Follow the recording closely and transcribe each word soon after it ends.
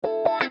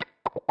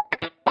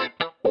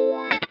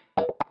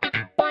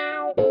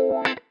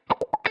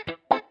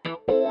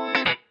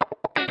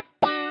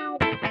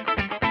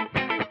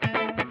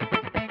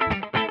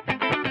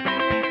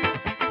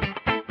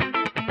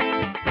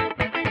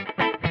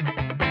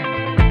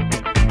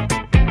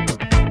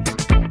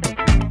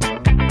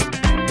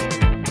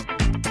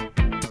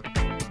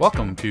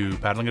Welcome to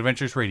Paddling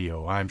Adventures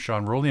Radio. I'm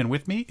Sean Rowley, and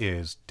with me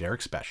is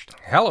Derek Specht.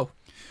 Hello.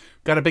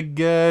 Got a big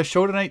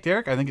show tonight,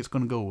 Derek. I think it's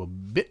going to go a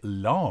bit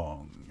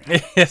long.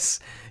 Yes.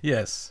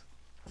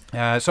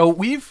 So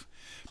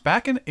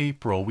back in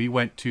April, we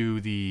went to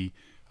the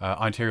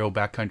Ontario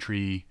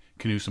Backcountry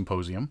Canoe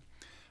Symposium,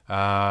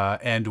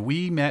 and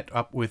we met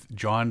up with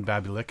John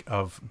Babulik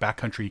of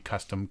Backcountry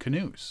Custom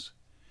Canoes.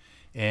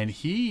 And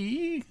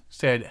he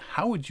said,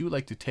 how would you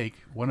like to take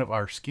one of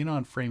our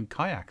skin-on-frame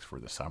kayaks for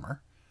the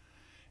summer?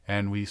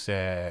 And we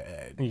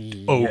said,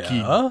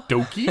 okie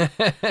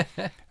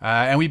dokie.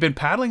 And we've been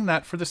paddling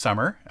that for the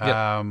summer.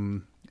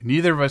 Yep.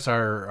 Neither of us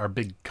are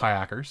big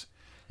kayakers.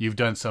 You've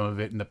done some of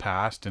it in the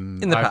past,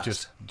 and I've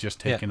just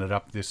taken it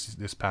up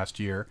this past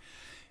year,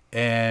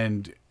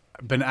 and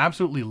been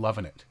absolutely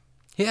loving it.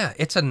 Yeah,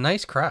 it's a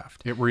nice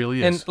craft. It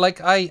really is. And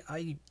like I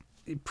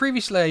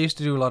previously I used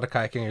to do a lot of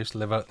kayaking. I used to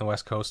live out in the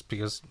West Coast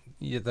because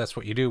that's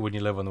what you do when you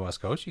live on the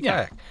West Coast. You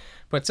kayak.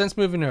 But since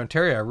moving to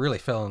Ontario, I really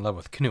fell in love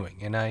with canoeing,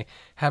 and I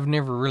have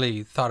never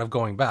really thought of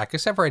going back,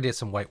 except for I did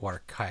some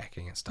whitewater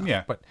kayaking and stuff.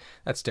 Yeah. But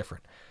that's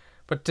different.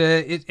 But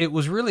it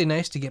was really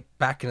nice to get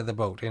back into the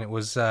boat, and it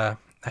was. I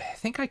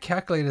think I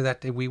calculated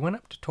that we went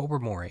up to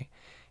Tobermory,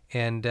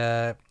 and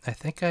I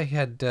think I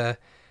had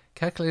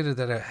calculated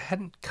that I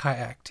hadn't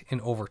kayaked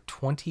in over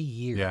 20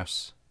 years.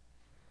 Yes.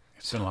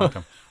 It's been a long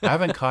time. I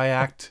haven't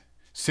kayaked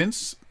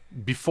since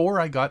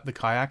before I got the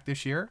kayak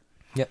this year.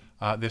 Yep.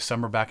 This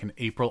summer back in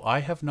April.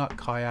 I have not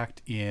kayaked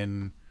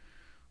in,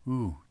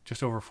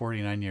 just over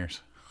 49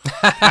 years.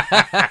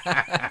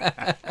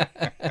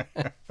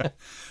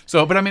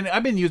 So, but I mean,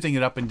 I've been using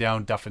it up and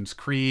down Duffins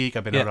Creek.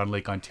 I've been out on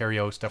Lake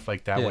Ontario, stuff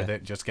like that with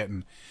it, just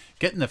getting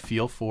the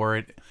feel for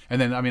it.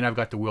 And then, I mean, I've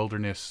got the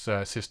Wilderness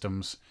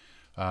Systems,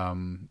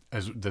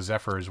 as the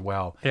Zephyr as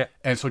well. Yeah.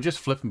 And so just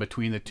flipping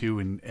between the two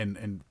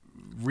and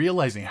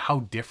realizing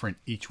how different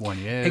each one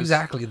is.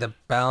 Exactly, the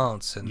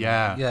balance and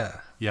yeah.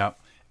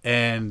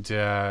 And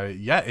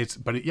it's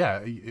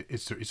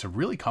a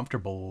really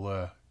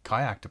comfortable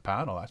kayak to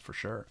paddle, that's for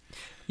sure.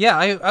 Yeah,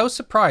 I was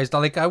surprised.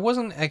 Like I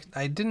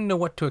didn't know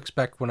what to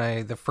expect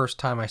when the first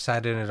time I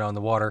sat in it on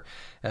the water.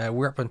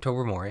 We're up in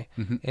Tobermory,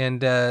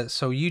 and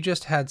so you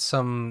just had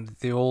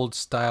the old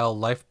style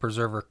life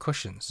preserver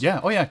cushions. Yeah.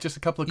 Oh yeah, just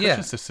a couple of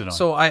cushions to sit on.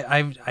 So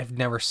I've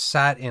never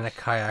sat in a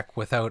kayak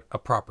without a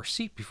proper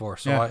seat before.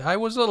 So I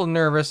was a little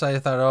nervous. I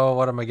thought, oh,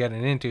 what am I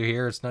getting into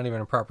here? It's not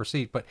even a proper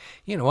seat. But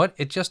you know what?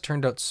 It just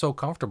turned out so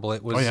comfortable.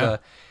 It was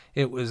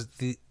it was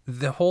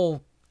the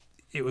whole.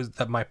 It was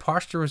that my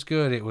posture was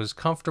good. It was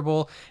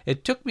comfortable.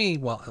 It took me,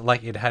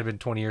 like it had been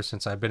 20 years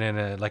since I've been in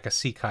a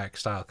sea kayak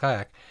style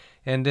kayak.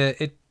 And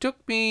it took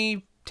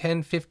me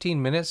 10,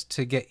 15 minutes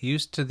to get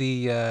used to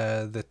the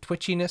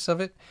twitchiness of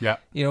it. Yeah.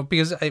 You know,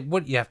 because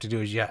what you have to do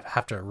is you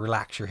have to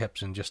relax your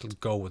hips and just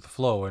go with the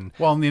flow. And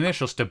the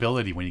initial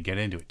stability when you get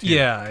into it too.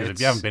 Yeah. Because if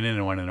you haven't been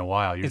in one in a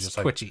while, you're just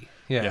twitchy.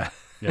 Yeah.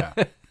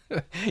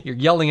 You're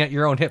yelling at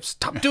your own hips.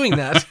 Stop doing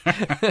that.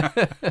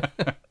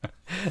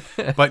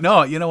 But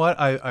no, you know what?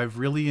 I've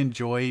really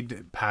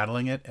enjoyed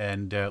paddling it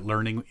and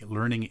learning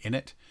in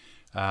it.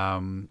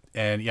 And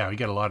yeah, we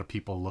get a lot of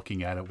people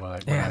looking at it when I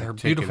they're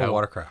take beautiful it out,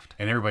 watercraft.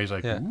 and everybody's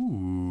like,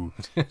 ooh.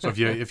 So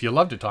if you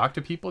love to talk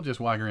to people, just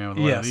walk around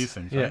with one of these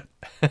things. Right?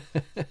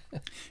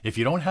 If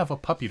you don't have a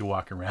puppy to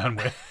walk around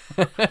with,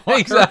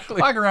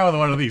 walk around with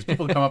one of these.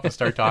 People come up and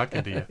start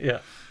talking to you. Yeah.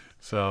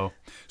 So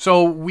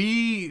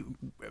we've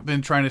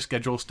been trying to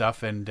schedule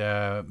stuff and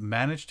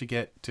managed to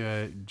get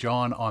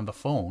John on the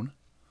phone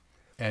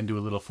and do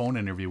a little phone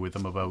interview with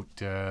him about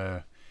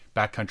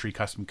backcountry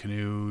custom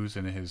canoes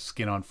and his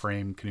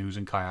skin-on-frame canoes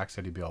and kayaks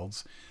that he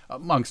builds,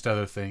 amongst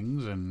other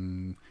things.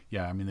 And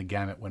yeah, I mean, the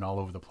gamut went all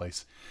over the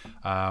place,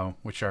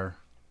 which our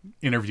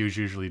interviews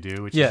usually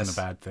do, which isn't a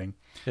bad thing.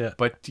 Yeah.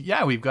 But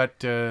yeah, we've got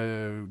did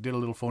a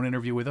little phone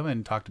interview with him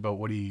and talked about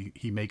what he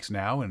makes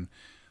now. And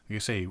like I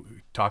say,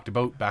 we talked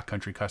about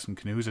backcountry custom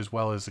canoes as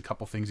well as a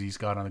couple things he's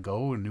got on the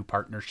go, a new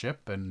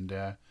partnership. And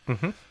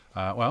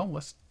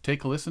let's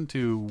take a listen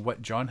to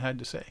what John had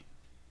to say.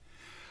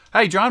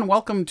 Hi, John.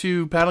 Welcome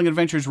to Paddling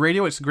Adventures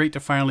Radio. It's great to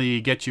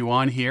finally get you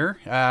on here.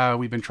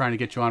 We've been trying to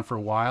get you on for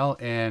a while,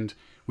 and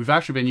we've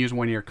actually been using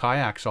one of your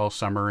kayaks all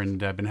summer and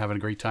been having a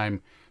great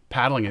time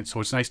paddling it. So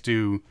it's nice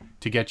to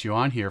get you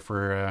on here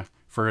for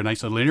a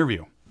nice little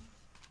interview.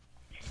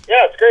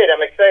 Yeah, it's great.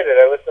 I'm excited.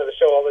 I listen to the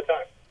show all the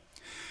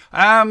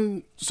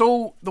time.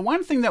 So the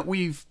one thing that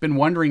we've been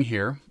wondering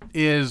here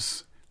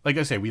is, like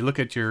I say, we look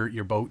at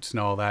your boats and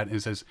all that, and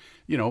it says,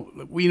 you know,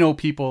 we know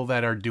people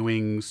that are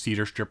doing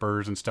cedar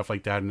strippers and stuff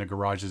like that in their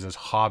garages as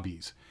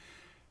hobbies.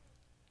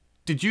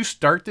 Did you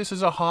start this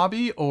as a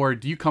hobby, or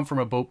do you come from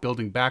a boat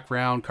building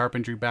background,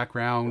 carpentry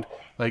background?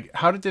 Like,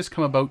 how did this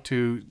come about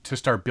to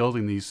start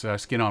building these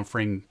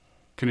skin-on-frame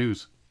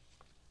canoes?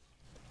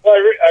 Well,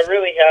 I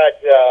really had,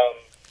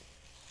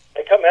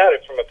 I come at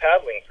it from a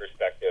paddling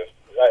perspective.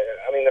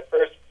 I mean, the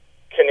first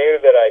canoe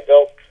that I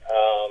built,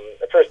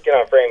 the first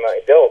skin-on-frame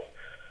I built,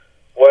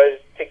 was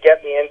to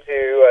get me into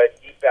a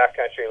deep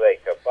backcountry lake.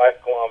 A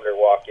 5-kilometer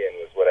walk-in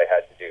was what I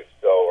had to do,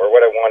 or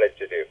what I wanted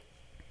to do.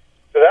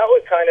 So that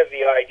was kind of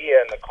the idea.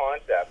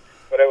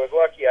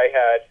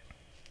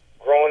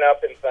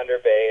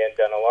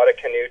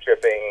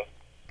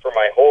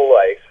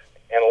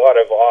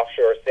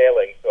 offshore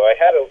sailing, so I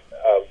had a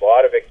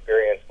lot of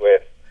experience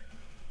with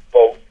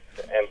boats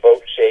and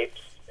boat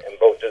shapes and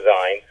boat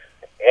design.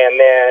 And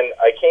then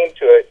I came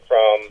to it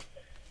from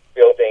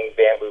building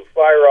bamboo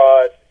fly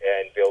rods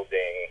and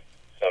building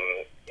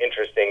some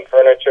interesting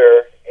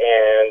furniture.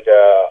 And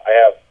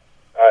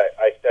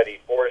I studied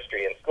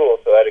forestry in school,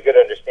 so I had a good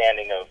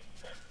understanding of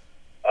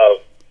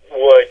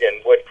wood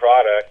and wood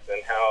products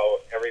and how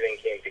everything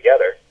came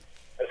together.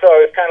 And so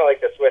it was kind of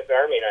like the Swiss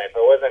Army knife.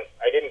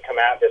 I didn't come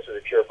at this with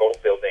a pure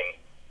boat building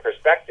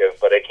perspective,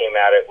 but I came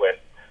at it with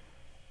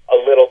a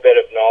little bit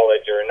of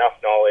knowledge or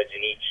enough knowledge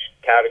in each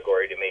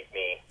category to make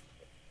me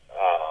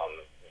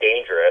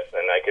dangerous,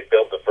 and I could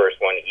build the first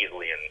one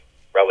easily and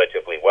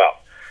relatively well.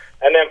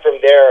 And then from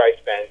there, I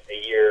spent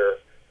a year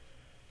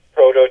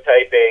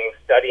prototyping,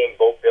 studying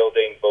boat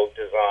building, boat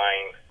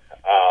design,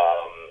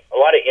 a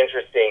lot of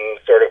interesting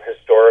sort of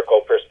historical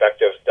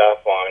perspective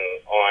stuff on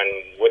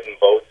wooden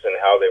boats and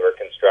how they were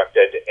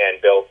constructed and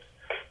built.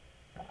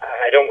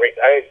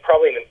 I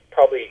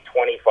probably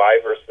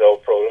 25 or so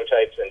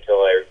prototypes until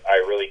I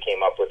really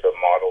came up with the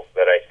models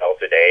that I sell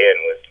today,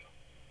 and was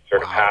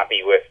sort of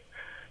happy with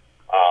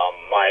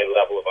my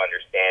level of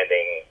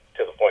understanding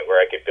to the point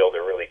where I could build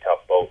a really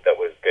tough boat that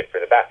was good for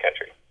the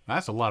backcountry.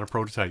 That's a lot of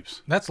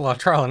prototypes. That's a lot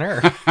of trial and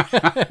error.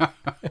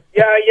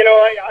 Yeah,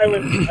 I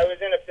was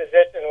in a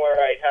position where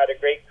I had a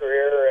great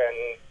career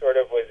and sort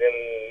of was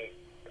in,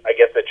 I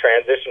guess, the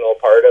transitional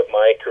part of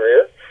my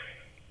career.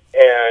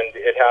 And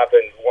it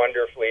happened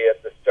wonderfully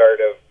at the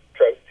start of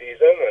trout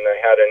season, and I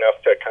had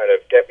enough to kind of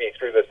get me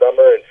through the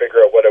summer and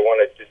figure out what I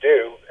wanted to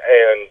do.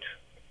 And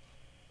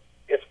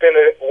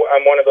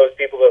I'm one of those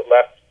people that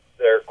left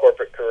their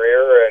corporate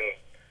career and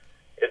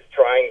is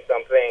trying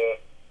something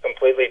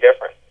completely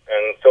different.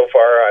 And so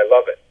far, I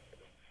love it.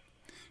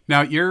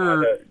 Now,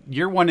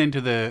 you're one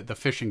into the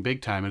fishing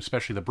big time,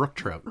 especially the brook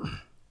trout.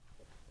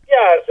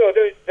 Yeah, so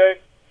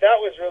that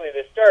was really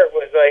the start.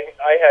 Was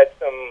I had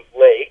some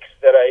lakes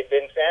that I'd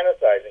been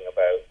fantasizing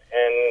about,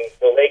 and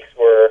the lakes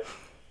were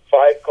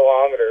 5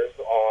 kilometers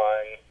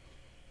on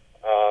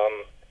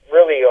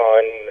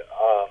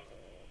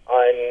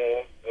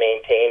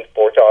unmaintained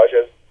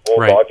portages,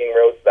 old logging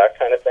roads, that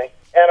kind of thing.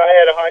 And I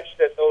had a hunch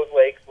that those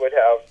lakes would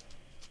have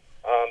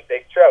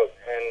big trout.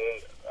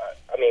 And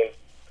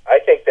I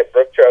think that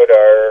brook trout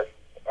are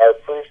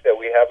proof that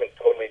we haven't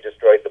totally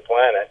destroyed the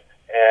planet.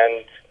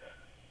 And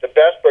the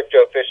best brook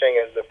trout fishing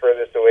is the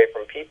furthest away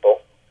from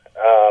people.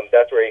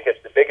 That's where you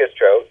catch the biggest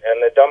trout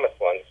and the dumbest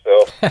ones.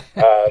 So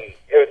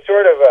it was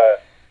sort of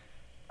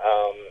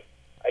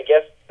I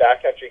guess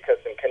backcountry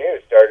custom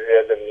canoes started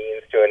as a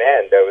means to an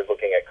end. I was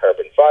looking at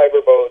carbon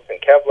fiber boats and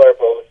Kevlar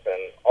boats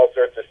and all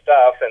sorts of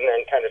stuff, and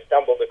then kind of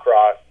stumbled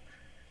across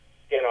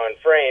skin on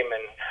frame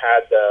and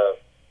had the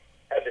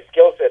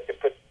skill set to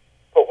put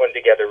one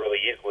together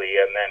really easily.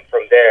 And then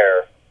from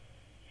there,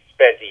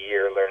 spent a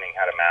year learning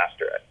how to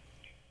master it.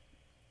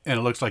 And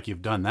it looks like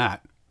you've done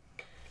that.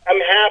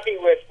 I'm happy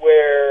with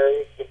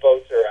where the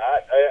boats are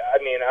at.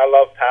 I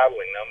love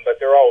paddling them, but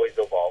they're always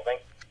evolving.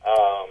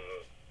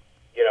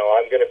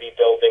 I'm going to be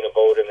building a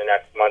boat in the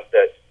next month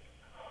that's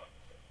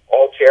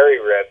all cherry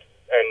ribs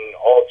and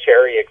all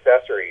cherry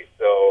accessories.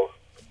 So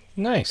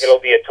nice. It'll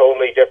be a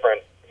totally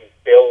different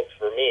build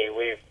for me.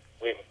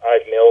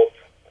 I've milled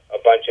a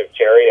bunch of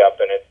cherry up,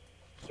 and it's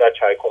such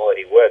high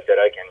quality wood that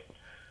I can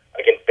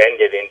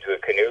bend it into a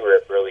canoe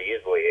rib really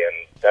easily,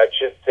 and that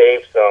should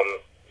save some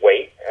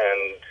weight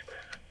and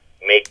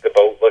make the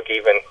boat look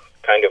even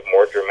kind of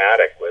more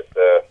dramatic with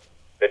the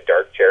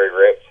dark cherry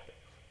ribs.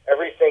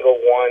 Every single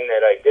one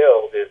that I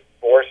build is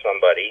for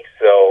somebody,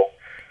 so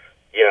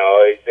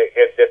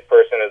if this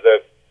person is a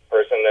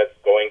person that's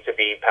going to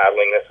be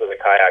paddling this with a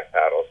kayak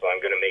paddle, so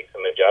I'm going to make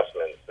some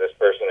adjustments. This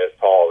person is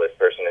tall, this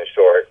person is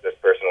short, this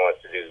person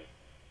wants to do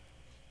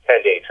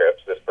 10-day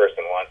trips, this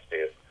person wants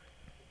to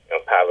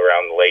paddle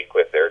around the lake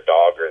with their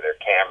dog or their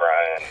camera,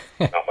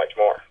 and not much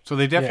more. So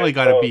they definitely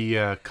got to be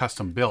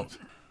custom built.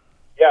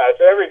 Yeah,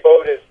 so every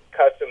boat is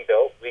custom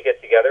built. We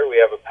get together, we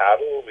have a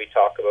paddle, we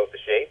talk about the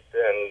shapes,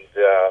 and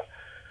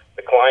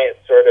the client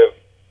sort of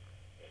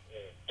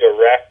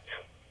direct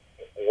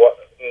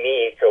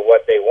me to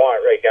what they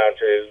want, right down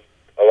to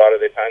a lot of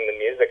the time the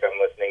music I'm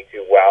listening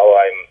to while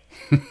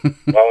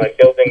I'm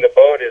building the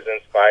boat is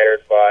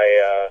inspired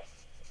by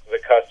the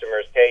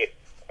customer's taste.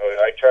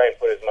 I try and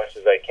put as much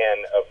as I can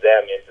of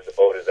them into the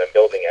boat as I'm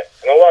building it.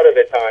 And a lot of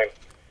the time,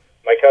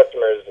 my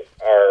customers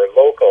are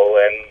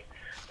local, and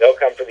they'll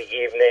come for the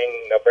evening,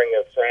 they'll bring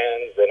their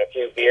friends and a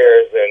few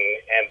beers,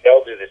 and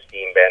they'll do the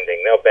steam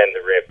bending. They'll bend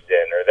the ribs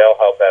in, or they'll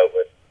help out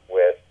with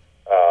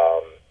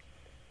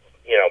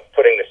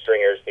putting the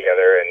stringers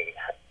together and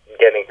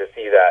getting to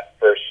see that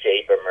first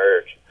shape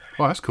emerge.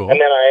 Well, that's cool. And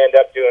then I end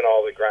up doing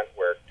all the grunt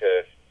work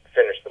to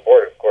finish the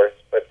board, of course.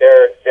 But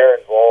they're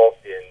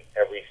involved in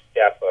every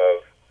step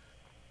of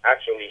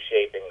actually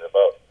shaping the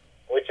boat,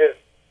 which is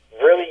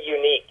really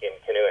unique in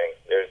canoeing.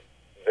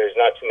 There's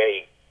not too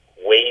many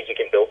ways you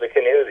can build a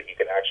canoe that you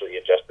can actually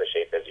adjust the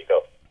shape as you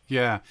go.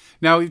 Yeah.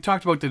 Now, you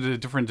talked about the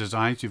different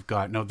designs you've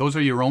got. Now, those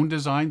are your own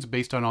designs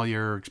based on all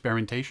your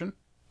experimentation?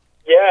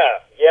 Yeah.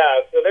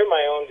 So they're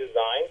my own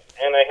designs,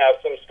 and I have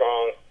some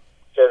strong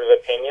sort of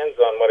opinions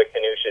on what a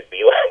canoe should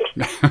be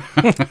like.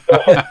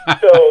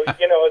 so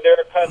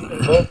they're custom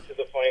built to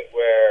the point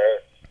where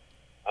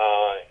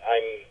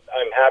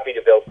I'm happy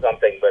to build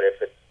something, but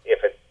if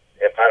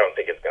I don't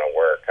think it's going to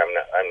work,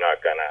 I'm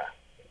not gonna.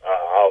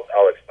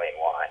 I'll explain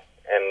why.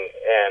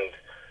 And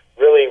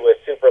really, with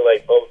super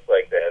light boats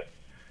like this,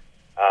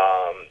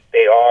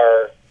 they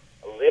are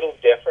a little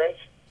different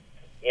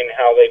in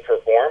how they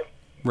perform.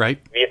 Right.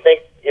 If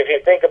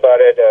you think about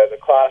it, the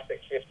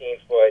classic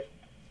 15-foot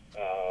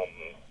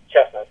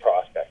Chestnut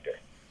Prospector.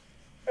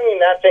 I mean,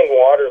 that thing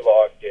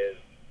waterlogged is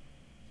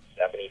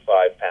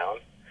 75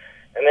 pounds,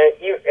 and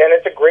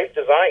it's a great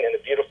design and a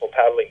beautiful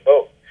paddling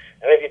boat.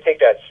 And if you take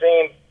that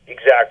same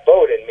exact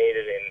boat and made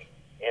it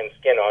in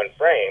skin-on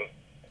frame,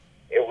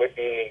 it would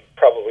be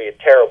probably a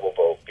terrible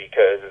boat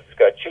because it's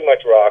got too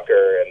much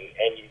rocker,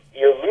 and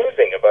you're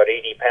losing about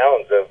 80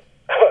 pounds of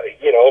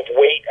of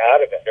weight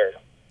out of it, or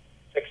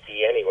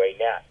 60 anyway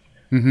net.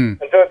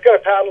 Mm-hmm. And so it's got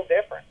to paddle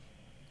different.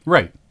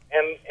 Right.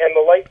 And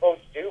the light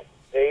boats do.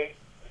 The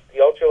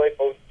ultralight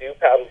boats do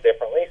paddle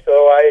differently,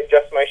 so I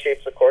adjust my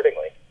shapes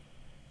accordingly.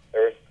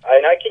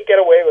 And I can get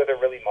away with a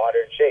really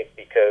modern shape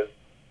because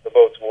the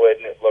boat's wood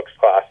and it looks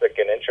classic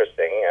and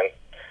interesting. And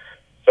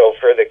so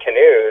for the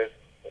canoes,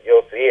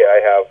 you'll see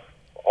I have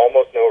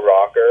almost no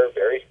rocker,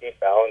 very steep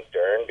bow and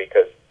stern,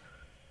 because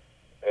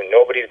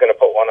nobody's going to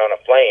put one on a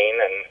plane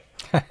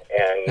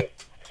and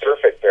surf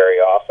it very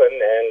often,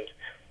 and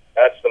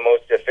that's the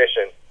most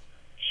efficient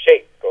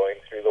shape going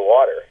through the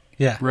water.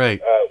 Yeah.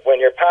 Right. When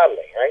you're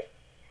paddling, right?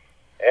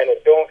 And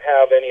it don't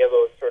have any of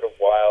those sort of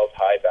wild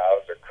high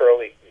bows or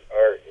curly,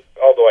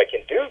 although I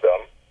can do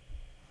them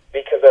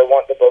because I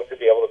want the boat to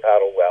be able to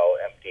paddle well,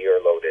 empty or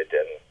loaded,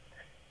 and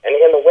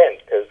in the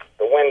wind, because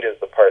the wind is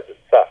the part that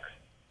sucks.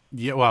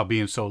 Yeah, well,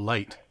 being so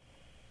light.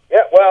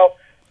 Yeah, well,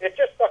 it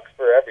just sucks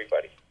for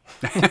everybody.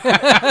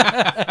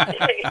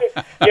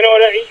 You know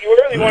what I mean? You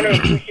really want to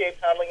appreciate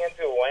paddling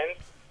into a wind.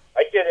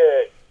 I did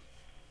a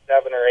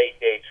 7 or 8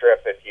 day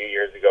trip a few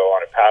years ago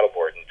on a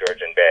paddleboard in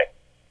Georgian Bay.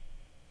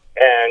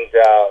 And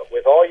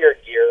with all your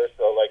gear,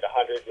 so like a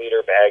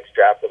 100-liter bag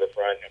strapped to the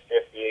front and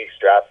 50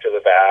 strapped to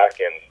the back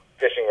and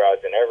fishing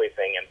rods and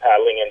everything, and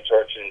paddling in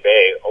Georgian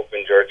Bay,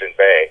 open Georgian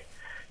Bay,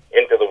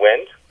 into the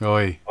wind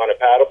on a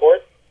paddleboard,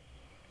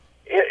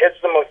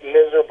 it's the most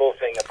miserable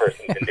thing a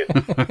person can do.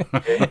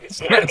 It's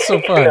not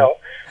so fun.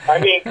 I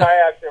mean,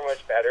 kayaks are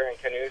much better and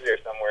canoes are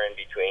somewhere in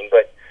between,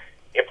 but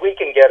if we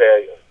can get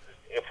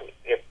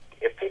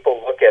if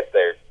people look at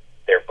their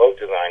boat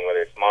design,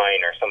 whether it's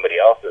mine or somebody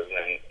else's,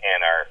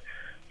 and are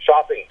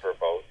shopping for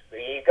boats,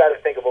 you got to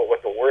think about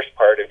what the worst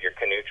part of your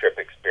canoe trip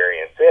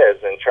experience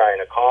is and try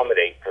and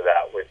accommodate for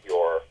that with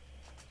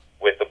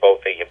the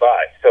boat that you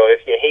buy. So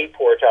if you hate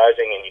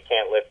portaging and you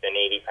can't lift an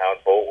 80-pound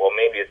boat, well,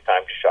 maybe it's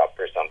time to shop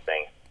for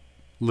something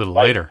a little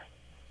lighter.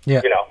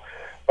 Yeah.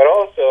 But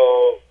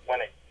also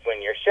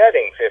when you're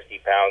shedding 50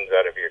 pounds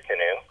out of your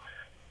canoe,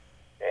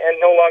 and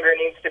no longer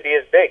needs to be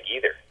as big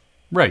either.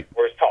 Right.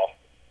 Or as tall.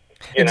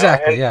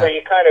 Exactly, So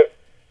you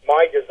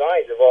my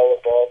designs have all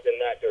evolved in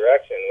that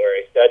direction, where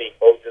I studied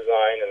boat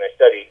design and I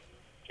studied,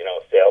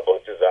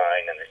 sailboat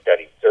design, and I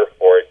studied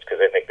surfboards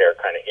because I think they're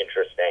kind of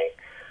interesting.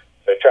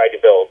 So I tried to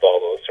build all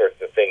those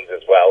sorts of things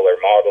as well, or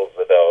models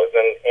of those.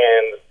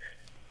 And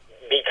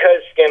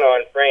because skin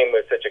on frame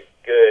was such a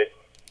good,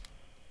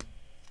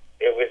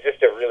 it was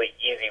just a really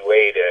easy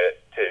way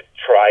to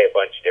try a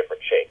bunch of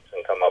different shapes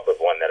and come up with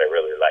one that I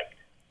really liked.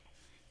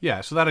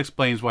 Yeah, so that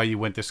explains why you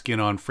went the skin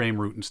on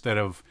frame route instead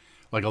of,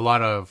 like a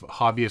lot of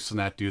hobbyists and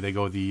that do, they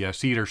go the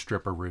cedar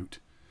stripper route.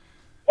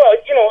 Well,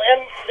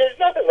 and there's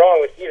nothing wrong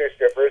with cedar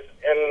strippers,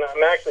 and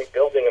I'm actually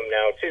building them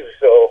now too.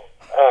 So,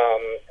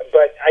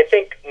 but I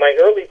think my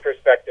early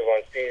perspective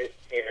on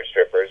cedar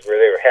strippers were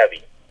they were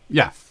heavy.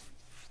 Yeah.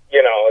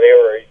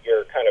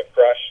 You're kind of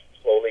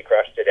slowly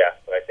crushed to death,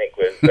 I think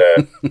was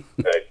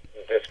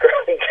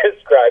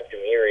described to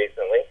me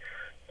recently.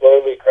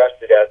 Slowly crushed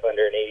to death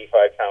under an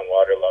 85-pound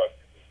waterlogged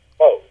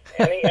boat.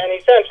 And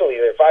essentially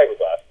they're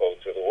fiberglass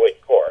boats with a wood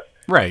core.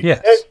 Right.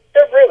 Yes.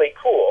 They're really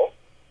cool,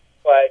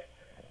 but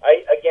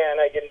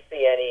I didn't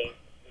see any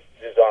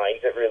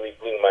designs that really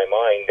blew my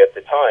mind at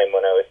the time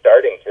when I was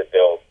starting to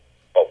build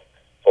boats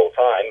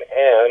full-time,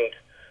 and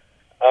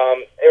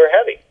they were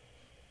heavy.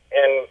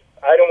 And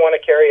I don't want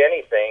to carry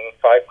anything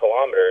 5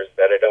 kilometers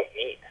that I don't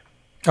need.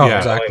 Oh, Yeah.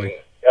 exactly.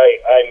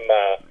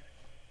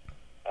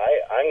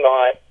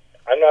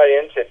 I'm not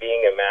into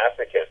being a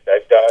masochist.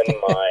 I've done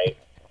my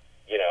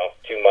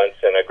 2 months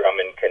in a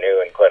Grumman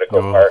canoe in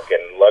Quetico Park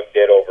and lugged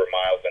it over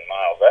miles and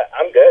miles.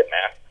 I'm good,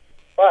 man.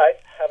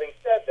 But having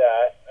said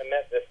that, I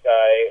met this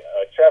guy,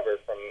 Trevor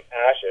from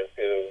Ashes,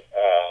 who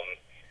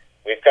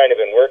we've kind of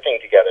been working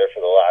together for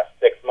the last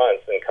 6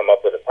 months and come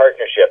up with a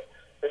partnership.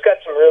 Who's got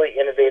some really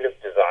innovative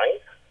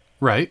designs.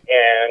 Right.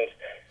 And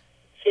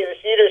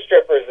cedar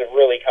strippers have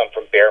really come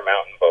from Bear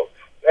Mountain boats.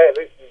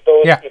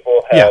 Those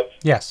people have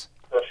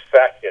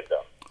perfected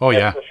them. Oh,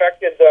 yeah.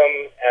 Perfected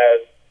them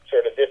as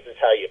sort of, this is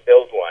how you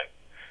build one.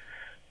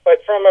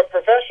 But from a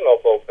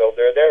professional boat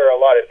builder, there are a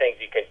lot of things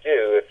you can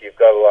do if you've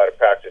got a lot of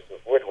practice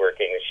with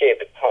woodworking and shave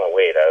a ton of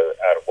weight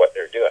out of what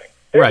they're doing.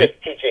 They're Right.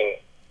 just teaching,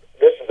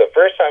 this is the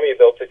first time you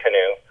built a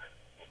canoe,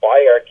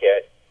 buy our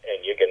kit,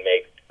 and you can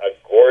make a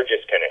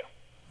gorgeous canoe.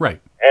 Right.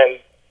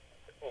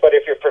 But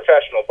if you're a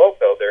professional boat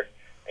builder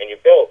and you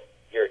build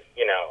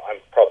I'm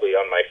probably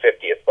on my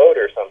 50th boat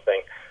or something,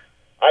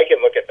 I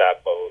can look at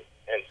that boat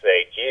and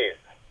say, geez,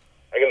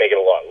 I can make it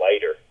a lot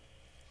lighter,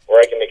 or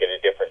I can make it a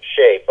different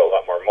shape, a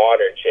lot more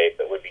modern shape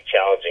that would be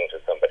challenging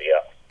to somebody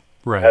else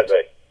Right. as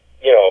a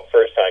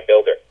first-time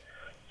builder.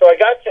 So I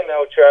got to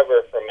know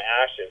Trevor from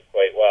Ashes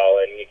quite well,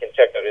 and you can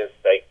check out his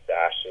site,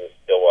 Ashes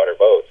Stillwater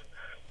Boats.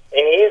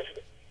 And he's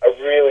a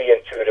really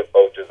intuitive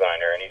boat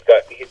designer, and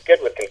he's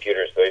good with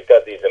computers, so he's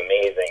got these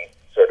amazing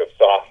sort of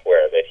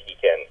software that he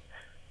can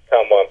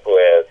come up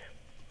with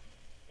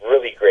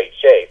really great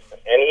shapes.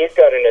 And he's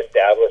got an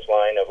established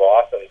line of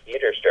awesome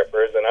cedar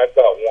strippers, and I've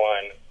got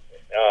one.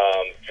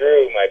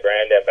 Drew, my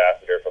brand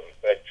ambassador from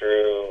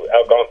Drew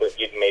Algonquin,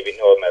 you maybe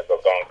know him as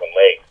Algonquin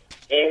Lake.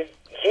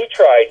 He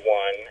tried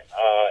one.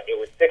 It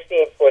was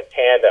 16-foot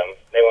tandem.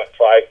 They went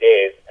 5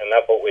 days, and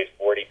that boat weighs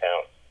 40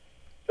 pounds.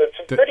 So it's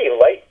a pretty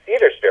light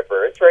cedar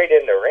stripper. It's right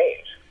in the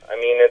range. I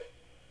mean,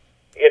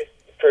 it's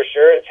for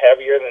sure it's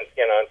heavier than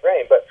skin on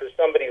frame, but for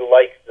somebody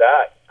likes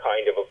that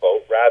kind of a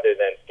boat rather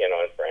than skin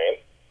on frame,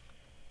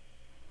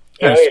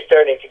 Yes. you're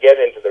starting to get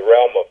into the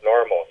realm of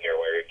normal here,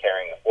 where you're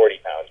carrying a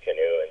 40-pound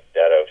canoe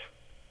instead of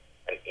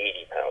an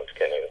 80-pound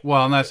canoe.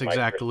 Well, and that's from my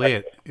exactly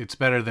it. perspective. It's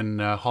better than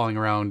hauling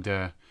around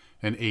an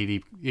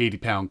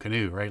 80-pound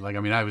canoe, right? Like, I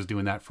mean, I was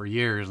doing that for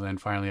years, and then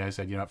finally I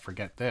said,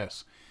 forget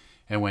this,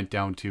 and went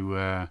down to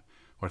a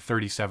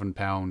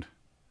 37-pound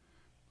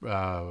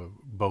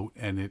boat,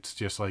 and it's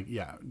just like,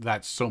 yeah,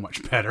 that's so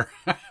much better.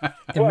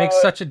 It makes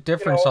such a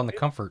difference on the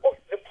comfort.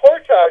 The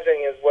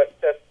portaging is what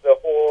sets the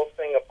whole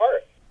thing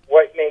apart.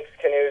 What makes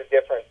canoes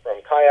different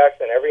from kayaks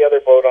and every other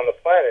boat on the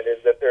planet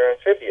is that they're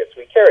amphibious.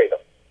 We carry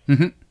them.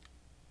 Mm-hmm.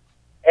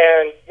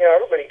 And,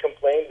 everybody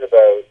complains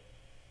about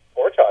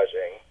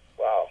portaging.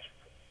 Wow.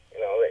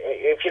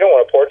 If you don't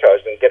want a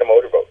portage, then get a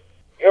motorboat.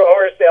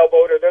 Or a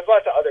sailboat, or there's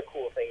lots of other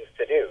cool things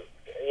to do.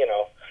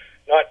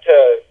 Not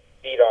to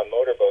beat on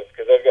motorboats,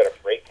 because I've got a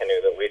freight canoe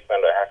that we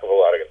spend a heck of a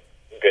lot of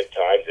good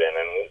times in,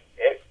 and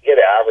it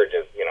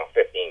averages,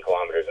 15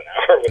 kilometers an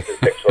hour with a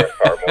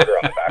 6-horsepower motor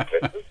on the back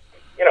of it.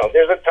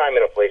 There's a time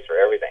and a place for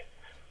everything.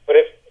 But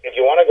if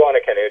you want to go on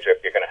a canoe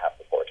trip, you're going to have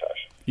to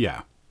portage.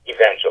 Yeah.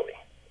 Eventually.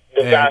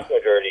 The vast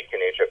majority of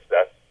canoe trips,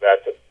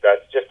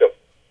 that's just a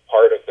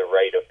part of the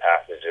rite of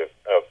passage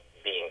of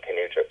being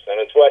canoe trips.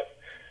 And it's why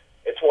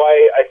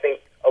I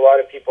think a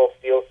lot of people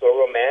feel so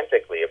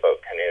romantically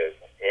about canoes,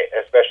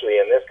 especially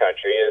in this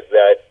country, is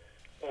that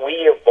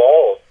we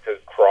evolved to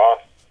cross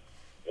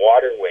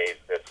waterways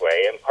this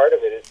way, and part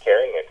of it is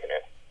carrying a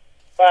canoe.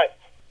 But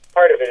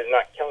part of it is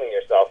not killing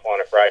yourself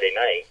on a Friday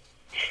night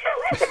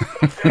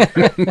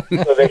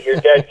so that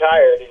you're dead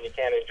tired and you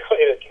can't enjoy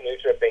the canoe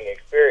tripping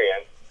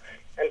experience.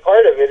 And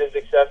part of it is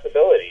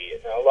accessibility.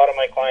 A lot of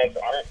my clients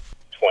aren't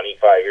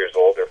 25 years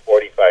old or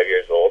 45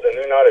 years old, and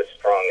they're not as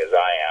strong as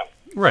I am.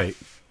 Right.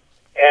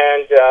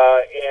 And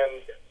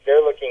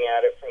they're looking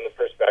at it from the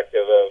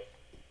perspective of,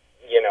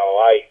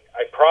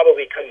 I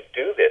probably couldn't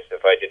do this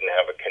if I didn't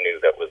have a canoe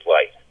that was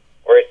light.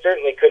 Or I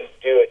certainly couldn't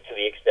do it to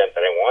the extent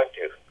that I want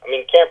to. I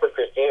mean, Camper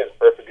Christina is a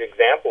perfect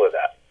example of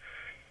that.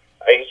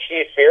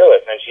 She's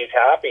fearless, and she's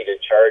happy to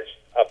charge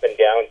up and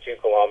down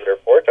 2-kilometer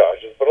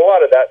portages, but a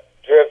lot of that's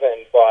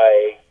driven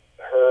by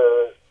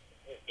her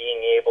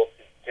being able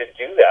to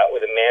do that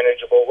with a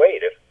manageable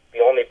weight. If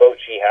the only boat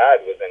she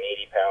had was an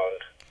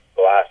 80-pound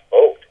glass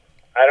boat,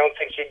 I don't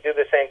think she'd do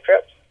the same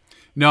trips.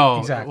 No,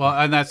 Exactly. well,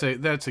 and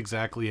that's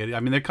exactly it.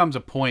 I mean, there comes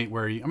a point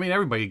where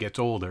everybody gets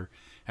older,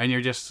 and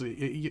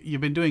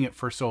you've been doing it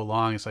for so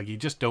long. It's like you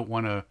just don't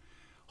want to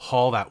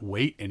haul that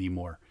weight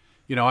anymore.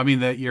 I mean,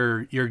 that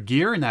your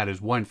gear and that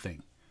is one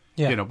thing.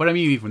 Yeah. But I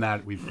mean, even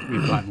that we've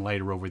gotten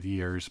lighter over the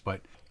years.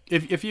 But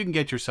if you can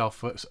get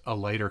yourself a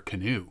lighter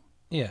canoe,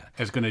 Yeah.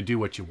 it's going to do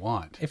what you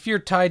want. If you're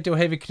tied to a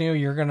heavy canoe,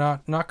 you're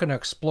not going to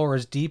explore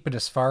as deep and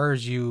as far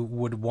as you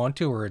would want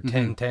to or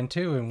intend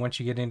to. And once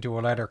you get into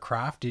a lighter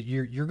craft,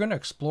 you're going to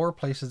explore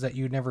places that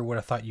you never would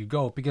have thought you'd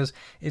go, because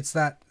it's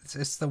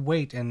the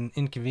weight and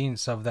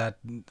inconvenience of that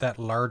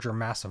larger,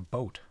 massive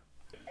boat.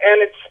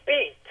 And it's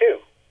speed, too.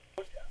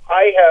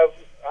 I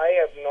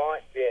have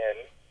not been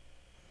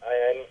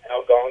an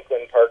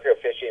Algonquin Park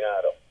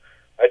aficionado.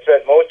 I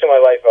spent most of my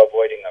life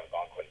avoiding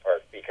Algonquin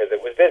Park because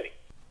it was busy.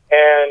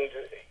 And,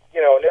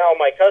 now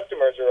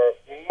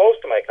most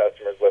of my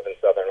customers live in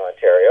Southern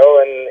Ontario,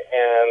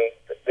 and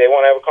they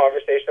want to have a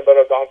conversation about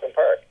Algonquin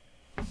Park.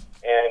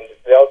 And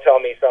they'll tell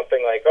me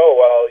something like, oh,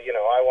 well,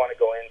 I want to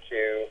go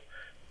into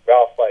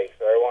Ralph Fikes,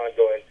 or I want to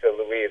go into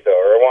Louisa,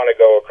 or I want to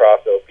go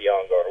across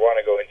Opiongo, or I want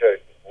to go into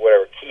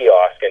whatever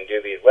kiosk and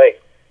do these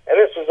lakes. And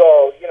this was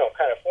all,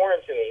 kind of foreign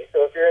to me.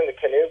 So if you're in the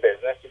canoe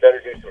business, you better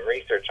do some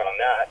research on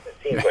that. It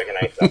seems like a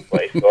nice enough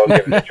place, so I'll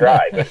give it a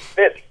try, but it's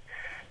busy.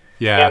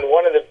 Yeah. And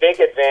one of the big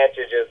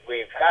advantages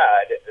we've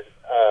had,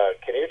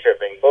 canoe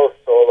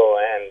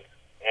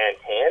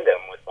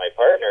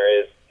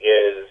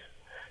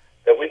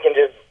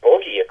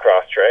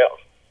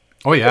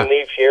Oh, yeah. I can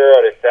leave here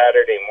on a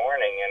Saturday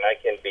morning and I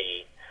can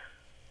be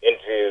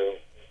into,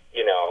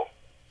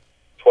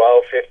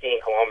 12,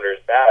 15 kilometers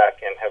back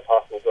and have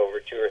hustled over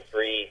 2 or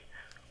 3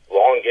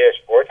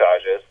 longish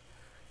portages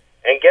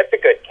and get the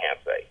good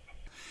campsite.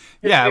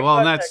 Yeah, well,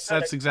 and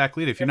that's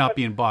exactly it. If you're not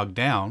being bogged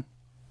down.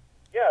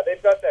 Yeah,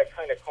 they've got that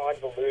kind of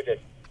convoluted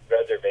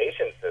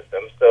reservation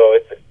system, so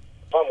if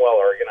I'm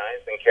well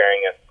organized and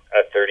carrying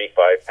a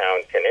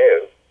 35-pound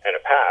canoe and a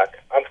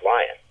pack, I'm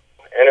flying.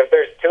 And if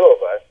there's 2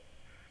 of us,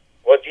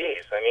 well,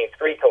 geez,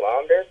 3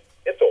 kilometers,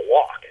 it's a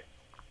walk.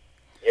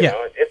 You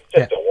know, it's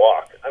just a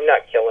walk. I'm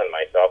not killing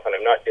myself, and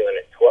I'm not doing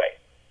it twice.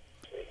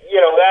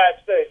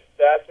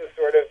 That's the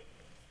sort of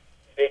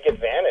big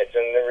advantage.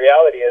 And the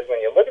reality is, when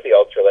you look at the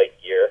ultralight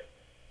gear,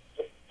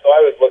 so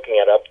I was looking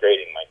at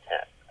upgrading my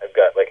tent. I've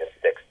got like a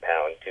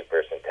 6-pound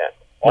 2-person tent.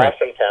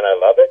 Awesome tent, I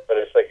love it, but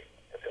it's a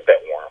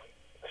bit warm,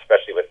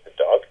 especially with the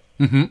dog.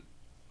 Mm-hmm.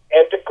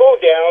 And to go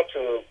down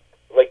to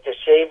to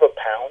shave a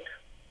pound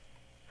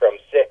from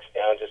 6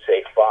 down to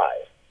say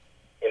 5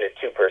 in a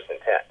 2-person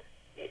tent,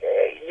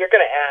 you're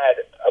going to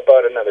add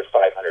about another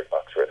 $500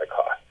 worth of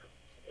cost.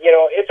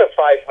 It's a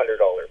 $500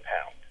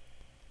 pound,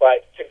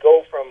 but to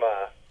go from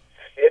a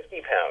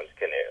 50-pound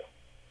canoe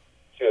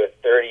to a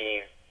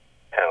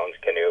 30-pound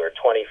canoe or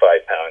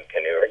 25-pound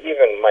canoe, or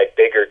even my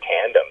bigger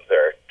tandems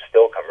are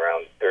still come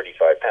around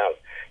 35 pounds.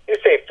 You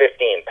save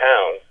 15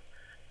 pounds,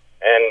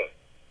 and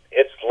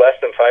it's less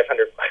than $500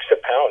 a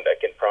pound. I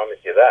can promise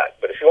you that.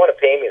 But if you want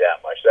to pay me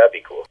that much, that'd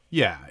be cool.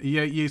 Yeah,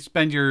 you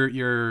spend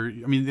your.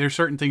 There's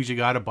certain things you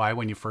got to buy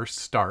when you first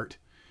start,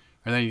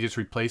 and then you just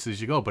replace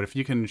as you go. But if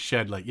you can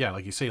shed like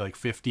you say,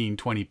 15,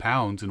 20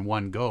 pounds in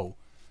one go,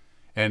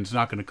 and it's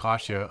not going to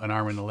cost you an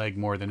arm and a leg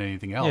more than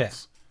anything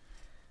else,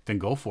 then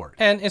go for it.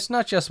 And it's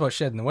not just about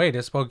shedding the weight;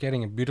 it's about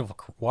getting a beautiful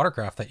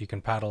watercraft that you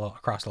can paddle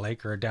across a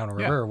lake or down a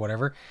river or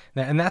whatever.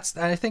 And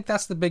I think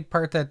that's the big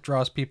part that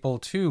draws people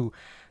to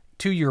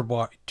your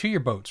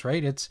boats,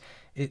 right?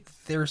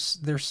 They're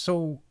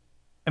so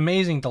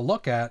amazing to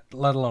look at,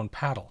 let alone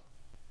paddle.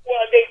 Well,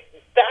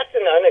 that's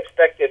an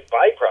unexpected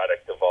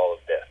byproduct of all of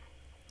this.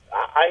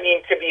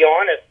 To be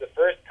honest, the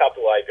first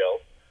couple I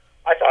built,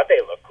 I thought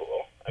they looked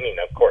cool.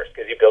 Of course,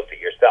 because you built it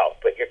yourself,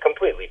 but you're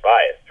completely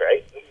biased,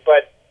 right?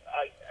 But,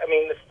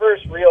 the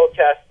first real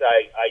test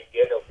I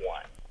did of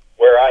one,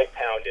 where I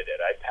pounded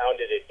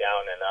it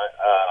down in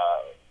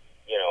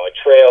a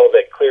trail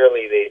that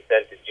clearly they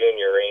sent a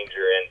junior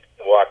ranger and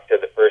walked to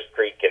the first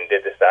creek and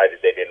decided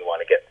they didn't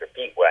want to get their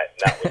feet wet.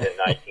 And that was in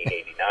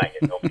 1989,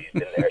 and nobody's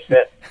been there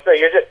since. So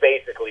you're just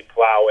basically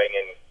plowing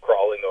and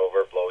crawling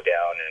over, blow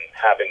down, and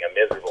having a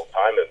miserable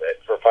time of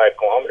it for 5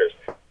 kilometers.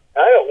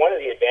 One of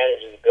the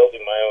advantages of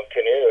building my own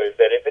canoe is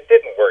that if it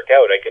didn't work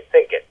out, I could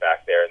sink it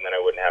back there, and then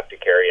I wouldn't have to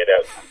carry it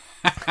out.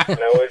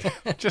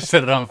 And just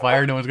set it on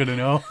fire. No one's going to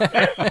know. I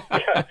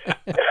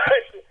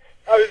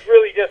was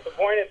really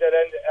disappointed that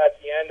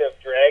at the end of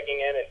dragging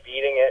it and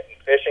beating it and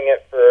fishing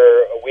it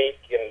for a week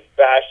and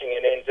bashing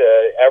it into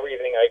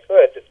everything I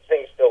could, the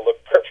thing still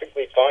looked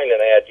perfectly fine,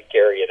 and I had to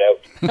carry it out.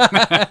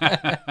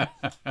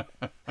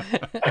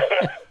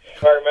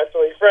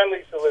 Environmentally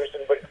friendly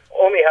solution, but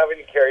only having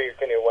to carry your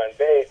canoe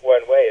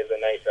one way is a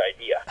nice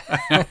idea.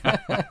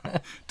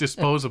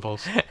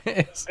 Disposables.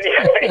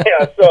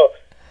 So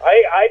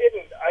I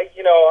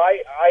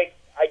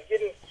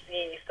didn't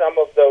see some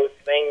of those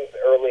things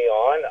early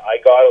on. I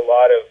got a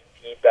lot of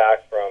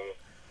feedback from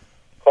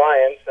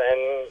clients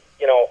and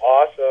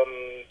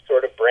awesome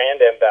sort of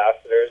brand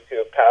ambassadors who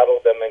have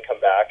paddled them and come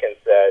back and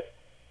said,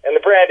 and the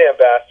brand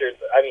ambassadors,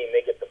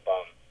 they get the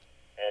bum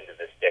end of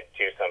the stick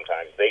too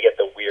sometimes. They get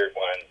the weird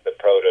ones, the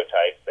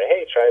prototypes. Say,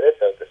 hey, try this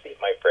out. The seat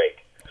might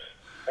break.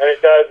 And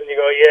it does, and you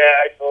go,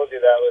 yeah, I told you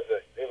that was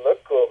it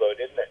looked cool though,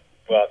 didn't it?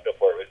 Well,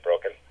 before it was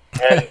broken.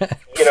 And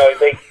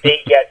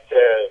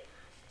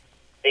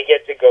they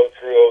get to go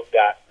through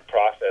that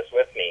process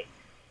with me.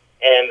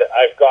 And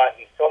I've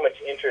gotten so much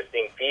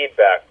interesting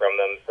feedback from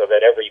them so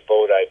that every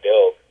boat I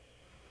build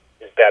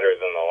is better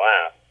than the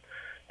last.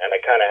 And I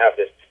kind of have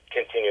this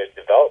continuous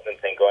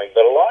development thing going.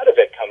 But a lot of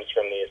it comes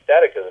from the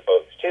aesthetic of the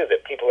boats, too,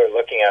 that people are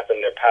looking at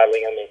them, they're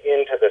paddling them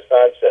into the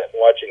sunset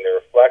and watching the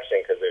reflection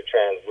because they're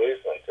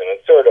translucent. And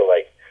it's sort of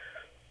like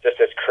just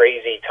this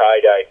crazy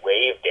tie-dyed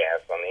wave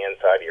dance on the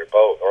inside of your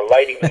boat, or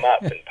lighting them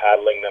up and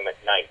paddling them at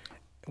night.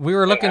 We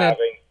were looking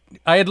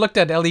I had looked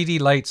at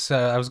LED lights.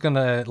 I was going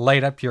to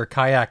light up your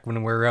kayak when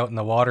we were out in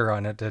the water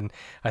on it, and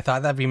I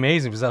thought that'd be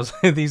amazing because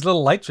these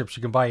little light strips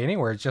you can buy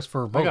anywhere just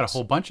for boats. I got a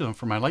whole bunch of them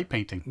for my light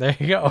painting. There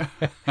you go.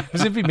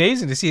 It'd be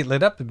amazing to see it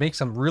lit up and make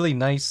some really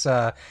nice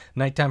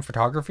nighttime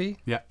photography.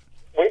 Yeah.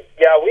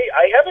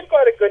 I haven't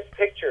got a good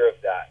picture of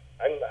that.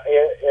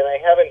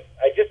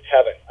 I just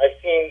haven't.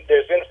 I've seen,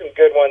 there's been some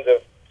good ones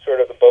of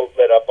sort of the boat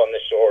lit up on the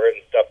shore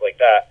and stuff like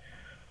that,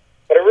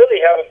 but I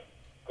really haven't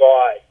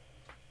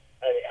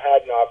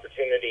had an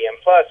opportunity. And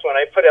plus, when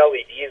I put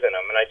LEDs in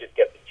them, and I just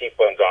get the cheap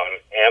ones on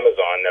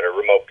Amazon that are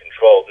remote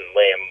controlled and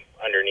lay them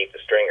underneath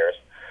the stringers,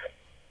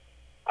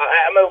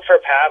 I'm out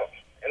for a paddle.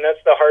 And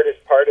that's the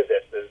hardest part of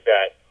this, is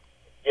that,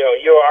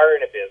 you are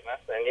in a business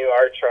and you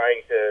are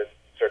trying to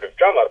sort of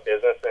drum up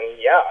business, and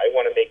yeah, I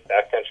want to make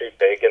backcountry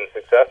big and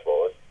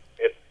successful.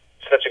 It's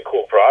such a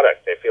cool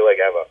product. I feel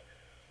like I have a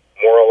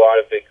moral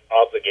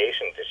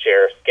obligation to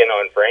share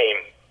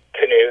skin-on-frame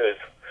canoes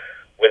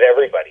with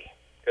everybody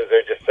because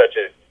they're just such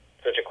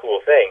a cool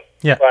thing.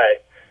 Yeah.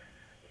 But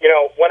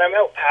when I'm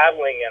out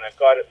paddling and I've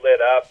got it lit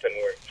up and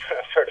we're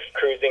sort of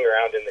cruising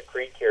around in the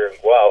creek here in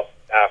Guelph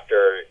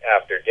after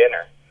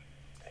dinner,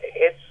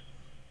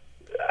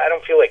 I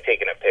don't feel like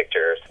taking a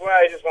picture. So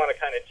I just want to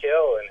kind of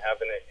chill and have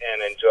an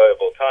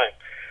enjoyable time.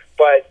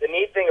 But the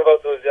neat thing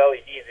about those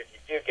LEDs, if you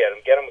do get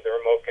them with a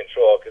remote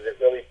control, because it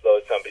really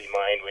blows somebody's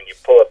mind when you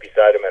pull up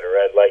beside them at a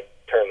red light,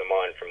 turn them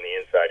on from the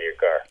inside of your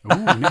car.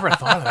 Ooh, never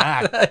thought of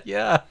that.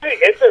 Yeah.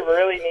 It's a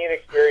really neat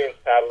experience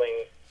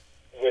paddling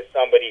with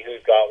somebody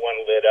who's got one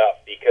lit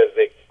up because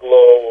they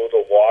glow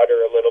the water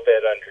a little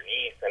bit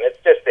underneath, and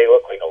they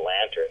look like a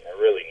lantern.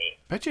 They're really neat.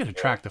 Bet you'd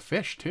attract the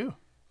fish too.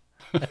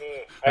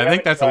 I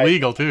think that's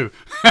illegal too.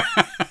 I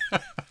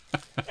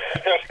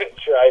haven't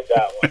tried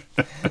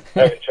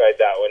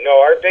that one. No,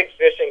 our big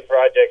fishing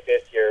project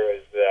this year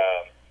was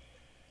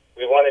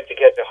we wanted to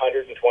catch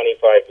 125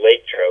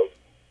 lake trout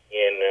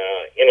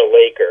in a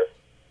laker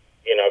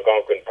in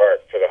Algonquin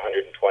Park for the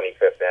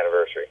 125th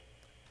anniversary.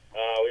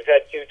 We've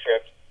had 2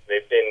 trips.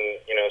 They've been,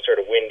 sort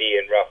of windy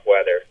and rough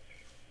weather,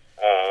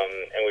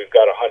 and we've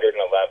got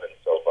 111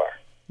 so far.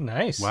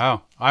 Nice.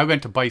 Wow. I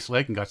went to Bice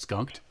Lake and got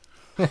skunked.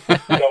 No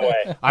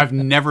way. I've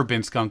never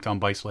been skunked on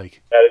Bice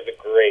Lake. That is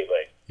a great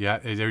lake. Yeah,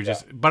 they're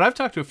just. But I've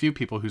talked to a few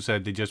people who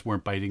said they just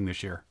weren't biting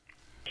this year.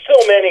 So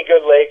many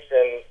good lakes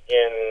in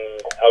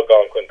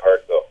Algonquin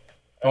Park, though.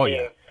 I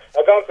mean,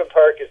 Algonquin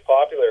Park is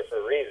popular for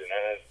a reason,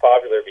 and it's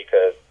popular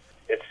because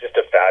it's just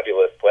a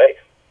fabulous place.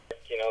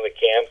 The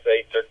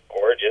campsites are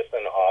gorgeous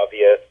and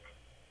obvious.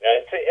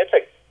 And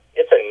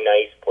it's a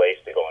nice place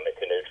to go on a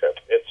canoe trip.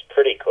 It's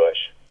pretty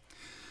cush.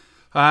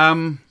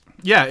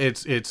 Yeah,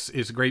 it's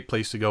a great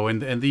place to go,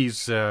 and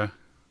these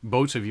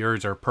boats of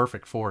yours are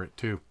perfect for it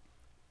too.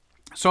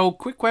 So,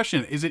 quick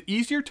question: is it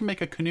easier to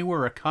make a canoe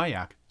or a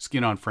kayak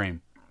skin on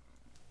frame?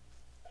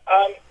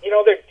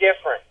 They're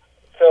different.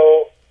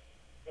 So,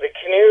 the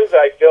canoes,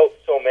 I built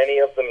so many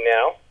of them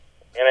now,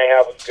 and I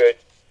have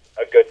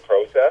a good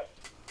process.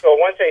 So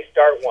once I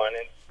start one,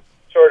 it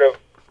sort of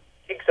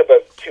takes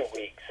about 2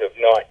 weeks of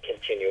not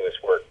continuous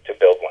work to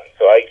build one.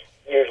 So I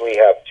usually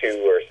have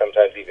 2 or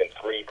sometimes even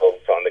 3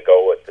 boats on the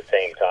go at the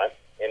same time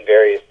in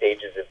various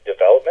stages of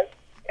development.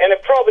 And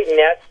it probably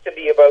nets to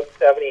be about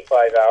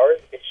 75 hours.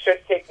 It should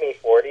take me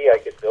 40. I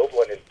could build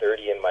one in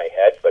 30 in my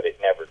head, but it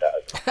never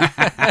does.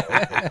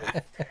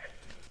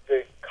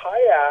 The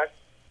kayak,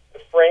 the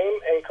frame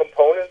and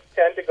components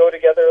tend to go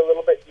together a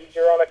little bit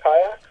easier on a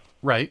kayak.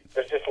 Right.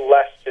 There's just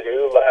less to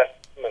do, less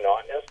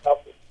monotonous stuff,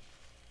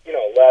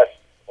 less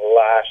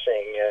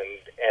lashing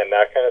and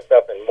that kind of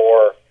stuff, and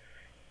more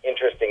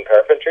interesting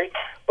carpentry.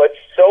 But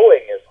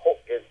sewing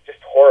is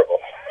just horrible.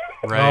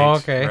 Right. Oh,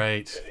 okay.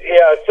 Right.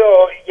 Yeah.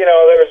 So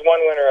there was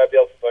one winter I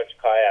built a bunch of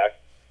kayaks,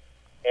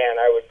 and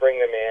I would bring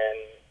them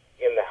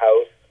in the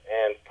house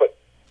and put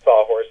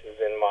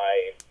sawhorses in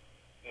my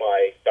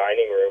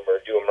dining room, or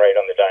do them right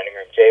on the dining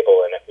room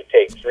table, and it would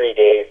take 3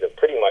 days of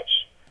pretty much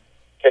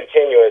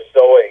continuous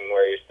sewing,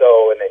 where you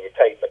sew and then you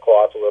tighten the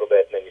cloth a little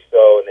bit, and then you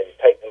sew and then you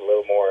tighten a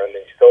little more, and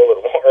then you sew a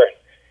little more,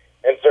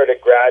 and sort of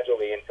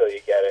gradually until you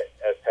get it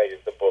as tight as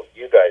the boat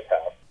you guys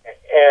have.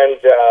 And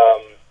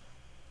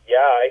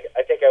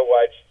I think I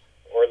watched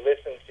or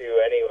listened to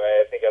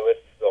anyway. I think I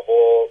listened to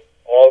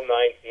all 9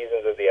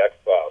 seasons of the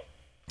X-Files.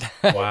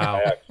 Wow.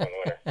 Kayaks one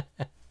winter.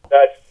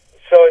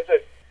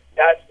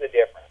 That's the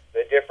difference.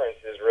 The difference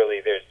is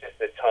really there's just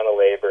a ton of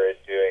labor in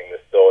doing the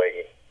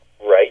sewing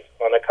right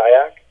on a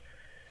kayak.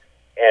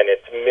 And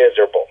it's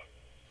miserable,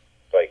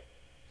 like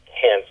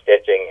hand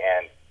stitching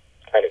and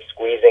kind of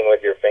squeezing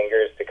with your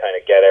fingers to kind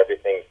of get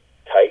everything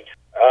tight.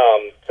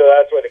 So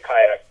that's why the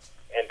kayaks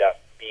end up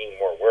being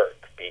more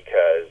work,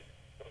 because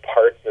the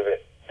parts of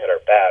it that are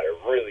bad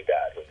are really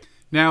bad.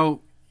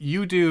 Now,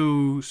 you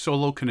do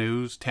solo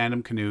canoes,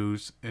 tandem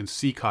canoes, and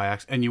sea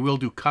kayaks, and you will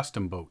do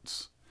custom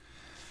boats.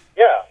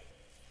 Yeah,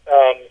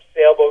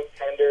 sailboat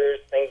tenders,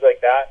 things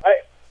like that.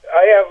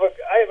 I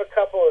have a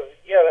couple of,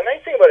 the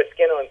nice thing about a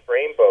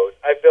skin-on-frame boat,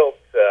 I built,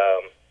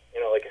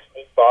 like a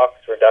sneak box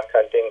for duck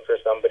hunting for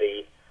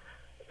somebody.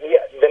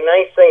 Yeah, the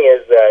nice thing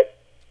is that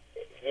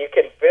you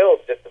can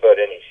build just about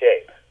any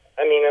shape.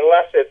 I mean,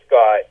 unless it's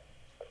got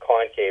a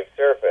concave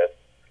surface,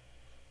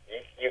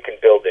 you can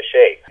build a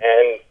shape.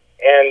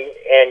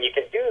 And you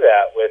can do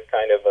that with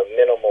kind of a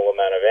minimal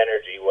amount of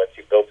energy once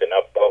you've built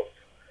enough boats.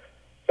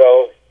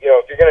 So,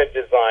 if you're going to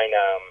design,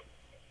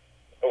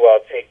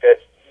 take this,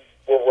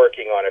 we're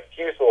working on a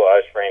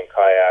fuselage frame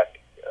kayak,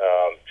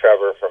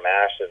 Trevor from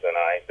Ashes and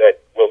I, that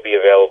will be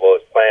available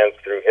as plans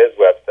through his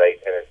website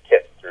and as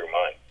kits through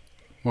mine.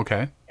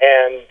 Okay.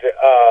 And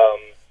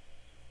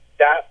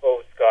that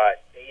boat's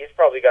he's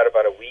probably got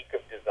about a week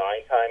of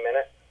design time in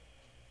it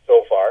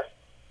so far,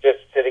 just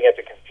sitting at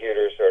the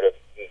computer sort of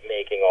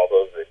making all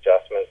those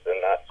adjustments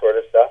and that sort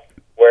of stuff.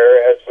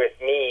 Whereas with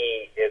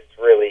me, it's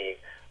really,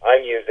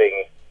 I'm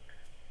using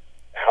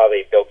how they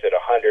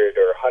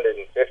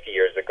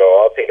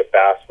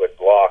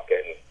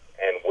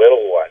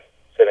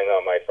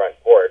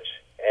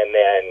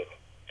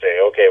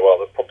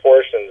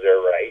proportions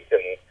are right,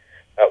 and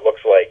that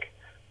looks like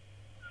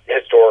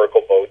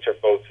historical boats or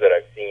boats that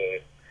I've seen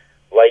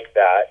like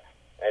that,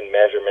 and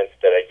measurements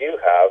that I do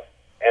have,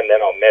 and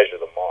then I'll measure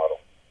the model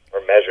or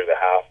measure the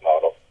half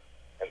model,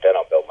 and then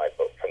I'll build my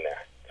boat from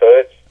there. So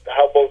it's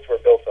how boats were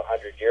built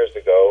 100 years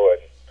ago,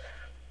 and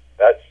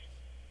that's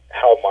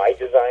how my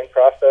design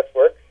process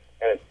works.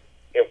 And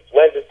it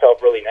lends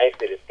itself really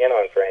nicely to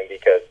skin-on frame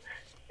because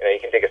you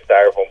can take a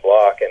styrofoam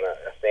block and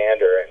a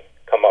sander and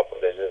come up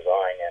with a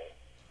design in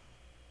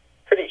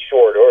pretty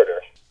short order.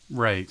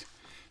 Right.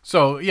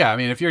 So, yeah, I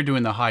mean, if you're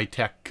doing the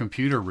high-tech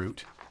computer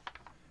route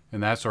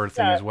and that sort of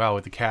thing as well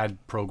with the CAD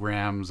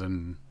programs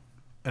and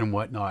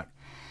whatnot.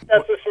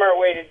 That's a smart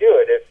way to do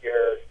it if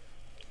you're,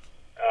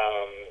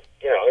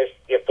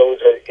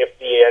 if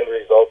the end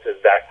result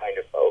is that kind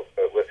of boat.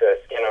 But with a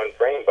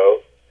skin-on-frame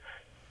boat,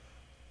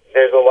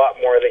 there's a lot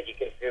more that you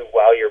can do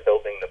while you're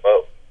building the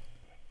boat.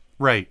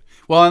 Right.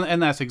 Well,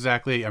 and that's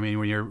exactly, I mean,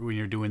 when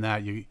you're doing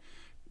that, you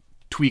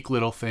tweak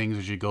little things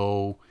as you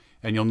go,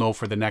 and you'll know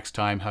for the next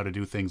time how to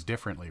do things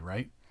differently,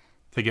 right?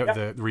 To get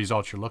the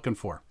results you're looking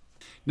for.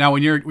 Now,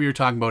 when you're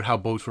talking about how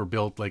boats were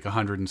built like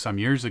 100 and some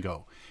years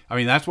ago, I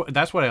mean, that's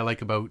what I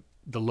like about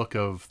the look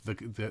of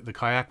the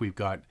kayak we've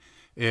got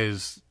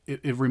is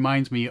it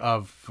reminds me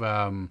of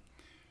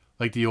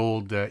like the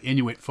old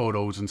Inuit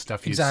photos and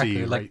stuff you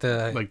see, like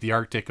right? Like the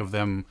Arctic of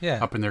them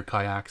up in their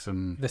kayaks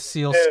and the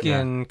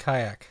sealskin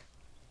kayak.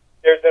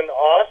 There's an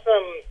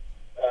awesome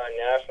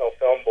National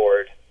Film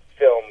Board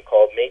film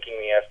called "Making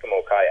the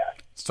Eskimo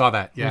Kayak." Saw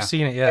that, yeah. You've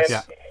seen it, yes.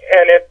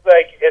 And it's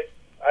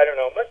I don't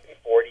know, it must be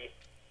 40s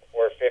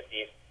or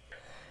 50s,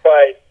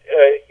 but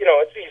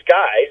it's these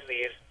guys,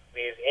 these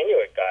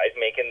Inuit guys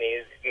making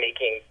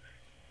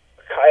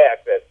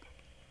kayak that's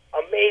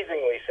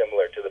amazingly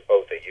similar to the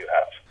boat that you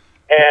have,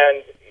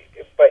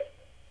 but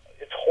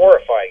it's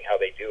horrifying how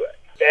they do it,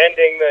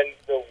 bending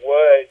the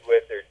wood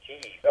with their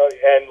teeth,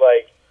 and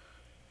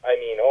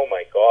oh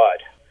my God,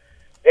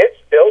 it's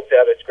built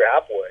out of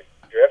scrap wood,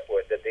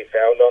 driftwood that they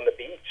found on the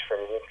beach from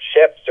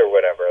ships or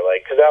whatever,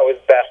 because that was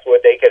best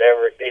wood they'd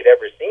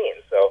ever seen.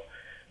 So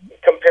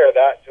compare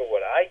that to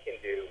what I can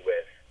do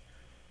with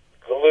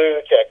glue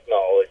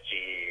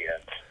technology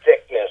and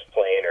thickness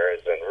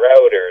planers and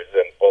routers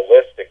and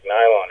ballistic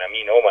nylon. I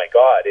mean, oh my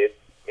God,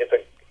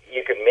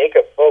 you can make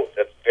a boat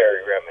that's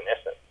very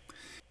reminiscent.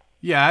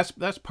 Yeah,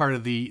 that's part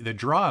of the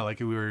draw. Like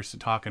we were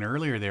talking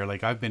earlier there,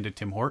 like I've been to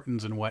Tim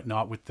Hortons and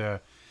whatnot with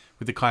the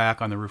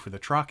kayak on the roof of the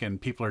truck, and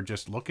people are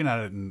just looking at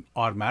it and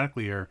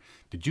automatically are,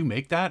 did you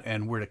make that?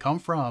 And where'd it come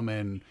from?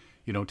 And,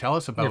 tell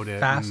us about it.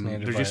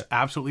 Fascinated. They're just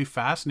absolutely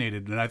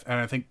fascinated. And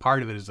I think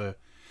part of it is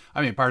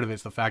part of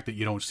it's the fact that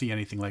you don't see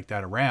anything like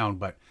that around,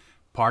 but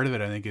part of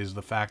it, I think, is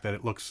the fact that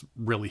it looks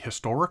really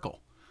historical.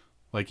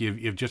 Like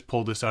you've just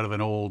pulled this out of an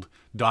old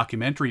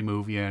documentary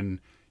movie and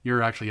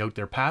you're actually out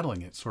there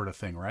paddling it, sort of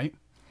thing, right?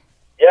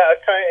 Yeah,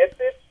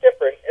 it's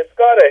different. It's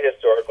got a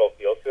historical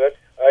feel to it.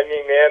 I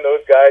mean, man,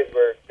 those guys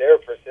they're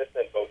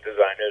persistent boat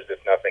designers, if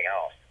nothing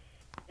else.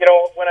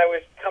 When I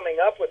was coming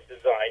up with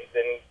designs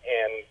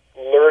and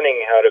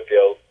learning how to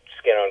build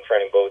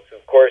skin-on-frame boats,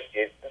 of course,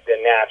 the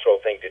natural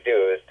thing to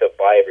do is to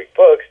buy every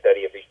book,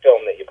 study every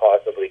film that you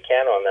possibly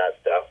can on that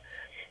stuff.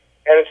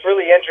 And it's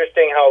really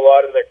interesting how a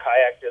lot of their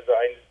kayak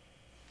designs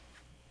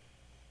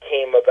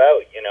came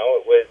about.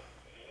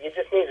 You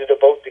just needed a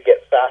boat to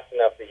get fast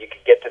enough that you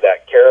could get to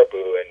that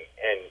caribou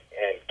and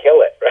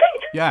kill it,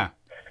 right? Yeah.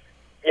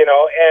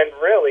 And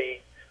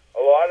really,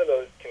 a lot of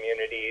those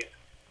communities,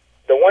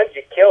 the ones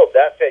you killed,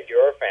 that fed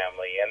your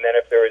family, and then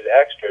if there was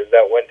extras,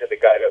 that went to the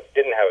guy that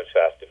didn't have as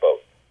fast a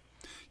boat.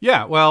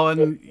 Yeah, well,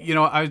 and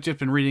I've just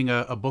been reading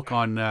a book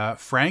on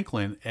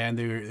Franklin, and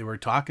they were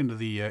talking to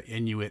the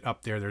Inuit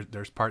up there.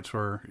 There's parts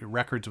where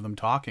records of them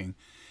talking,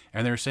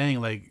 and they're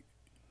saying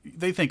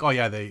they think, oh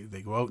yeah,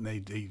 they go out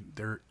and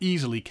they're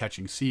easily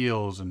catching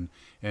seals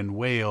and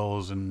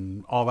whales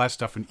and all that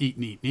stuff and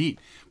eat,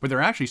 but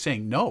they're actually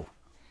saying no.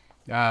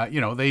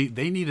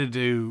 They needed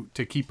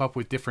to keep up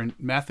with different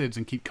methods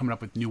and keep coming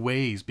up with new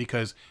ways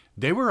because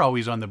they were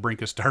always on the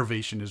brink of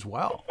starvation as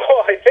well.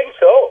 Oh, I think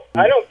so.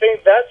 I don't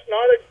think that's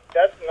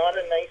not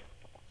a nice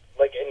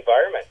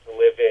environment to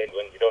live in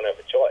when you don't have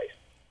a choice.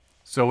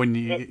 So when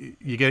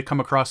you come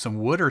across some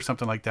wood or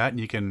something like that, and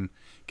you can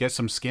get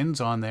some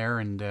skins on there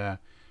and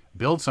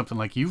build something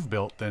like you've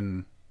built,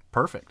 then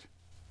perfect.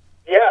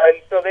 Yeah,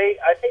 and so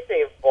I think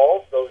they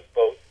evolved those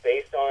boats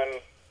based on,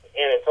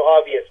 and it's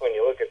obvious when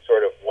you look at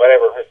sort of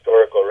whatever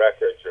historical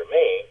records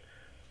remain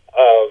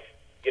of,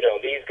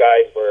 these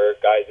guys were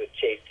guys that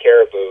chased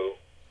caribou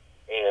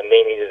and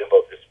they needed a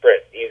boat to sprint.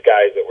 These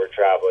guys that were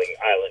traveling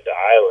island to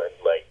island,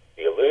 like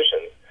the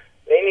Aleutians,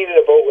 they needed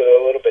a boat with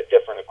a little bit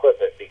different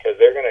equipment because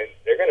they're gonna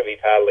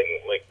be paddling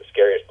like the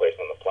scariest place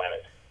on the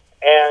planet.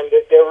 And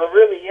they were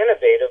really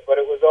innovative, but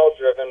it was all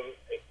driven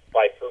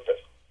by purpose.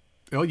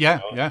 Oh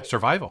yeah,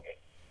 survival.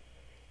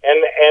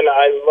 And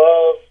I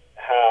love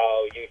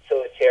how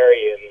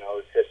utilitarian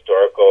those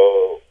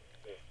historical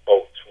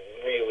boats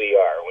really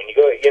are. When you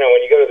go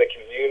to the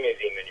Canoe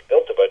Museum and you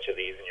built a bunch of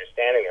these and you're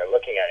standing there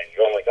looking at it and you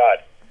go, oh my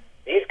God,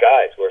 these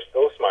guys were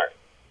so smart.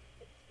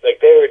 Like,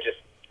 they were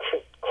just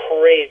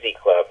crazy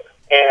clever.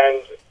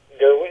 And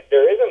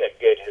there isn't a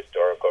good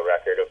historical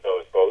record of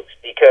those boats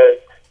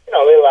because, you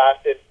know, they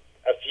lasted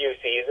a few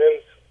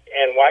seasons,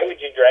 and why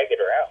would you drag it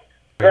around?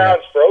 The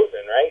ground's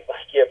frozen, right?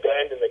 Like, you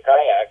abandon the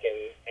kayak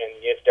and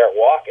you start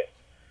walking.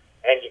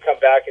 And you come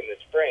back in the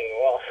spring,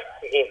 well,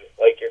 I mean,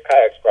 like, your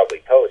kayak's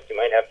probably toast. You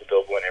might have to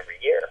build one every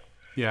year.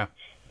 Yeah.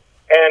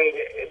 And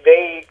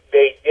they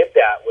did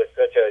that with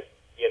such a,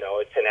 you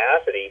know, a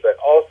tenacity, but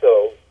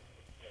also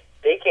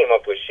they came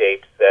up with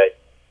shapes that,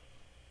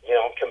 you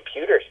know,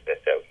 computer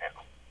spits out now.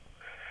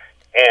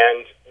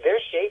 And their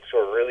shapes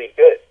were really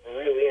good,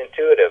 really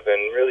intuitive,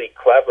 and really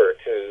clever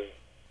to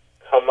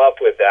come up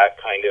with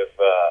that kind of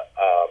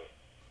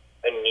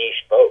a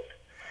niche boat.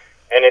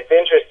 And it's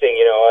interesting,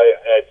 you know,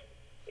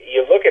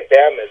 you look at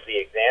them as the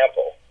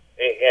example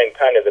and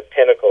kind of the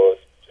pinnacle of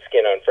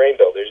skin on frame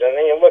builders, and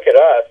then you look at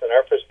us and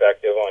our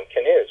perspective on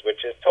canoes,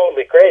 which is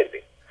totally crazy.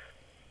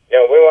 You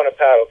know, we want to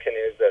paddle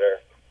canoes that are,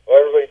 well,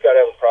 everybody's got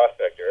to have a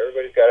prospector,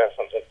 everybody's got to have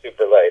something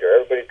super light, or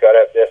everybody's got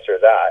to have this or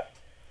that.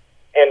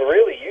 And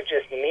really, you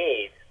just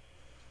need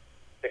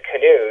the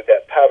canoe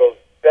that paddles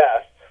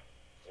best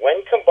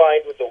when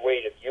combined with the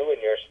weight of you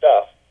and your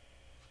stuff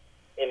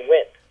in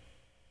wind.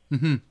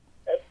 Mm-hmm.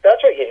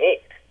 That's what you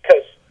need,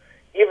 because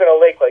even a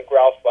lake like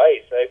Ralph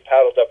Weiss, I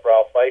paddled up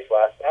Ralph Weiss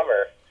last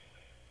summer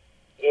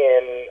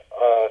in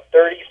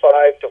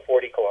 35 to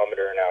 40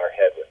 kilometer an hour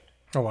headwind.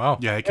 Oh, wow.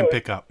 Yeah, it can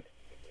pick up.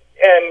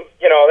 And,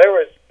 you know,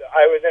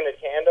 I was in a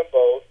tandem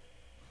boat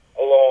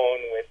alone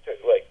with,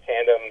 like,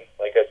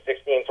 like a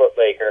 16-foot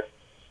Laker,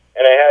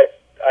 and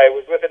I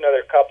was with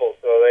another couple,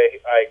 so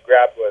I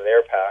grabbed one of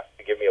their packs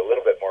to give me a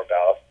little bit more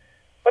ballast,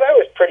 but I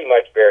was pretty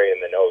much burying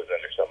the nose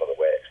under some of the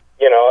waves,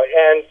 you know,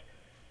 and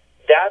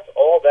that's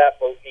all that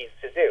boat needs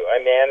to do.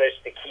 I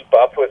managed to keep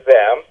up with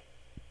them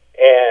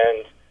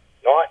and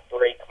not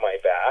break my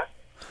back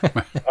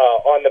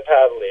on the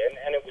paddle in,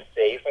 and it was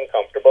safe and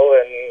comfortable,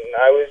 and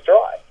I was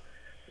dry.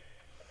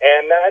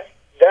 And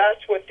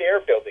that's what they're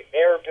building.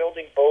 They're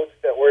building boats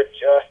that were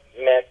just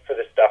meant for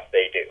the stuff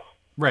they do.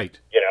 Right.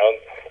 You know,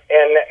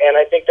 and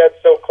I think that's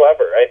so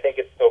clever. I think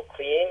it's so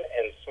clean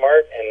and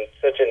smart and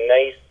such a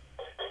nice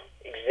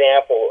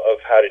example of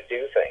how to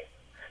do things.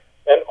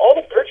 And all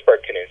the Birch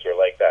Bark canoes are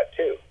like that,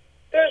 too.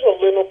 There's a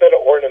little bit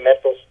of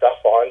ornamental stuff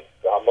on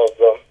some of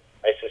them.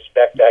 I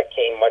suspect that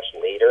came much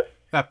later.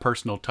 That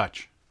personal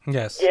touch.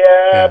 Yes.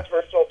 Yeah,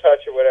 personal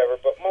touch or whatever.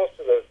 But most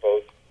of those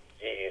boats,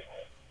 geez.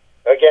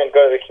 Again,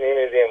 go to the Canoe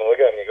Museum and look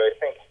at them and you go, I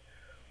think,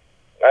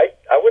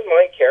 I wouldn't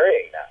mind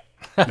carrying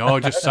that. No,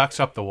 it just sucks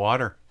up the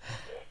water.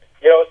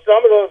 You know,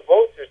 some of those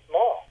boats are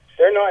small.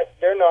 They're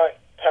not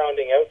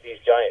pounding out these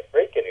giant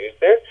freight canoes.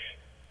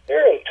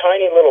 They're in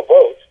tiny little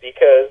boats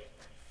because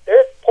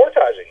they're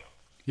portaging them.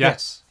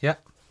 Yes. Yeah.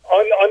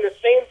 On the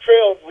same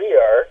trails we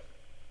are,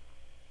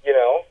 you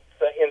know,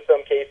 in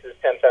some cases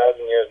 10,000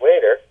 years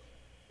later,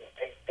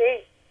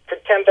 for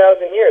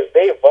 10,000 years,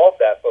 they evolved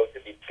that boat to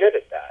be good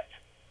at that.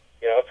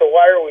 You know, so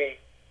why are we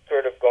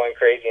sort of going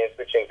crazy and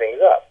switching things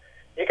up?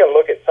 You can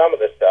look at some of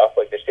the stuff,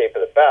 like the shape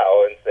of the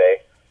bow, and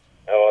say,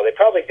 oh, well, they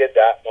probably did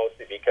that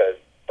mostly because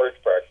birch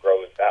bark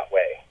grows that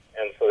way,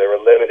 and so they were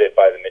limited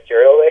by the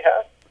material they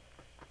had.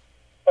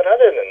 But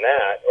other than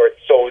that, or it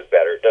sews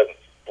better, it doesn't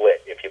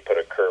split if you put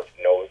a curved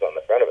nose on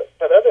the front of it.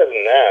 But other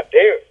than that,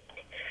 they're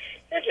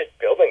just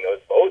building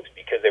those boats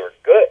because they were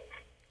good.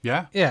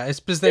 Yeah. Yeah, it's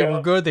because they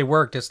were good, they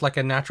worked. It's like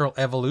a natural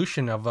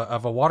evolution of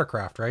a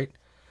watercraft, right?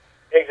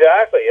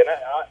 Exactly. And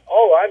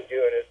all I'm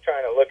doing is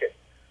trying to look at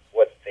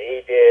what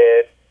they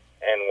did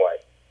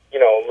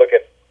and look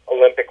at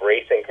Olympic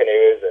racing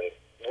canoes and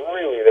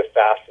really the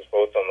fastest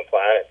boats on the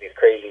planet, these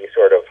crazy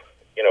sort of,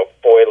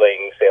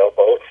 boiling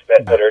sailboats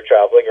that are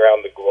traveling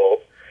around the globe,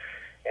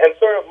 and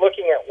sort of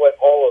looking at what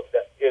all of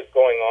that is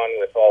going on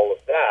with all of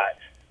that,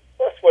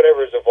 plus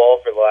whatever's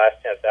evolved for the last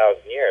 10,000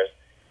 years,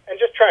 and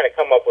just trying to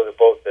come up with a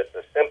boat that's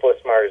the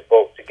simplest, smartest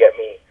boat to get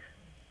me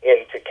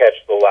in to catch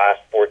the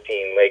last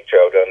 14 lake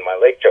trout on my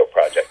lake trout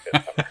project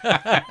this summer.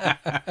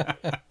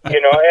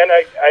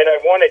 And I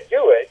want to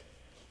do it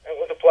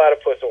with a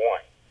platypus of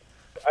wine.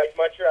 I'd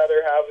much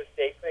rather have a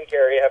steak than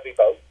carry a heavy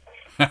boat.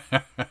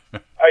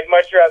 I'd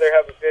much rather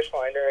have a fish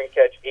finder and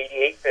catch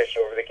 88 fish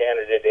over the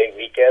Canada Day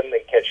weekend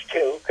than catch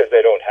 2 because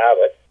I don't have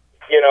it.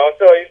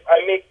 So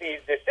I make these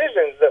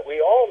decisions that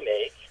we all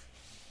make,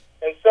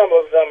 and some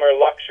of them are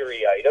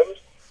luxury items.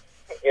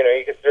 You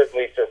can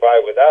certainly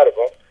survive without a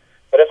boat.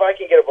 But if I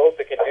can get a boat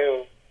that can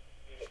do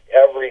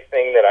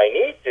everything that I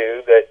need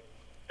to,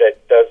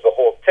 that does the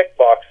whole tick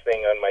box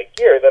thing on my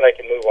gear, then I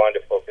can move on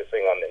to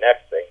focusing on the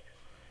next thing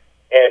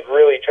and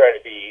really try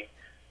to be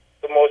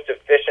the most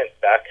efficient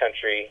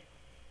backcountry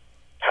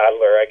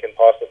paddler I can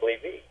possibly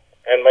be.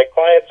 And my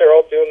clients are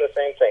all doing the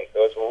same thing,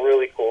 so it's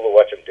really cool to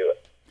watch them do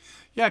it.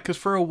 Yeah, because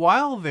for a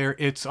while there,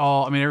 it's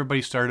all,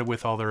 everybody started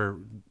with all their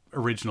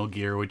original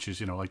gear, which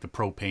is, like the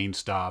propane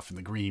stuff and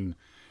the green,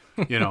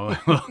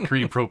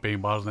 green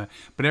propane bottles and that.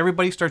 But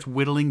everybody starts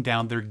whittling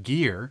down their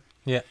gear.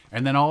 Yeah.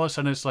 And then all of a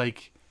sudden it's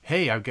like,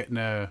 hey, I'm getting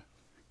a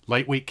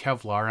lightweight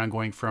Kevlar, I'm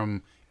going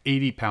from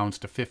 80 pounds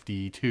to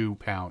 52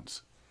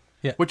 pounds,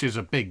 which is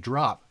a big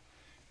drop.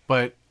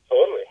 But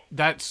Totally.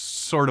 that's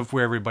sort of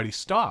where everybody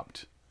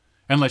stopped,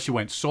 unless you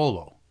went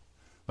solo.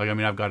 Like, I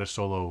mean, I've got a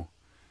solo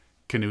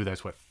canoe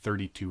that's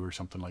 32 or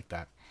something like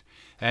that.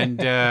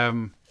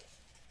 And,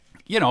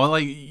 you know,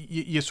 like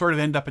you sort of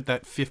end up at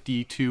that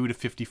 52 to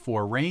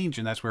 54 range,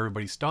 and that's where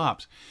everybody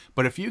stops.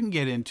 But if you can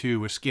get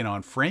into a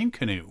skin-on frame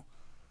canoe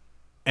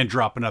and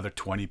drop another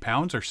 20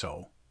 pounds or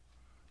so,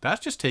 that's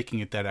just taking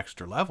it that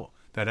extra level.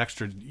 That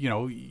extra, you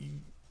know,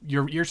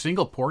 you're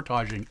single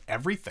portaging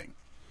everything.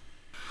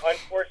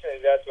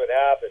 Unfortunately, that's what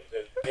happens.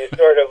 It's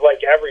sort of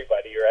like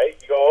everybody, right?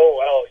 You go, oh,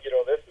 well, you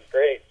know, this is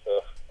great,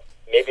 so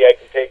maybe I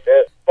can take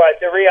this. But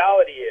the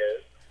reality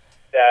is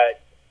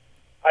that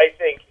I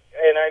think,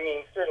 and I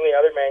mean, certainly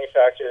other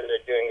manufacturers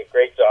are doing a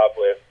great job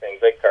with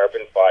things like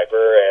carbon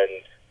fiber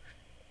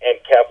and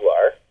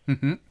Kevlar.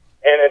 Mm-hmm.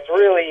 And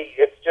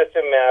it's just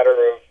a matter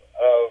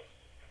of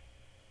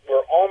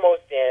we're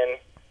almost in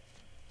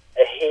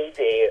a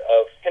heyday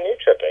of canoe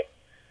tripping.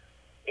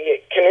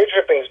 Canoe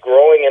tripping is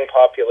growing in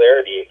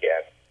popularity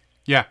again.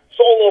 Yeah.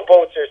 Solo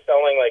boats are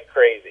selling like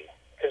crazy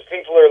because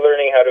people are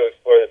learning how to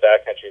explore the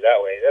backcountry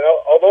that way. And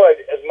although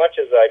as much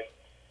as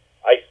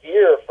I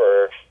fear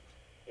for,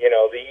 you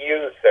know, the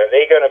youth, are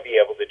they going to be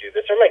able to do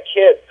this? Are my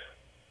kids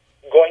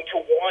going to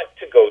want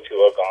to go to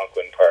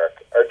Algonquin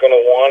Park? Are going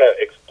to want to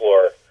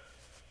explore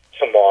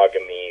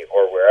Temagami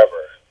or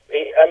wherever?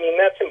 I mean,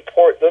 that's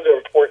important. Those are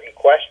important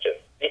questions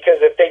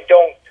because if they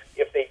don't,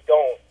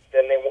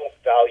 then they won't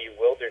value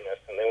wilderness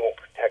and they won't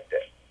protect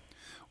it.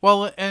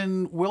 Well,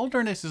 and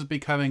wilderness is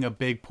becoming a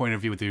big point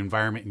of view with the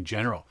environment in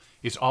general.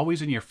 It's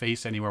always in your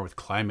face anywhere with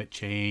climate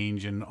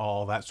change and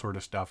all that sort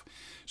of stuff.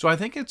 So I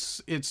think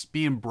it's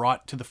being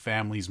brought to the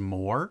families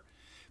more.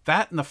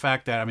 That and the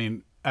fact that, I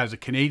mean, as a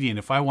Canadian,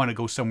 if I want to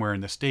go somewhere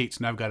in the States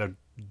and I've got to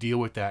deal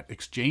with that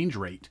exchange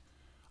rate,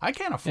 I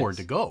can't afford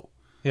to go.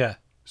 Yeah.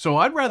 So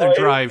I'd rather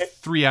drive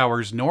 3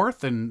 hours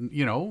north and,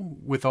 you know,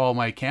 with all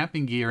my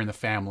camping gear and the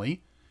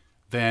family,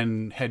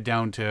 than head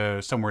down to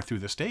somewhere through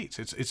the States.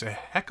 It's a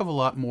heck of a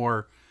lot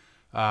more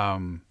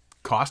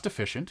cost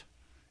efficient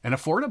and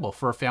affordable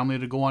for a family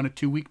to go on a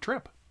 2-week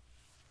trip.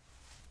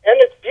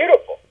 And it's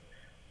beautiful.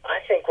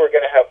 I think we're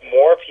going to have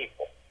more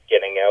people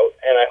getting out,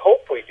 and I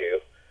hope we do.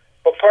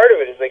 But part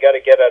of it is they got to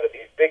get out of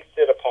these big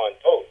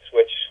sit-upon boats,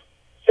 which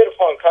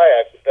sit-upon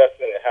kayaks is the best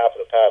thing that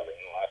happened to paddling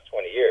in the last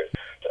 20 years.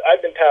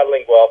 I've been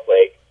paddling Guelph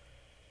Lake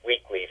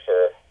weekly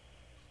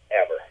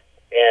forever.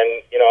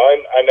 And, you know,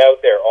 I'm out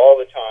there all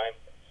the time.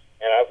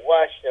 And I've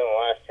watched in the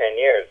last 10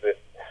 years that,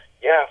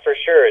 yeah, for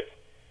sure,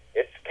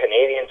 it's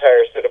Canadian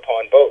Tire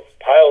sit-upon boats,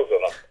 piles of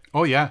them.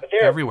 Oh, yeah,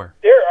 everywhere.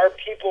 There are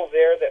people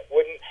there that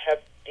wouldn't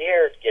have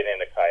dared get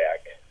in a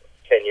kayak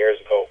 10 years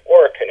ago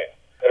or a canoe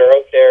that are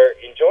out there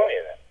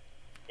enjoying it,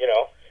 you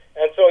know.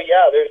 And so,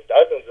 yeah, there's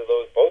dozens of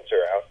those boats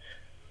around.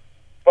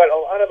 But a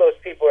lot of those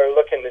people are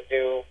looking to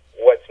do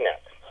what's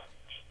next.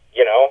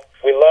 You know,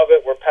 we love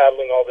it. We're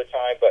paddling all the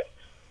time, but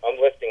I'm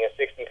lifting a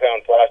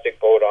 60-pound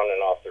plastic boat on and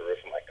off the roof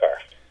of my car.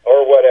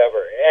 Or whatever.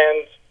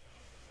 And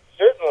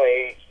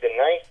certainly the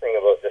nice thing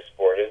about this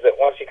sport is that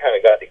once you kind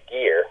of got the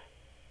gear,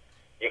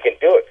 you can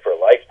do it for a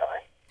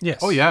lifetime. Yes.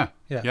 Oh, yeah.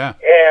 Yeah.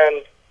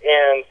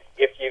 And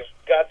if you've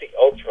got the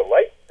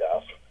ultralight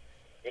stuff,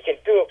 you can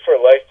do it for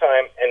a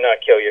lifetime and not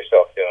kill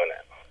yourself doing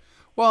it.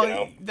 Well, you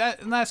know?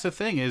 that's the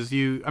thing is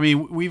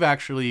we've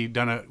actually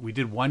we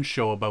did one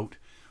show about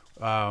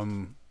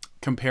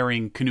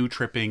comparing canoe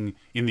tripping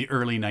in the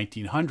early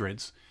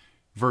 1900s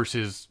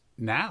versus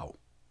now.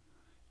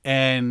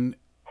 And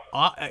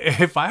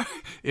if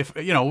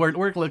you know,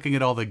 we're looking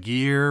at all the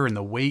gear and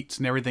the weights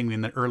and everything in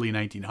the early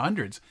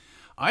 1900s,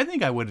 I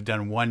think I would have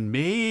done 1,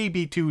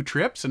 maybe 2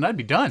 trips and I'd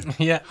be done.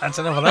 Yeah, that's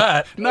enough of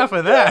that. Enough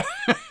of that.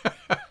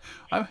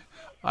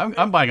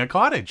 I'm buying a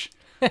cottage,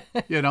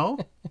 you know.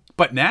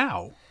 But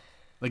now,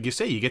 like you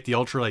say, you get the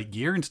ultralight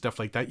gear and stuff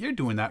like that. You're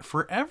doing that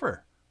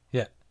forever.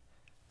 Yeah.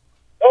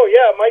 Oh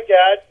yeah, my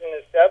dad's in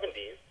his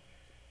 70s,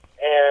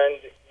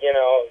 and you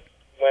know,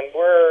 when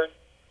we're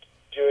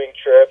doing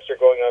trips or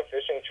going on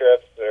fishing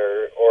trips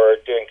or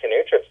doing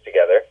canoe trips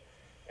together,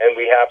 and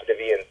we happen to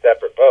be in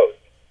separate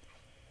boats,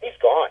 he's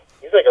gone.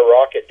 He's like a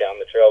rocket down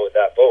the trail with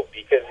that boat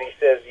because he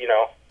says, you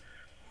know,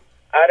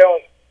 I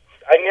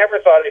never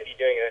thought I'd be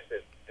doing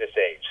this at this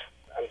age.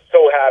 I'm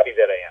so happy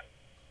that I am,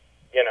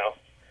 you know.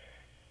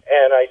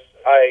 And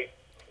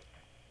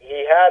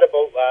he had a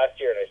boat last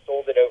year, and I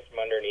sold it out from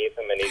underneath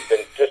him, and he's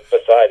been just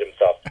beside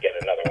himself to get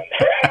another one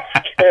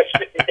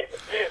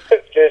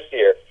this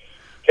year.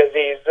 Because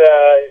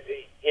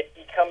it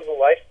becomes a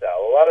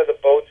lifestyle. A lot of the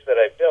boats that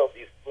I built,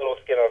 these little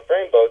skin-on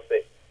frame boats,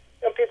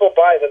 people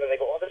buy them and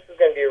they go, "Oh, this is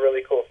going to be a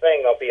really cool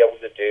thing. I'll be able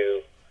to do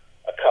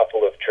a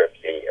couple of trips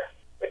a year,"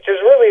 which is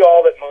really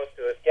all that most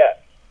of us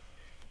get.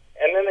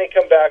 And then they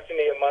come back to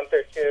me a month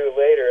or two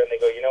later and they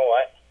go, "You know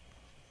what?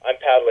 I'm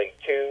paddling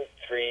 2,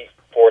 3,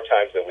 4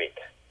 times a week."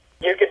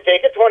 You could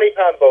take a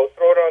 20-pound boat,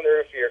 throw it on the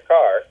roof of your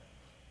car,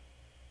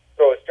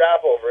 throw a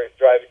strap over it,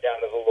 drive it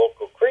down to the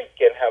local creek,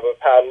 and have a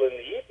paddle in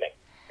the evening.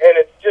 and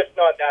it's just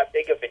not that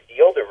big of a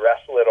deal to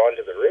wrestle it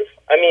onto the roof.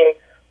 I mean,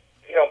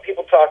 you know,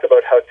 people talk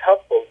about how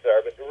tough boats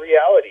are, but the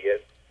reality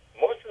is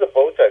most of the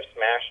boats I've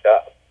smashed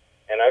up,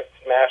 and I've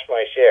smashed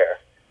my share.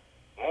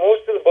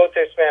 Most of the boats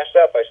I smashed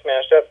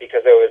up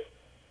because I was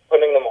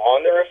putting them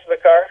on the roof of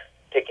the car,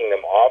 taking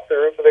them off the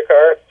roof of the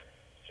car,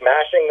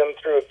 smashing them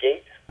through a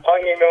gate,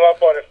 hanging them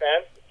up on a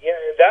fence. You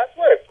know, that's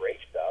where I break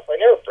stuff. I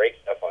never break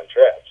stuff on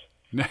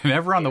trips.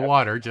 Never on the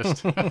water,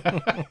 just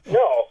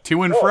No.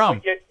 to and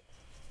from.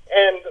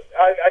 And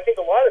I think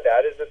a lot of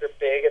that is that they're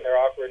big and they're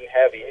awkward and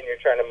heavy, and you're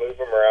trying to move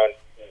them around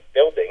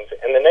buildings.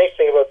 And the nice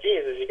thing about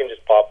these is you can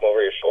just pop them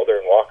over your shoulder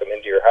and walk them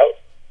into your house.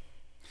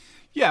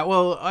 Yeah,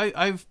 well,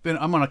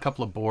 I'm on a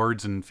couple of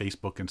boards and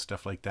Facebook and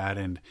stuff like that,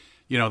 and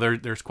you know,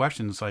 there's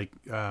questions like,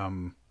 you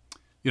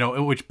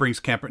know, which brings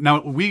Camper.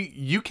 Now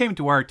you came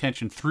to our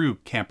attention through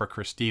Camper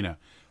Christina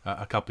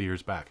a couple of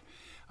years back,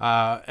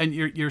 and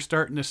you're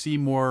starting to see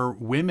more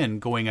women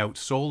going out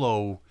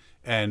solo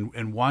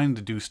and wanting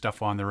to do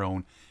stuff on their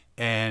own,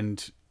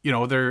 and you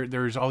know,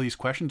 there's all these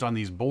questions on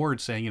these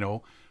boards saying, you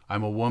know,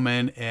 I'm a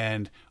woman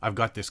and I've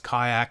got this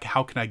kayak.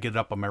 How can I get it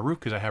up on my roof?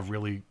 Because I have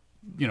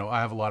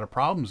a lot of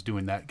problems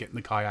doing that, getting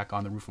the kayak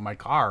on the roof of my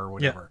car or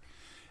whatever. Yeah.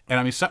 And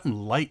I mean, something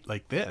light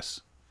like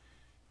this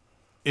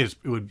is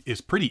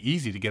pretty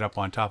easy to get up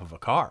on top of a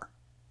car.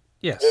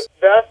 Yes. The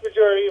vast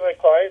majority of my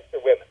clients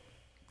are women.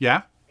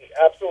 Yeah? The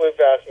absolute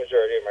vast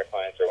majority of my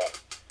clients are women,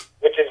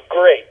 which is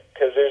great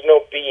because there's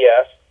no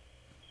BS.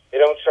 They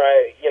don't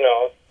try, you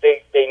know,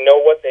 they know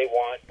what they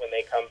want when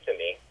they come to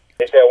me.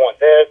 They say, I want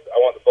this, I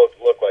want the boat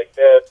to look like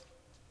this,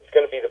 it's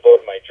going to be the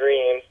boat of my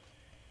dreams,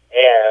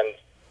 and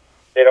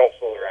they don't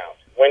fool around.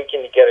 When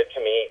can you get it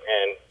to me,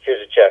 and here's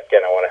a check,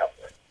 and I want to help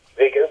you.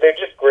 They're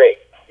just great,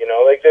 you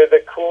know, like they're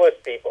the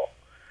coolest people.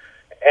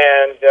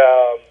 And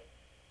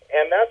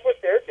that's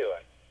what they're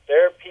doing.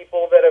 They're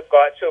people that have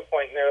got to a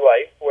point in their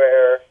life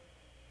where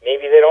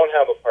maybe they don't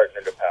have a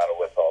partner to paddle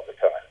with all the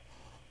time.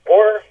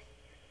 Or,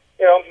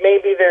 you know,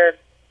 maybe they're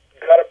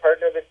got a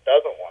partner that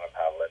doesn't want to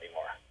paddle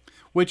anymore.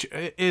 Which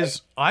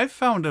is, I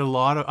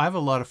have a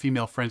lot of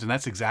female friends, and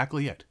that's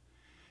exactly it.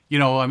 You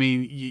know, I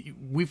mean,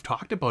 we've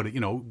talked about it,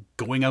 you know,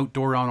 going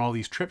outdoor on all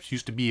these trips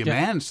used to be a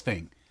man's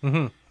thing.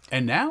 Mm-hmm.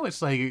 And now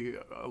it's like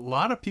a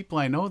lot of people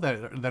I know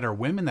that are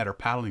women that are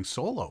paddling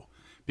solo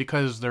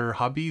because their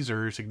hubbies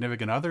or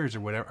significant others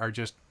or whatever are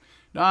just,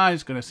 I'm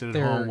just going to sit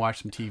at home and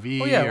watch some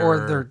TV. Oh yeah,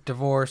 or they're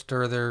divorced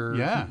or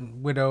they're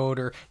widowed,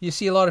 or you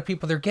see a lot of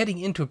people, they're getting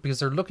into it because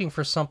they're looking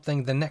for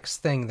something, the next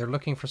thing. They're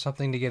looking for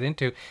something to get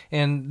into.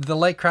 And the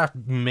light craft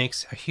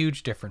makes a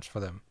huge difference for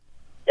them.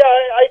 Yeah,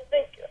 I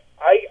think,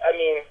 I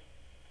mean,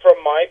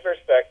 from my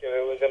perspective,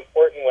 it was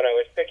important when I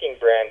was picking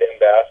brand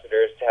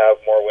ambassadors to have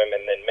more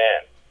women than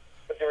men.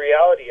 But the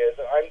reality is,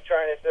 I'm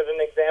trying to set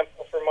an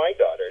example for my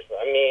daughters.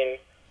 I mean,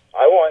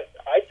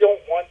 I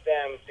don't want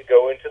them to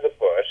go into the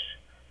bush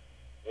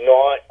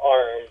not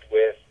armed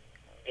with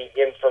the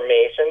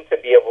information to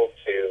be able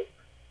to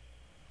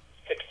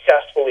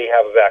successfully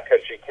have a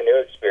backcountry canoe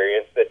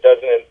experience that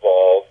doesn't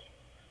involve,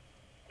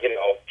 you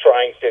know,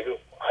 trying to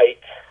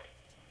hike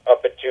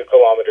up a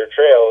 2-kilometer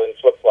trail in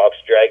flip-flops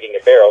dragging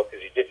a barrel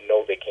because you didn't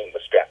know they came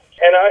with straps.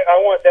 And I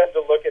want them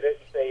to look at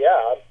it and say,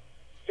 yeah, I'm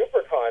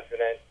super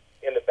confident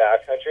in the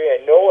backcountry.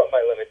 I know what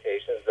my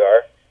limitations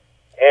are,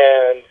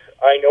 and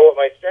I know what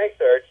my strengths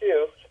are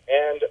too,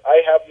 and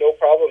I have no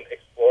problem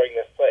exploring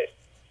this place.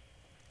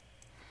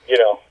 You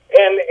know,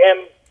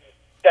 and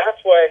that's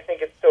why I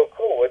think it's so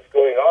cool what's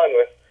going on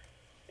with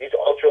these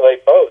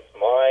ultralight boats,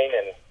 mine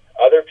and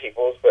other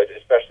people's, but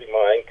especially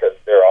mine because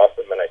they're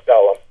awesome and I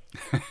sell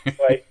them.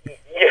 But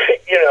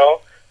you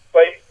know,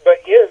 but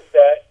is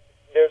that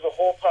there's a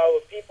whole pile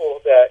of people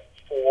that,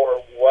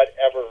 for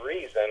whatever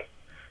reason,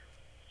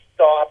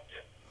 stopped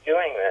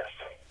doing this,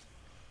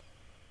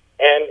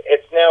 and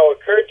it's now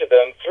occurred to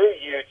them through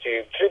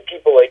YouTube, through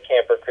people like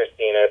Camper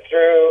Christina,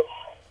 through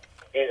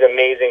these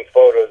amazing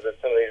photos that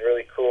some of these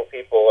really cool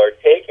people are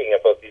taking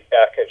about these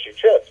backcountry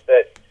trips,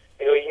 that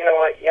they go, you know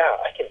what, yeah,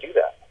 I can do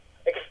that.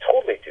 I can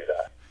totally do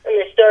that. And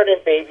they start in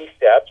baby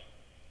steps.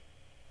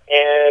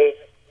 And,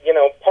 you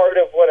know, part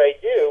of what I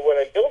do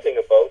when I'm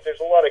building a boat, there's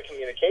a lot of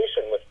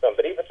communication with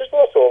somebody, but there's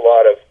also a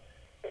lot of,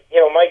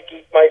 you know, my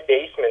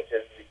basement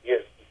is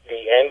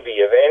the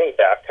envy of any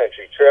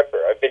backcountry tripper.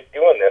 I've been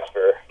doing this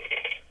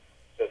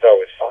since I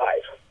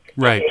was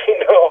 5. Right. You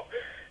know,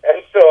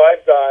 and so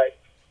I've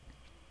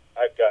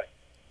got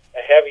a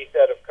heavy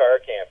set of car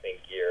camping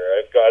gear.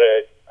 I've got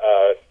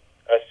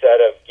a set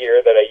of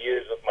gear that I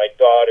use with my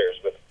daughters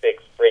with a big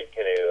freight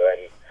canoe,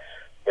 and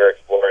we're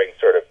exploring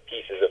sort of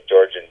pieces of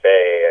Georgian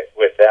Bay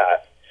with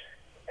that.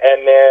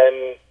 And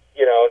then,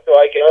 you know, so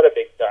I got a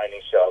big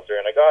dining shelter,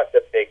 and I got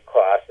the big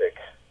classic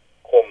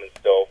Coleman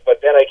stove,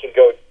 but then I can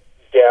go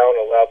down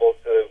a level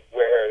to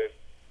where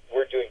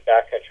we're doing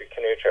backcountry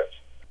canoe trips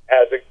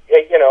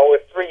you know,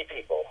 with 3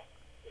 people,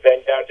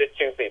 then down to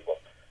 2 people.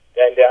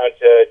 Then down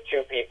to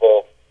 2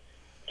 people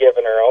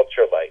giving her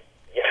ultralight,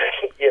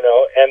 you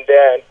know, and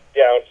then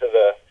down to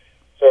the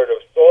sort of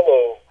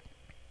solo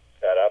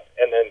setup,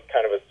 and then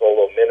kind of a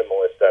solo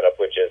minimalist setup,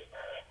 which is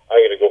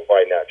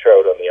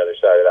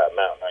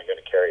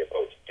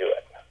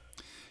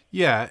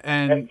Yeah,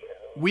 and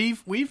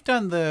we've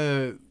done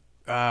the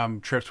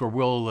trips where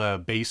we'll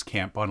base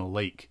camp on a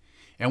lake,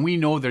 and we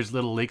know there's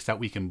little lakes that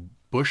we can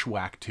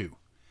bushwhack to.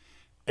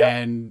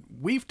 And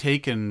we've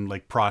taken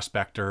like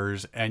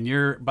prospectors, and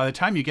by the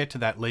time you get to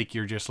that lake,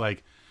 you're just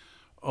like,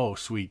 oh,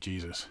 sweet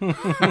Jesus. Why?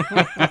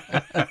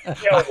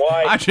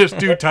 I'm just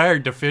too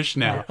tired to fish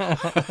now.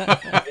 What's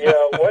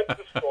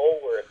the stroll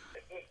worth?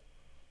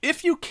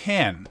 If you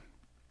can,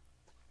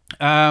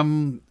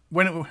 getting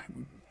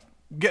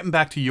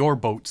back to your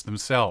boats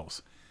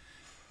themselves,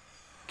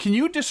 can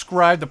you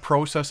describe the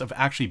process of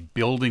actually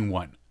building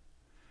one?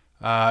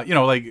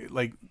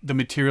 Like the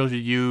materials you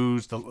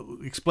use,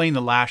 explain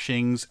the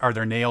lashings, are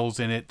there nails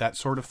in it, that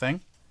sort of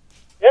thing?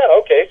 Yeah,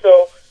 okay.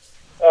 So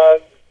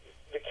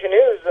the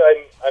canoes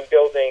I'm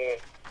building,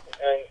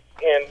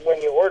 and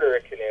when you order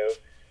a canoe,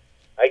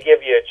 I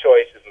give you a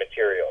choice of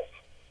materials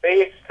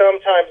based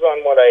sometimes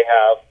on what I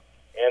have,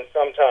 and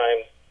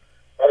sometimes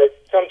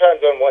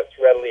on what's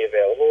readily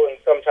available, and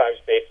sometimes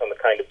based on the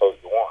kind of boat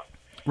you want.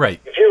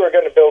 Right. If you were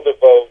going to build a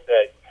boat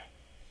that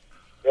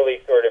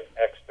really sort of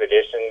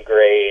expedition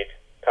grade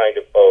kind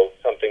of boat,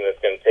 something that's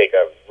going to take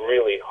a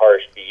really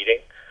harsh beating,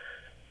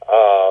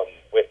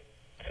 with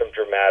some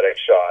dramatic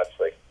shots,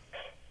 like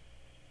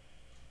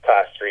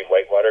Class 3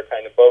 whitewater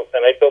kind of boat,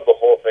 then I build the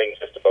whole thing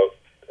just about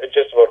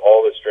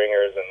all the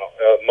stringers and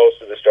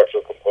most of the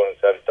structural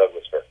components out of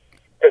Douglas fir,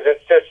 because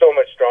it's just so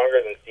much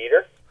stronger than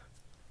cedar.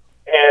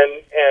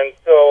 And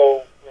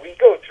so we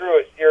go through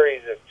a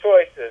series of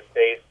choices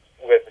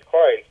with the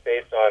clients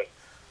based on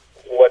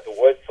what the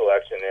wood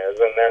selection is,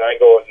 and then I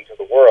go out into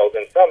the world,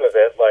 and some of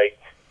it, like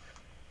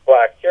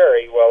black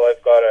cherry, well, I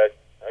got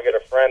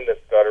a friend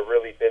that's got a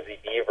really busy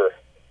beaver,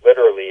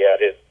 literally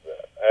at his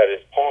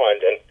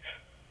pond, and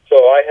so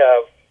I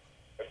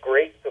have a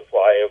great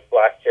supply of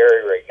black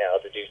cherry right now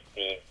to do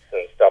seeds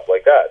and stuff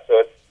like that. So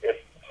it's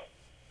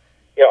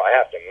I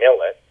have to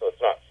mill it, so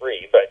it's not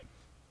free, but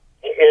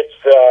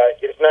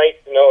it's nice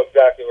to know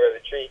exactly where the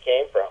tree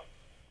came from.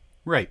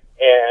 Right.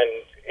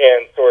 And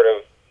sort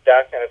of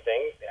that kind of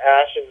thing.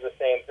 Ash is the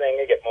same thing.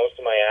 I get most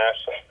of my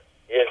ash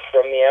is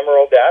from the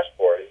Emerald Ash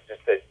Borer. It's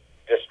just that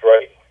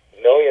destroyed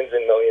millions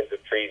and millions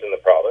of trees in the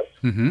province.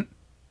 Mm-hmm.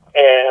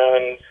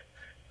 And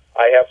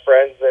I have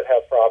friends that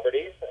have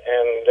properties,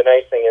 and the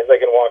nice thing is I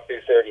can walk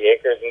through 30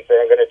 acres and say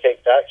I'm going to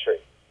take that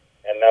tree,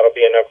 and that'll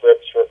be enough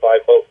rips for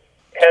 5 boats.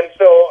 And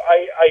so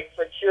I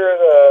procure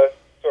the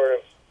sort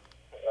of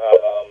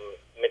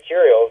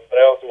materials, but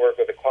I also work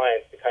with the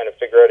clients to kind of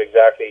figure out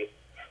exactly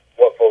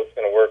what boat's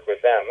going to work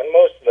with them. And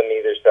most of them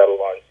either settle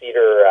on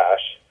cedar or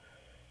ash,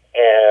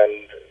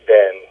 and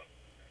then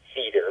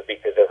cedar,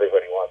 because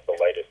everybody wants the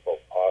lightest boat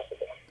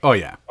possible. Oh,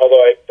 yeah.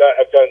 Although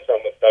I've done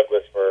some with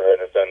Douglas fir,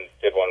 and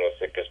did one with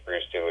Sitka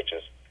spruce too, which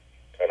is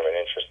kind of an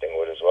interesting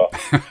wood as well.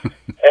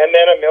 And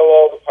then I mill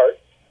all the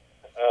parts.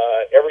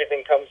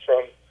 Everything comes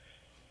from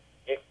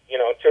 2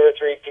 or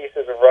 3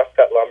 pieces of rough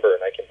cut lumber,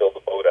 and I can build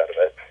a boat out of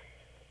it.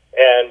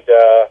 And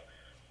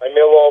I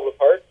mill all the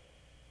parts,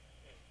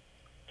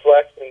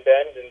 flex and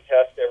bend and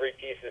test every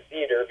piece of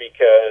cedar,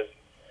 because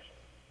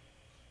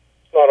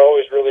it's not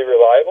always really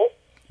reliable.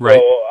 Right.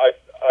 So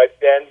I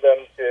bend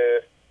them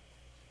to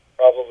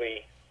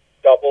probably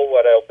double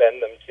what I'll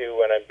bend them to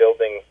when I'm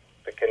building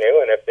the canoe,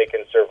 and if they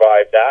can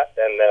survive that,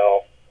 then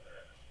they'll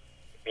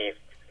be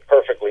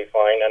perfectly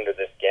fine under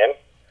the skin.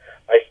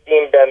 I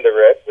steam bend the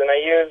ribs, and I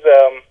use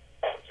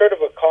sort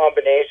of a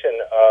combination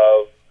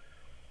of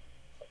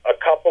a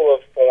couple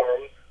of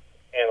forms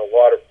and a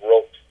lot of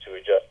ropes to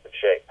adjust the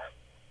shape.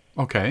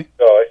 Okay.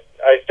 So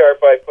I start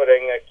by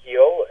putting a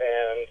keel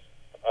and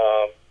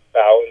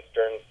bow and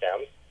stern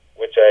stems,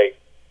 which I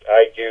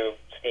do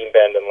steam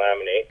bend and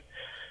laminate.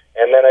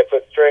 And then I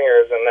put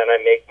stringers, and then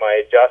I make my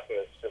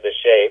adjustments to the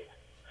shape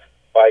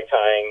by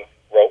tying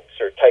ropes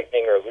or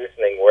tightening or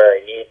loosening where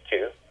I need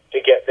to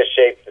get the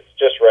shape that's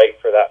just right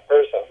for that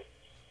person.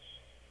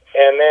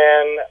 And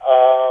then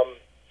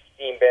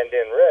steam bend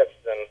in ribs.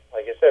 And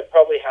like I said,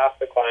 probably half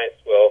the clients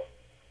will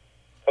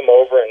come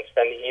over and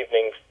spend the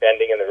evening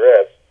bending in the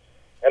ribs.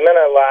 And then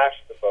I lash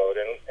the boat.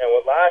 And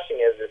what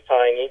lashing is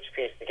tying each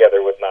piece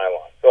together with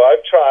nylon. So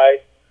I've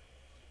tried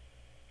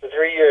for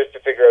 3 years to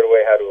figure out a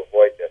way how to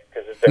avoid this,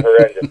 because it's a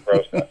horrendous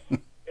process.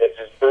 It's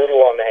just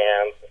brutal on the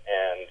hands,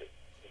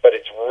 but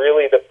it's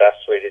really the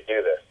best way to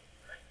do this.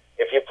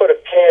 If you put a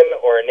pin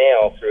or a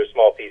nail through a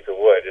small piece of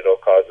wood, it'll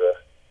cause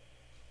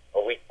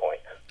a weak point.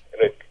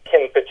 And it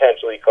can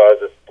potentially cause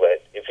a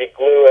split. If you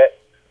glue it,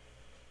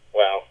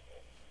 well,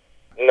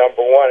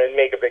 number one, it'd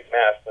make a big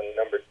mess, and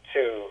number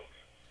two,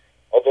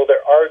 although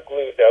there are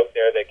glues out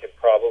there that could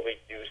probably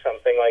do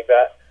something like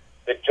that,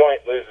 the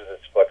joint loses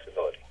its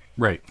flexibility.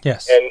 Right.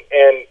 Yes.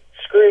 And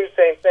screws,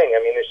 same thing. I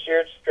mean, the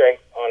sheared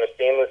strength on a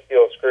stainless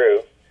steel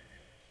screw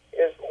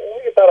is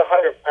only about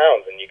 100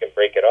 pounds, and you can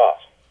break it off.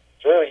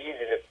 It's really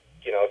easy to,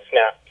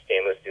 snap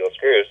stainless steel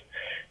screws,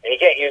 and you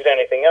can't use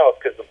anything else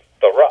because of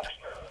the rust.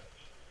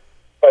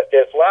 But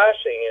this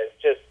lashing is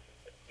just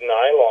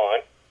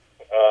nylon.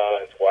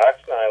 It's wax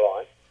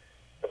nylon,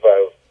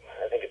 about,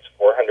 I think it's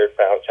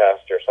 400-pound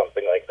test or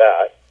something like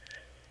that.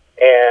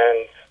 And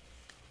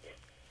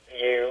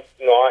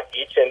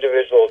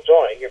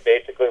joint, you're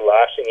basically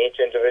lashing each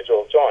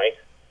individual joint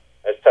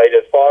as tight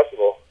as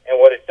possible. And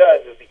what it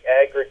does is the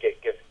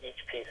aggregate gives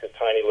each piece a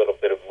tiny little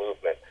bit of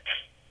movement.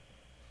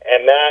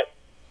 And that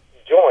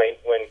joint,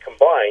 when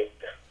combined,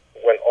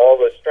 when all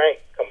the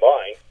strength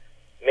combined,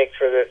 makes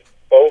for this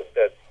boat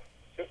that's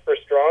super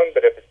strong,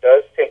 but if it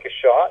does take a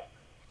shot,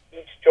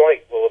 each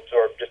joint will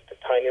absorb just a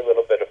tiny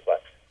little bit of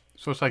flex.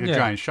 So it's like a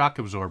giant shock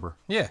absorber.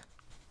 Yeah.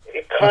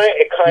 It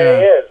kind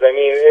of is. I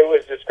mean, it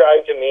was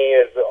described to me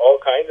as all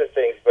kinds of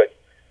things, but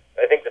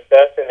I think the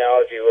best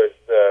analogy was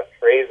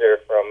Fraser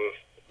from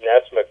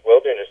Nessmuk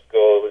Wilderness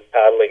School was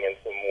paddling in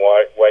some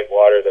white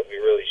water that we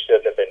really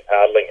shouldn't have been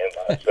paddling in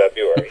last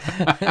February.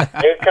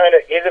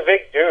 He's a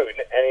big dude,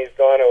 and he's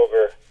gone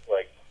over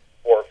like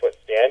 4-foot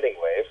standing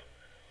waves.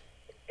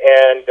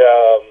 And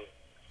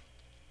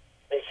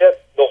he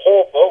said the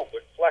whole boat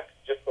would flex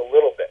just a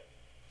little bit,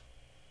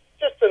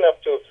 just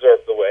enough to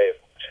absorb the wave,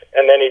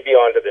 and then he'd be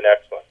on to the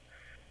next one.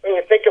 When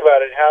you think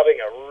about it, having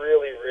a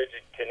really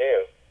rigid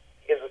canoe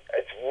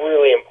it's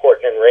really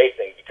important in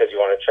racing because you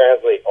want to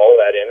translate all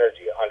that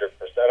energy, 100%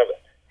 of it,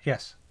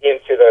 yes,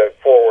 into the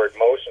forward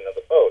motion of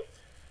the boat.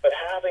 But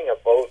having a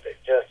boat that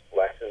just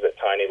flexes a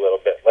tiny little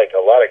bit, like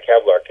a lot of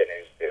Kevlar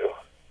canoes do,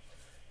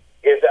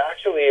 is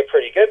actually a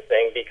pretty good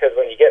thing because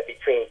when you get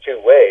between two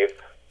waves,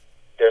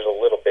 there's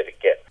a little bit of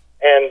give.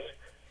 And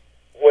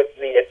what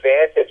the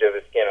advantage of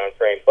a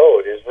skin-on-frame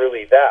boat is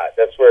really that.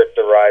 That's where it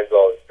derives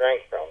all its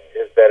strength from,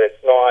 is that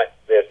it's not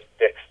this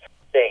fixed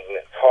thing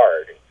that's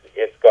hard.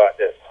 It's got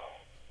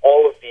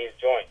all of these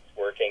joints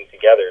working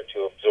together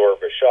to absorb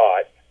a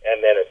shot,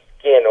 and then a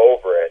skin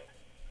over it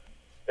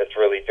that's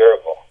really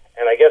durable.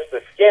 And I guess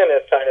the skin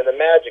is kind of the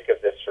magic of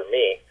this for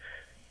me,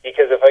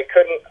 because I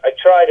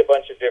tried a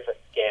bunch of different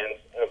skins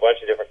and a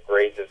bunch of different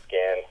grades of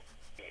skin.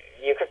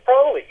 You could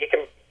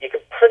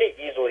pretty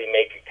easily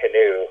make a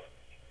canoe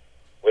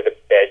with a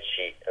bed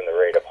sheet and the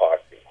rate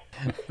epoxy.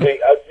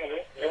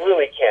 You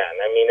really can.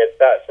 I mean, it's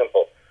that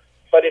simple.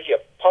 But if you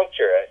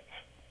puncture it,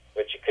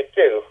 which you could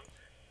do,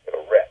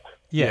 it'll rip.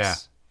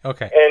 Yes. Yeah.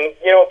 Okay. And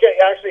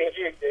actually, if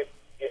you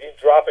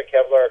drop a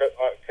Kevlar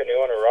canoe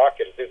on a rock,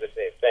 it'll do the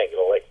same thing.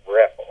 It'll like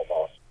rip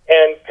almost.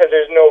 And because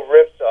there's no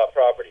ripsaw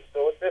property.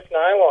 So what this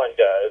nylon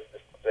does,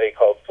 they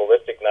call it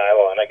ballistic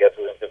nylon. I guess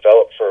it was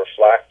developed for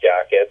flak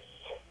jackets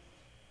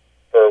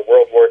for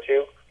World War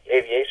II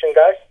aviation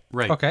guys.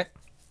 Right. Okay.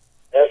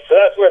 And so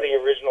that's where the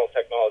original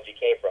technology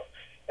came from.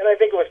 And I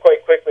think it was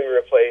quite quickly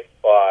replaced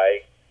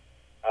by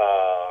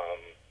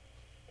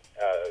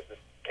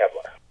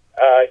Kevlar.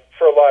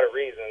 For a lot of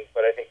reasons,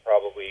 but I think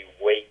probably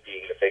weight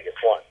being the biggest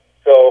one.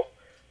 So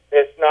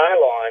this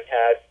nylon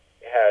has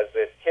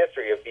this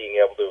history of being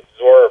able to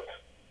absorb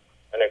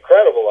an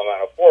incredible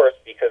amount of force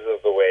because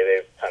of the way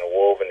they've kind of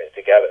woven it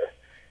together.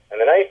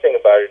 And the nice thing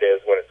about it is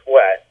when it's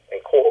wet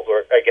and cold,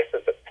 or I guess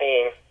it's a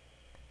pain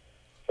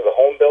for the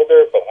home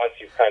builder, but once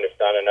you've kind of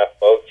done enough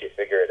boats, you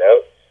figure it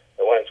out.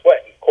 But when it's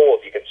wet and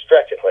cold, you can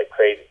stretch it like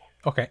crazy.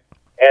 Okay.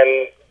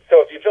 And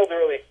so if you build a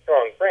really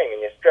strong frame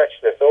and you stretch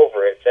this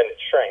over it, then it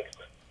shrinks.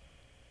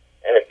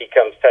 And it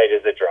becomes tight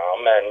as a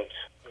drum and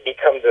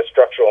becomes a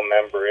structural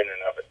member in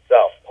and of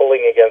itself,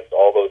 pulling against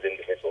all those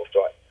individual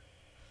joints.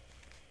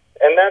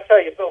 And that's how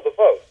you build a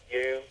boat.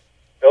 You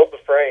build the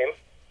frame,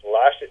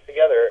 lash it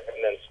together, and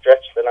then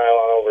stretch the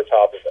nylon over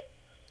top of it.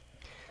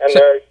 And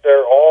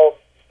they're all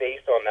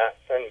based on that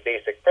same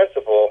basic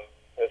principle.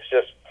 It's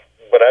just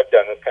what I've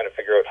done is kind of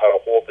figure out how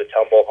to hold the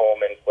tumble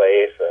home in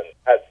place and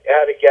how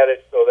to get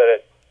it so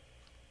that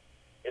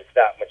it's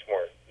that much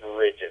more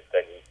rigid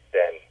than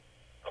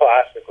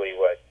classically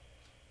what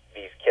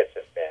these kits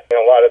have been.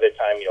 And a lot of the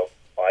time you'll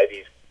buy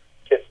these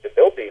kits to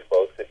build these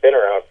boats. They've been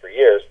around for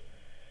years.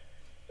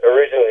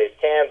 Originally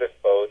canvas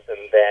boats and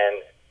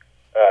then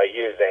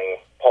using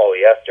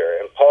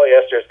polyester. And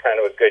polyester is kind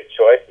of a good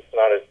choice. It's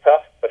not as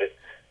tough, but it's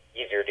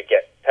easier to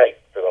get tight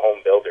for the home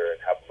builder and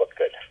have it look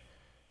good.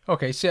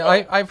 Okay, so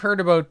I've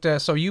heard about,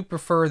 so you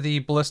prefer the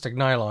ballistic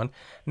nylon.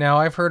 Now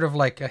I've heard of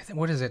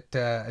what is it,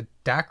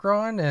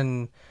 Dacron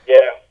and...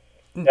 Yeah,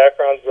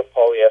 Dacron's the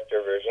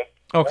polyester version.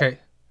 Okay,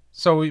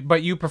 so,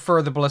 but you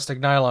prefer the ballistic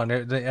nylon.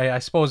 I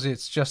suppose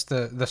it's just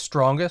the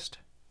strongest?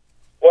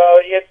 Well,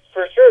 it's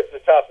for sure it's the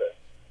toughest.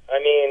 I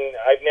mean,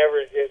 I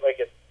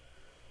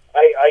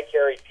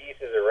carry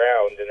pieces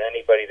around, and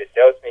anybody that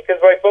doubts me,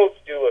 because my boats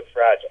do look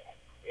fragile.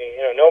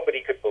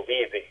 Nobody could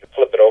believe that you could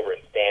flip it over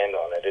and stand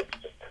on it.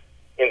 It's just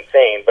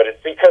insane, but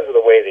it's because of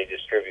the way they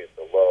distribute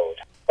the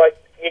load.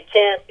 But you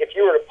can't, if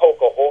you were to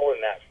poke a hole in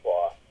that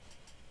cloth,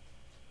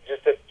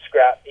 just a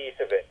scrap piece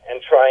of it,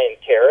 and try and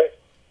tear it,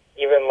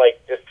 even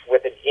just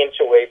with an inch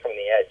away from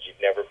the edge,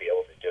 you'd never be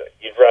able to do it.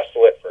 You'd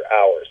wrestle it for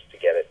hours to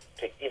get it,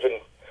 to even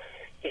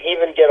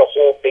get a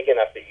hole big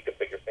enough that you could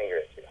put your finger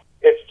into.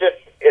 It's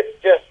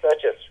just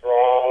such a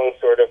strong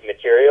sort of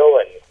material,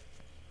 and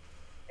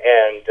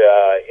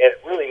it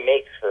really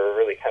makes for a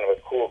really kind of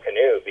a cool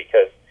canoe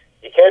because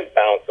you can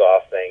bounce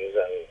off things,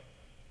 and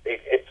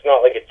it's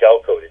not like a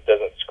gel coat. It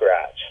doesn't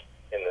scratch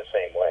in the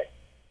same way.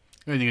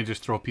 And you can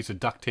just throw a piece of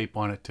duct tape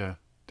on it to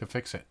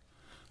fix it.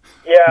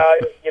 Yeah,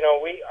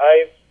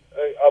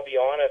 I'll be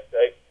honest.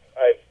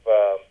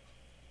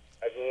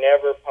 I've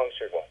never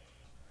punctured one,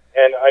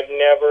 and I've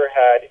never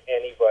had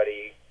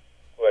anybody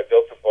who I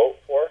built a boat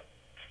for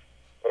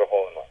put a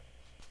hole in one.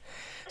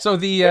 So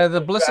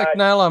the ballistic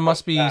nylon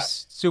must be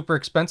super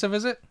expensive,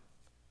 is it?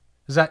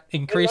 Does that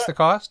increase the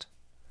cost?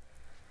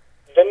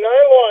 The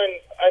nylon,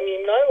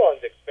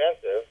 nylon's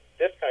expensive.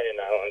 This kind of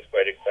nylon's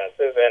quite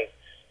expensive, and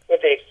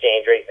with the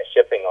exchange rate and the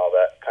shipping, all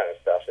that kind of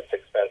stuff, it's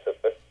expensive.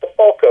 But the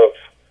bulk of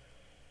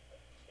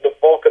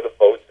the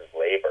boats is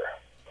labor.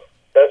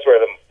 That's where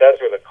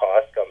the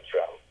cost comes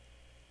from.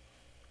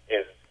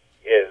 Is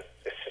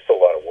it's just a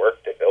lot of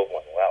work to build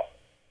one well.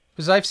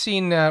 Because I've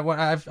seen,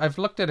 I've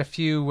looked at a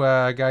few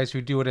guys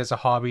who do it as a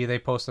hobby. They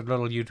post a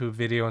little YouTube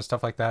video and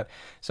stuff like that.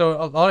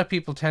 So a lot of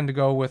people tend to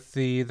go with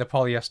the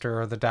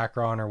polyester or the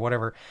Dacron or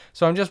whatever.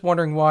 So I'm just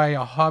wondering why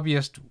a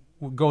hobbyist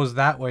goes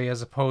that way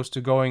as opposed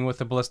to going with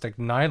the ballistic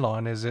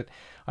nylon. Is it?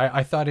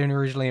 I thought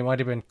originally it might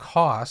have been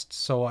cost,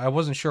 so I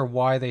wasn't sure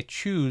why they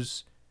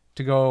choose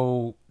to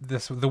go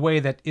the way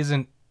that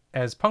isn't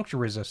as puncture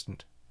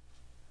resistant.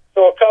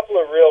 So a couple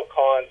of real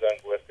cons on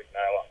ballistic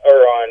nylon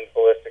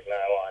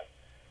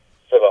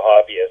for the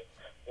hobbyist.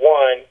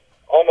 One,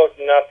 almost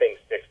nothing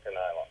sticks to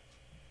nylon.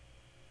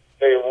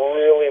 They're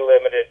really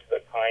limited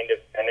to the kind of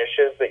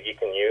finishes that you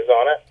can use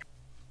on it.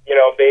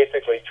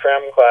 Basically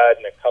Tremclad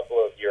and a couple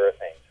of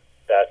urethanes.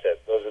 That's it.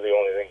 Those are the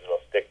only things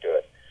that'll stick to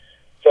it.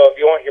 So if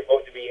you want your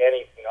boat to be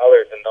anything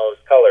other than those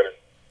colors,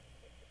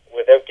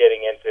 without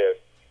getting into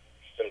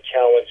some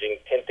challenging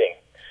tinting,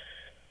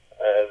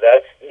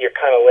 you're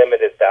kind of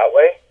limited that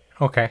way.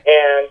 Okay.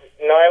 And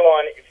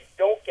nylon, if you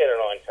don't get it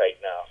on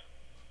tight enough,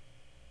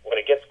 when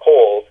it gets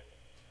cold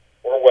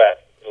or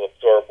wet, it'll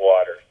absorb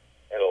water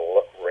and it'll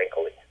look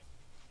wrinkly.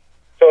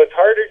 So it's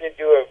harder to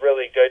do a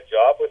really good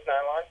job with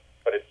nylon,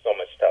 but it's so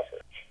much tougher.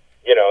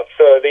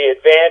 So the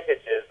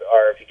advantages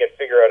are if you can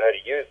figure out how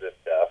to use this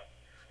stuff,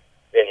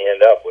 then you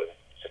end up with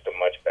just a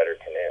much better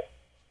canoe.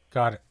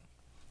 Got it.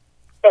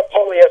 But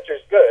polyester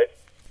is good,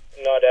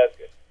 not as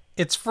good.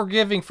 It's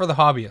forgiving for the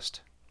hobbyist.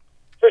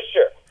 For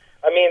sure.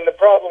 The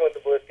problem with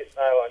the ballistic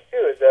nylon,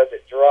 too, is as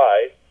it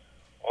dries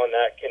on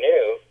that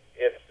canoe,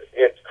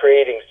 it's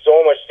creating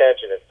so much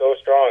tension. It's so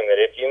strong that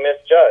if you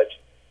misjudge,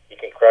 you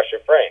can crush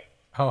your frame.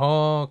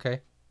 Oh,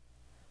 okay.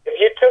 If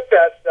you took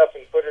that stuff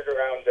and put it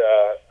around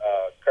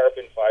a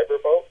carbon fiber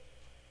boat,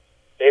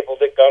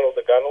 stapled it gunnel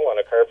to gunnel on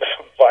a carbon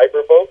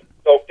fiber boat,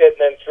 soaked it,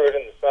 and then threw it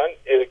in the sun,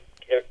 it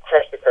would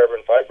crush the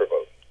carbon fiber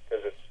boat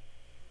because it's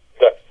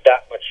got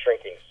that much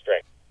shrinking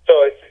strength.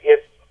 So it's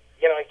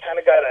you kind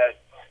of got to.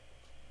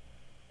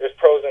 There's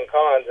pros and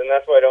cons, and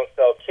that's why I don't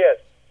sell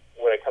kits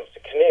when it comes to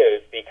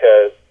canoes,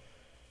 because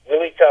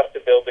really tough to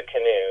build a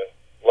canoe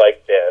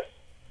like this.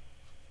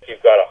 If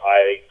you've got a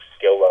high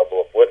skill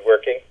level of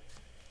woodworking,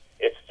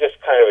 it's just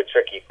kind of a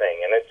tricky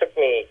thing. And it took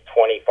me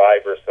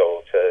 25 or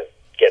so to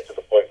get to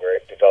the point where I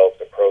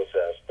developed a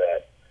process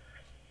that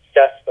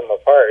sets them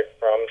apart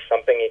from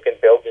something you can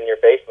build in your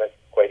basement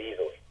quite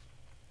easily.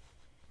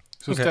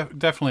 So it's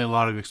definitely a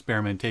lot of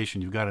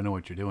experimentation. You've got to know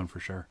what you're doing for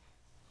sure.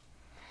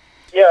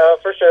 Yeah,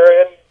 for sure.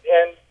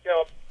 And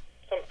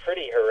some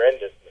pretty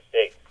horrendous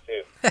mistakes,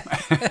 too.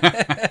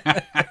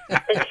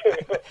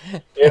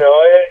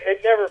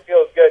 It never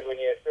feels good when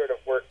you sort of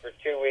work for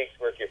 2 weeks,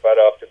 work your butt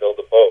off to build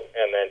a boat,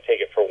 and then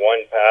take it for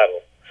one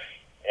paddle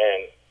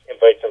and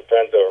invite some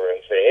friends over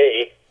and say,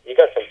 hey, you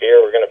got some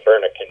beer, we're going to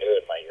burn a canoe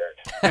in my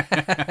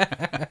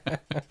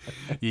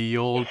yard. Ye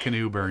old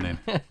canoe burning.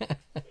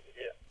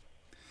 Yeah.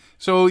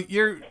 So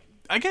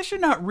I guess you're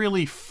not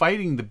really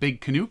fighting the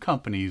big canoe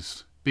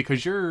companies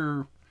because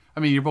you're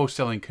both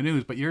selling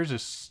canoes, but yours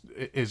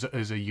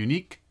is a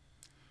unique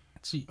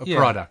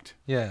product.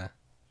 Yeah.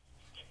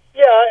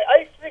 Yeah,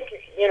 I think,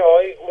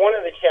 one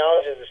of the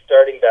challenges of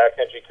starting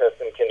backcountry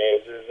custom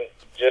canoes isn't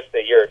just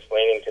that you're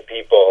explaining to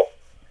people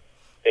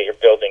that you're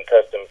building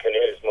custom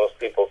canoes. Most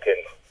people can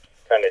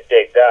kind of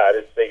dig that.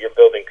 It's that you're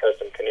building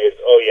custom canoes.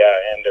 Oh,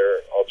 yeah, and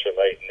they're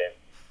ultralight and then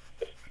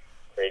this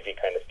crazy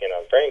kind of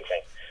skin-on-frame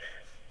thing.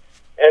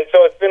 And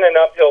so it's been an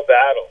uphill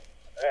battle.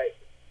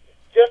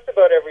 Just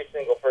about every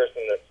single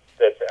person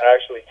that's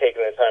actually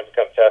taken the time to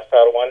come test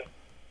paddle one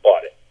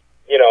bought it.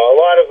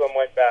 A lot of them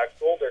went back,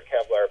 sold their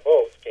Kevlar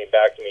boats, came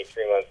back to me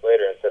 3 months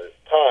later and said, it's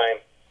time.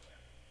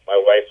 My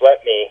wife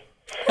let me.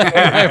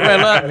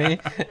 Let me.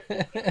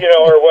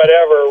 Or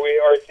whatever.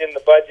 Or it's in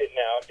the budget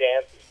now.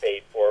 Dance is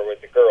paid for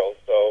with the girls,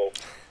 so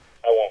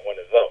I want one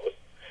of those.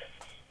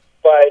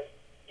 But,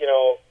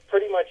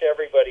 pretty much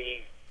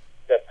everybody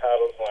that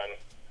paddles one,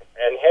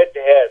 and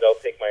head-to-head,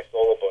 I'll take my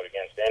solo boat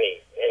against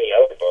any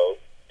other boat,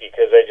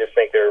 because I just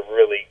think this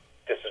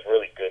is a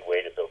really good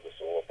way to build a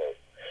solo boat.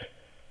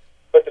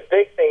 But the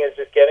big thing is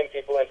just getting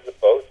people into the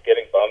boats,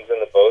 getting bums in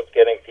the boats,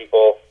 getting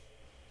people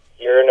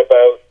hearing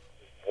about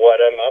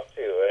what I'm up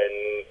to,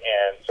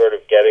 and sort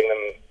of getting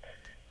them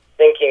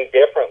thinking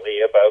differently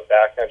about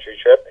backcountry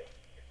tripping.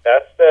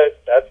 That's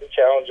the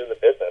challenge of the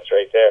business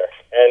right there.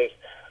 And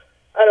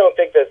I don't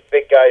think that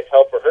big guys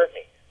help or hurt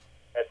me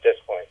at this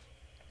point.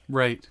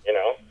 Right.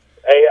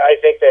 I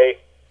think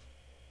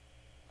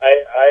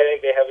I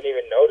think they haven't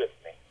even noticed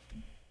me.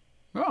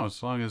 Well,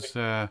 as long as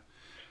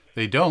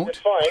they don't. It's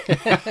fine.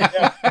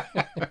 Yeah.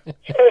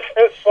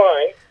 It's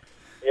fine.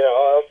 You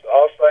know,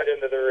 I'll slide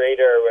into the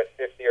radar with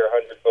 50 or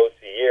 100 boats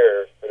a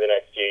year for the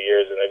next few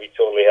years, and I'd be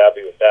totally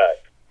happy with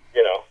that.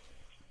 You know.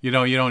 You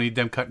don't need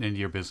them cutting into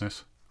your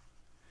business.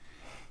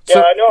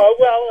 Yeah, I know.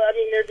 Well, I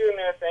mean, they're doing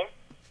their thing,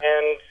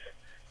 and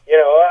you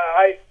know,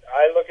 I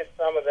look at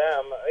some of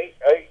them. I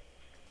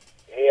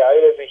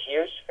was a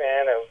huge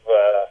fan of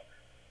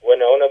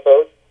Winona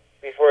boats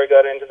before I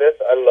got into this.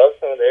 I love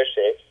some of their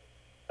shapes.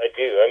 I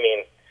do. I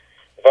mean,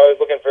 if I was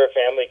looking for a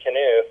family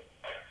canoe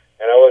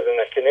and I wasn't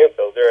a canoe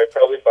builder, I'd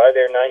probably buy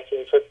their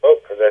 19-foot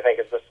boat because I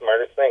think it's the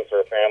smartest thing for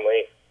a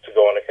family to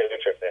go on a canoe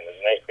trip in, is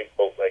a nice big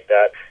boat like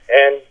that.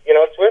 And, you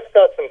know, Swift's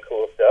got some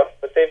cool stuff,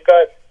 but they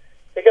got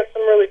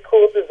some really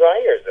cool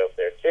designers out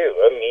there, too.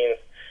 I mean,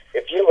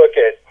 if you look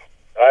at,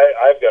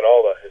 I've got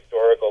all the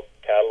historical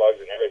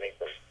catalogs and everything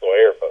from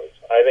Sawyer boats.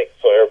 I think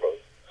Sawyer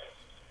boats,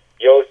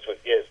 Yost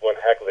is one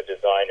heck of a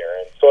designer,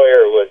 and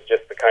Sawyer was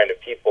just the kind of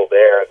people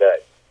there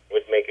that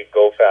would make a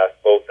go-fast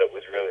boat that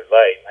was really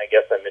light. And I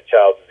guess I'm a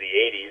child of the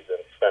 80s and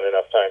spent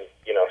enough time,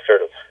 you know,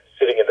 sort of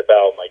sitting in the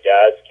bow of my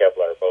dad's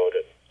Kevlar boat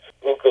and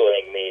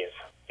Googling these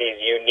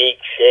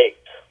unique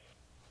shapes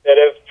that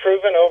have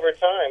proven over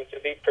time to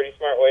be a pretty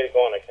smart way to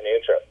go on a canoe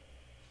trip.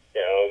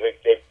 You know,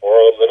 they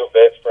borrow a little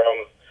bit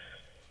from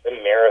the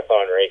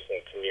marathon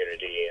racing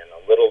community and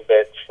a little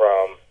bit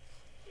from,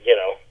 you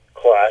know,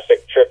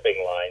 classic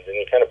tripping lines, and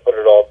you kind of put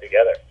it all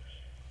together.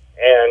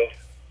 And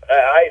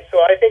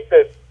I think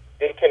that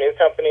big canoe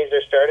companies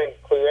are starting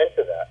to clue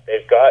into that.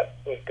 They've got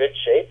some good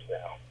shapes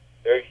now.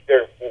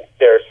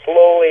 They're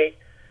slowly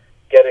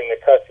getting the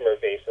customer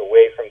base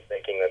away from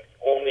thinking that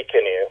the only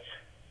canoe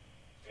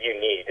you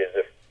need is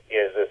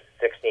a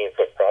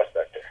 16-foot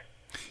prospector.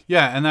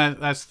 Yeah, and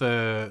that's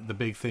the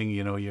big thing,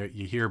 you know,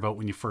 you hear about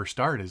when you first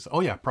start is,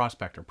 oh yeah,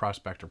 prospector.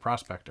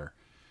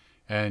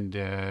 And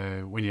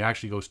when you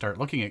actually go start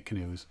looking at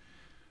canoes,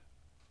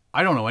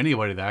 I don't know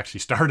anybody that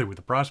actually started with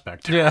a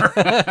prospector. Yeah.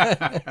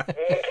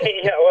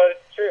 Yeah, well,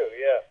 it's true,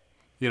 yeah.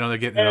 You know, they're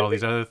getting into all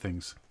these other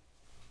things.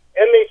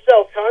 And they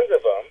sell tons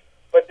of them,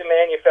 but the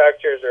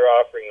manufacturers are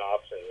offering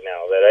options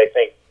now that I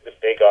think the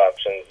big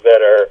options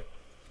that are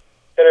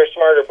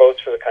smarter boats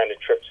for the kind of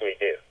trips we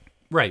do.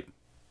 Right.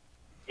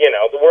 You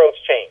know, the world's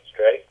changed,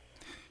 right?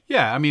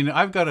 Yeah, I mean,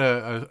 I've got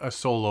a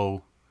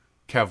solo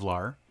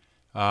Kevlar,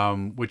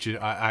 which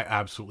I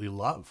absolutely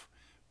love.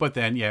 But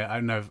then, yeah,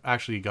 I've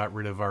actually got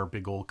rid of our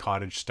big old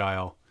cottage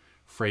style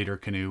freighter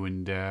canoe,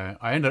 and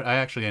I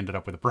actually ended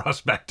up with a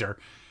prospector.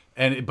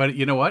 But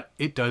you know what?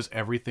 It does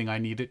everything I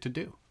need it to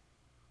do.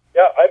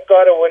 Yeah, I've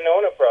got a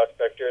Winona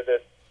prospector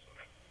that's,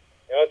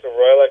 you know, it's a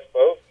Royal X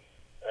boat.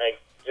 I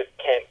just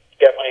can't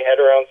get my head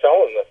around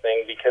selling the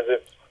thing because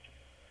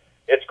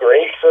it's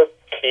great for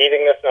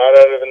feeding the snot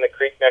out of in the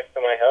creek next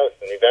to my house.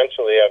 And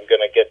eventually I'm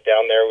going to get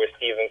down there with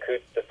Stephen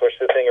Coots to push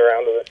the thing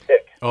around with a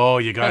stick. Oh,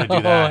 you got to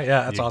do that.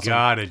 Yeah, that's awesome. You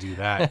got to do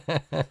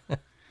that.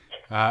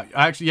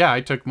 Actually, yeah,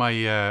 I took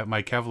my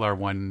my Kevlar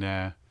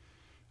one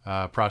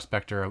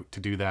prospector out to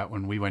do that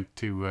when we went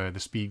to the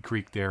Speed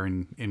Creek there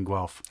in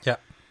Guelph. Yeah.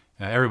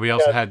 Everybody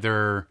else had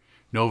their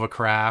Nova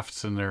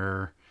Crafts and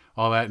their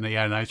all that, and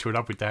and I showed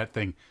up with that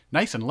thing,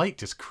 nice and light,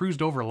 just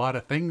cruised over a lot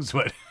of things,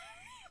 but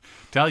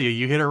tell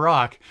you hit a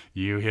rock.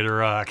 You hit a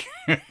rock.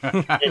 You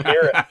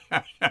hear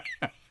it.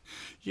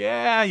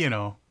 Yeah, you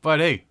know, but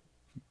hey,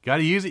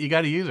 gotta use it. You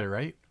gotta use it,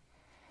 right?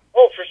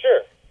 Oh, for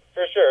sure.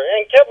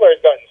 And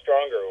Kevlar's gotten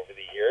stronger over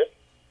the years.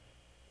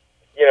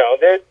 You know,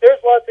 there's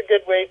lots of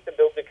good ways to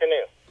build a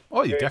canoe.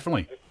 Oh,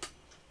 definitely.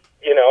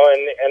 You know,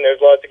 and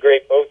there's lots of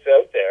great boats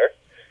out there.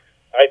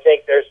 I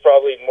think there's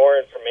probably more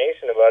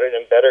information about it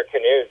and better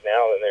canoes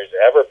now than there's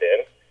ever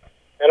been.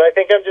 And I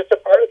think I'm just a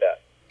part of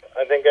that.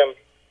 I think I'm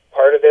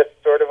part of this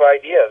sort of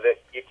idea that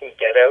you can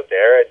get out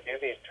there and do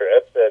these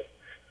trips, and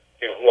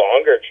do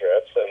longer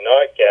trips, and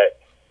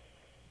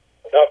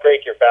not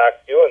break your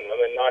back doing them,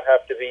 and not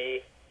have to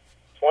be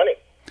 20.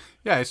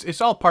 Yeah,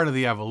 it's all part of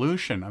the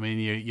evolution. I mean,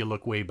 you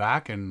look way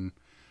back, and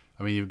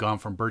I mean, you've gone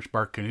from birch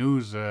bark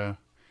canoes, you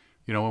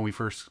know, when we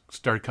first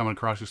started coming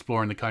across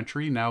exploring the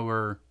country. Now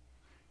we're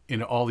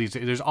in all these.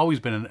 There's always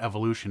been an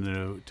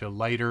evolution to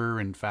lighter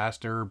and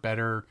faster,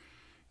 better,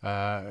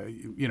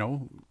 you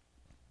know,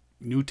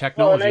 new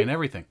technology and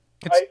everything.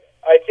 I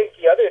think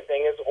the other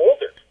thing is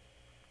older.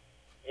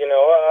 You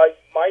know,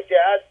 my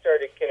dad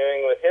started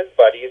canoeing with his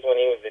buddies when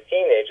he was a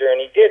teenager, and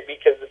he did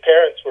because the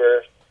parents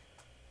were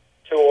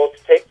too old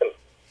to take them.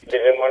 They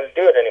didn't want to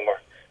do it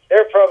anymore.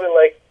 They're probably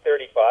like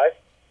 35.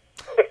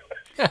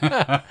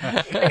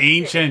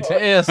 Ancient.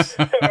 Yes.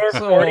 Or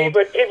So 40, old.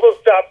 but people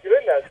stopped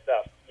doing that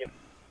stuff, you know,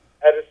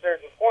 at a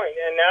certain point.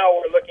 And now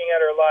we're looking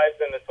at our lives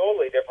in a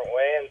totally different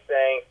way and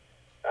saying,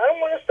 I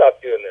don't want to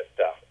stop doing this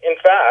stuff. In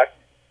fact,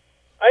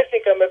 I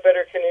think I'm a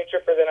better canoe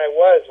tripper than I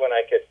was when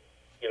I could,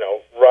 you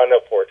know, run a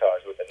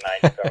portage with a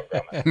 90-pound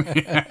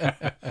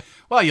grommet.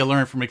 Well, you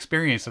learn from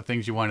experience the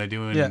things you want to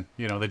do and,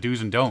 you know, the do's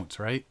and don'ts,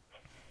 right?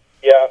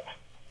 Yeah.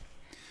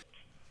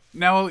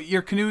 Now,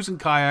 your canoes and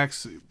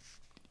kayaks,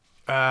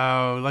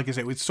 like I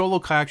said, with solo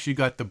kayaks, you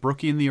got the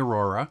Brookie and the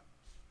Aurora.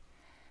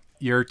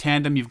 Your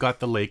tandem, you've got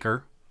the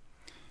Laker.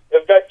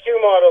 I've got two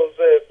models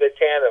of the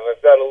tandem.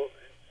 I've got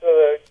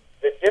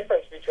the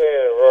difference between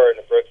an Aurora and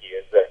a Brookie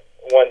is that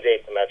one's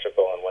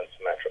asymmetrical and one's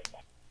symmetrical.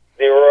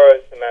 The Aurora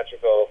is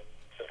symmetrical,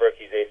 the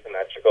Brookie's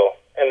asymmetrical,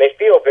 and they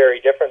feel very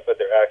different, but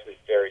they're actually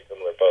very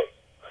similar boats.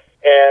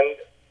 And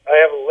I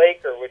have a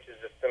Laker, which is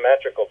a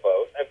symmetrical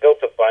boat. I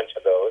built a bunch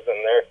of those,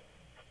 and they're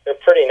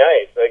pretty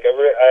nice. Like I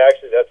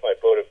actually, that's my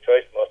boat of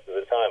choice most of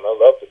the time. I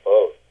love the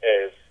boat.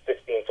 It's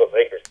 16-foot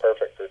Laker's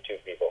perfect for two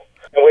people.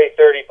 And weighs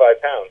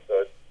 35 pounds,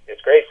 so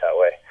it's great that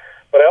way.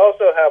 But I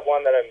also have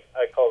one that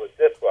I call the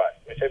Disquat,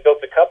 which I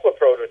built a couple of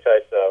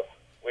prototypes of,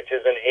 which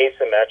is an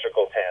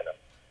asymmetrical tandem.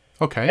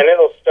 Okay. And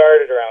it'll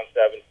start at around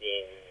 17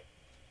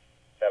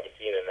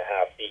 and a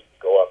half feet,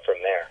 go up from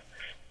there.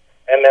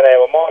 And then I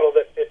have a model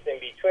that fits in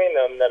between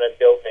them that I'm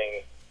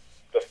building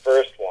the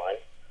first one,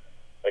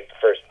 like the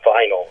first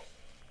final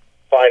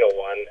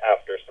one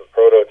after some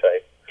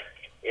prototype,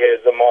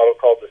 is a model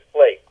called the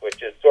Splake,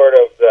 which is sort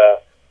of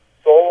the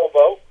solo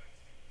boat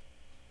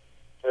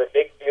for a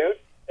big dude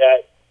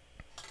that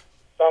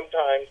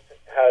sometimes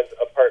has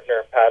a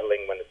partner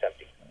paddling when it's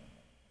empty.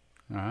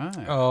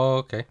 Oh,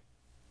 okay.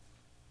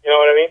 You know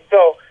what I mean?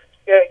 So,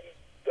 yeah,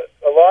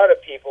 a lot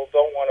of people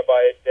don't want to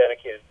buy a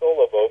dedicated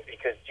solo boat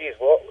because, geez,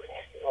 well,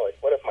 you know, like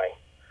what if my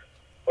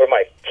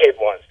kid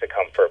wants to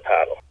come for a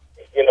paddle?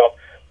 You know,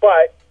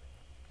 but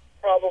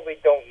probably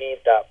don't need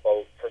that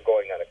boat for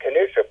going on a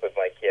canoe trip with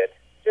my kid.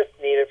 Just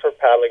need it for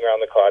paddling around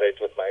the cottage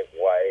with my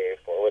wife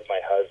or with my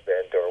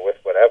husband or with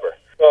whatever.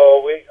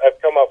 So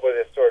I've come up with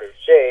this sort of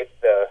shape,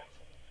 the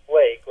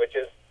Splake, which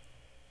is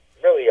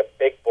really a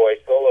big boy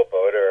solo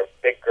boat or a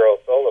big girl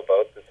solo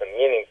boat that's a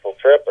meaningful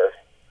tripper,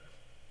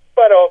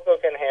 but also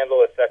can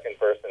handle a second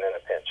person in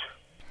a pinch.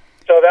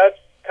 So that's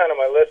kind of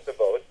my list of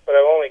boats, but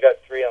I've only got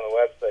 3 on the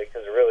website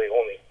because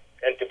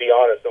and to be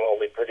honest, I'm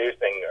only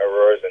producing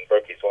Auroras and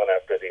Brookies one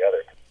after the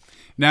other.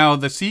 Now,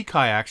 the sea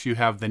kayaks, you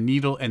have the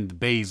Needle and the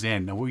Bays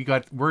End. Now,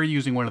 we're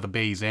using one of the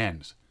Bays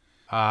Ends.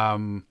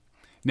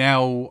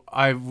 Now,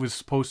 I was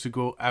supposed to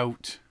go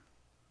out,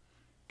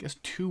 I guess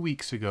 2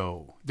 weeks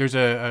ago. There's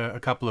a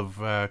couple of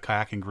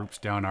kayaking groups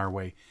down our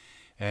way.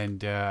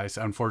 And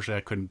unfortunately,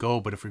 I couldn't go.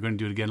 But if we're going to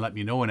do it again, let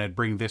me know, and I'd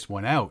bring this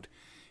one out.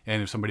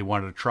 And if somebody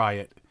wanted to try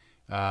it,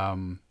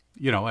 I'd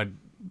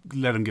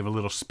let them give a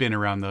little spin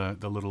around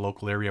the little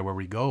local area where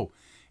we go.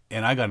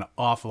 And I got an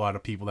awful lot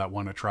of people that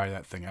want to try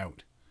that thing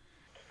out.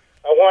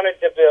 I wanted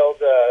to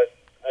build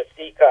a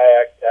sea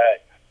kayak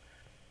that,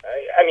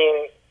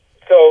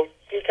 so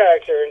sea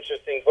kayaks are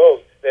interesting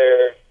boats.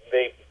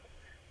 They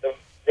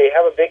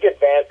have a big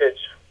advantage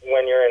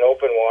when you're in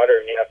open water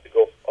and you have to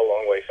go a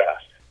long way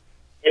fast.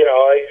 You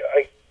know,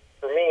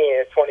 for me,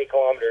 a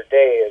 20-kilometer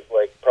day is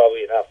like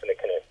probably enough in a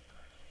canoe.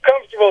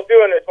 Comfortable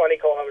doing a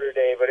 20-kilometer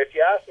day, but if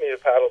you ask me to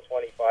paddle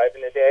 25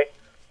 in a day,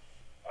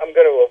 I'm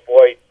going to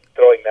avoid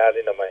throwing that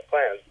into my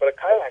plans. But a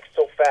kayak's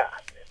so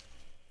fast.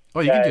 Oh,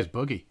 you can just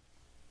boogie.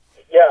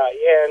 Yeah,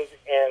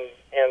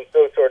 and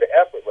so sort of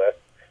effortless.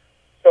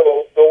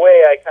 So the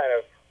way I kind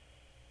of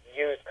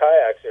use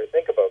kayaks or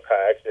think about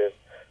kayaks is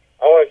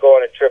I want to go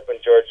on a trip in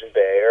Georgian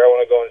Bay, or I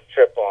want to go on a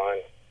trip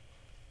on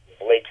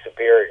Lake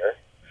Superior,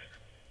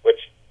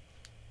 which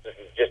is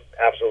just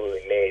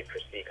absolutely made for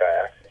sea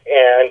kayaks.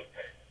 And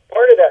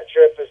part of that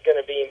trip is going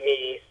to be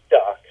me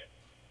stuck,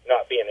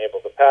 not being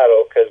able to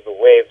paddle because the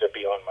waves are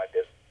beyond my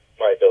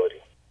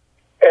ability.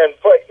 And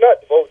not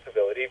the boat's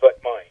ability,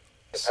 but mine,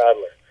 the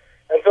paddler.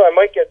 And so I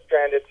might get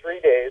stranded 3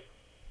 days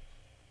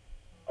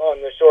on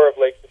the shore of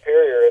Lake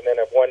Superior and then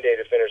have 1 day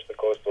to finish the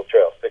coastal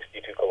trail,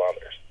 62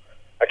 kilometers.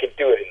 I could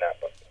do it in that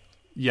boat.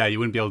 Yeah, you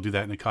wouldn't be able to do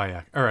that in a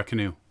kayak or a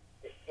canoe.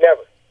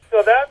 Never.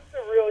 So that's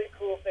the really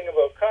cool thing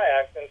about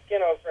kayaks, and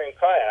skin-on-frame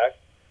kayaks,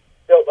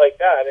 built like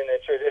that in a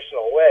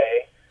traditional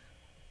way,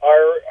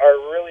 are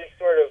really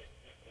sort of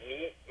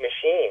neat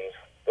machines.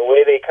 The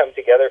way they come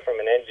together from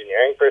an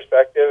engineering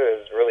perspective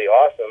is really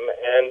awesome,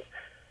 and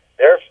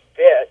they're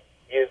fit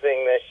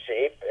using the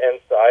shape and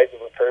size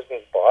of a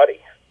person's body.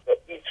 So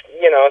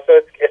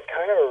it's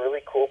kind of a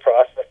really cool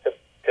process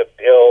to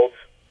build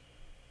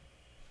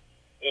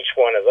each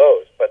one of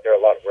those, but they're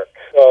a lot of work.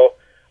 So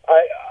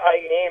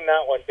I named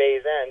that one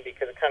Bays End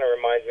because it kind of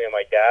reminds me of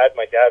my dad.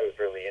 My dad was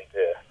really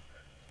into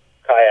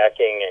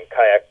kayaking and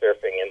kayak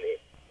surfing in the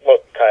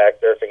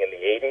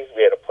 80s.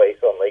 We had a place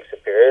on Lake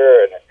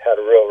Superior and it had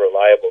a real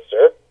reliable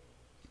surf.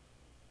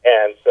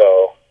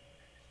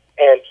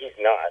 And he's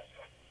not.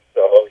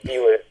 So he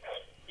was,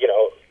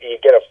 you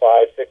get a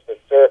 5-6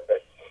 foot surf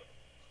at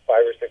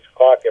 5 or 6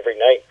 o'clock every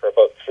night for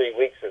about 3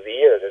 weeks of the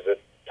year. There's a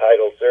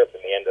tidal surf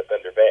in the end of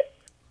Thunder Bay.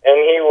 And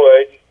he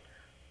would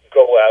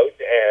go out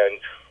and,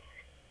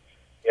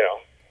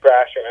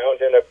 crash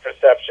around in a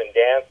Perception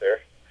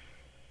Dancer.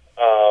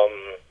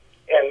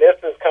 And this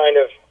is kind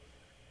of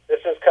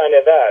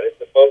that.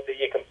 It's a boat that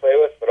you can play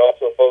with, but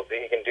also a boat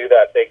that you can do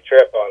that big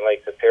trip on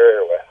Lake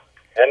Superior with.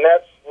 And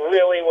that's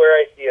really where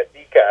I see a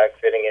sea kayak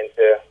fitting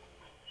into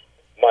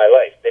my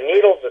life. The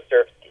Needle's a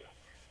surf ski.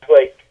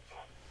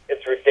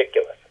 It's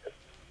ridiculous. It's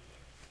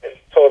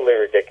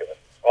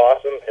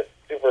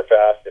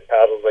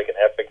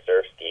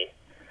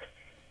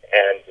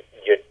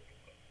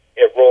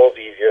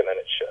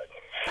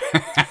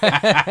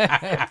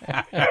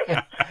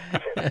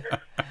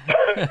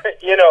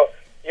You know,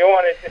 I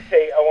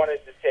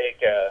wanted to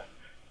take a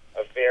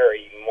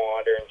very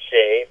modern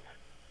shape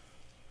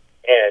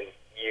and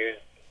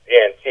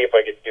see if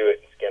I could do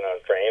it in skin on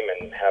frame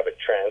and have it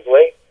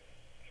translate.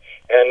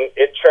 And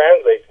it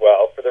translates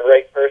well for the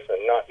right person,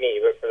 not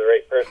me, but for the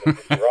right person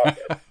to rock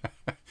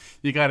it.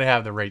 You got to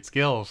have the right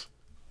skills.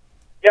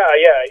 Yeah.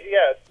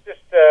 It's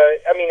just,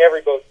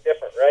 every boat's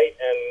different, right?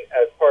 And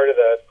as part of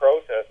the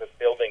process of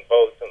building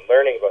boats and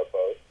learning about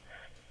boats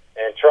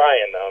and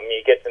trying them,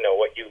 you get to know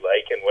what you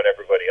like and what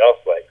everybody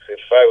else likes. If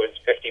I was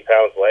 50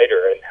 pounds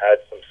lighter and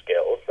had some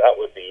skills, that'd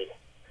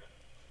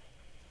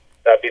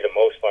be the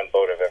most fun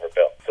boat I've ever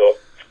built. So,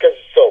 because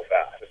it's so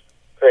fast, it's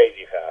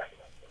crazy fast,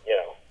 you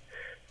know.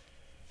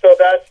 So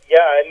that's,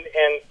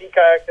 and sea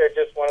kayaks are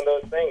just one of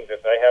those things.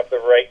 If I have the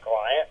right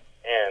client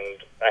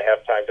and I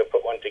have time to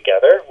put one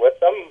together with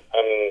them,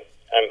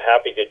 I'm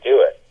happy to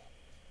do it,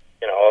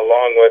 you know,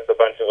 along with a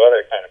bunch of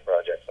other kind of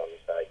projects on the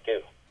side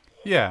too.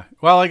 Yeah,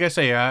 well, like I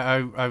say,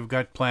 I've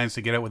got plans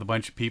to get out with a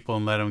bunch of people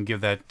and let them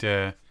give that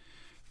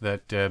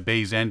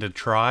Bay's End a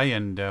try,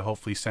 and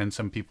hopefully send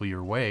some people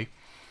your way.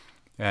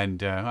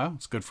 And well,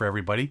 it's good for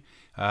everybody.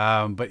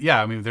 But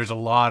yeah, I mean, there's a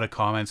lot of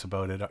comments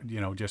about it, you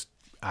know, just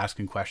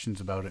asking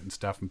questions about it and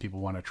stuff, and people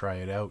want to try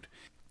it out.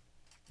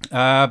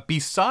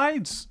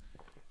 Besides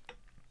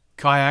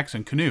kayaks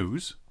and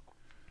canoes,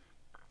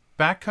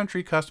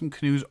 Backcountry Custom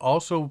Canoes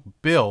also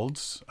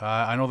builds,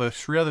 I know there's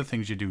 3 other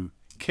things you do: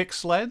 kick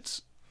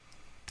sleds.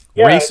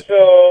 Yeah, so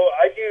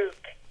I do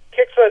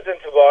kick sleds and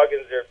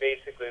toboggans are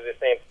basically the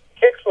same.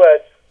 Kick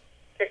sled,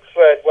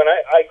 when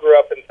I grew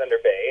up in Thunder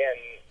Bay,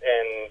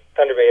 and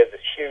Thunder Bay has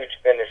this huge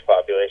Finnish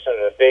population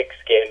and a big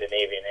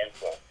Scandinavian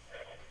influence.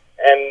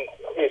 And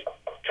these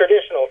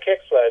traditional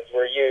kick sleds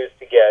were used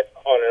to get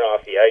on and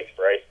off the ice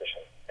for ice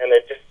fishing. And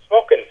they're just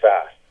smoking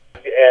fast.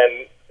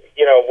 And,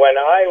 you know, when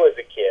I was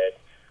a kid,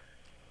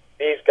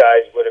 these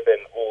guys would have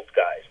been old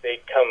guys. They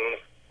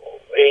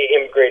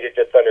immigrated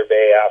to Thunder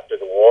Bay after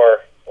the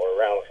war,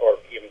 or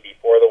even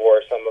before the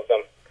war, some of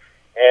them.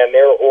 And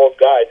they were old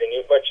guys, and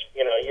you'd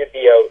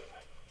be out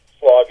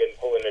slogging,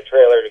 pulling a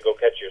trailer to go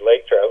catch your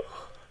lake trout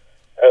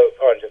out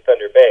onto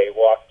Thunder Bay,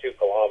 walk 2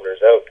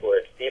 kilometers out to where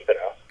it's deep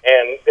enough.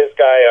 And this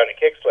guy on a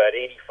kick sled,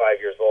 85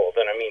 years old,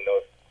 and I mean,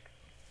 those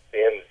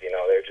fins, you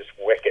know, they're just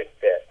wicked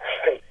fit.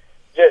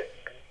 Just,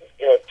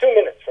 you know, 2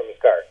 minutes from his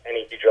car, and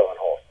he'd be drilling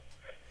holes.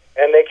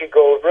 And they could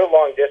go real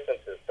long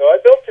distances. So I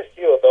built a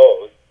few of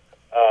those.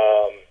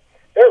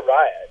 They're a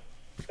riot.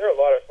 They're a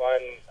lot of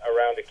fun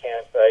around a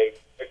campsite.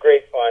 They're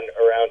great fun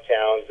around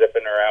town,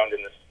 zipping around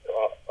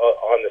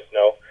on the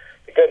snow.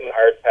 They're good in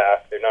hard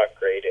path. They're not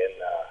great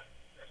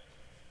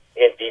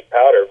in deep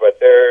powder, but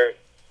they're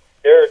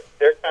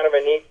kind of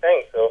a neat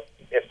thing. So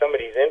if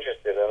somebody's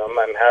interested in them,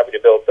 I'm happy to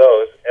build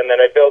those. And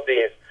then I build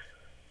these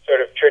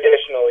sort of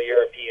traditional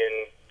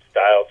European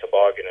style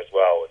toboggan as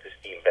well with the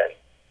steam bent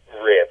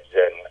ribs,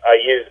 and I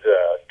use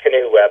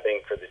canoe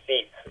webbing for the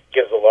seats. It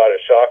gives a lot of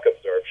shock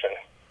absorption.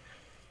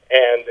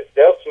 And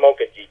they'll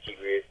smoke a GT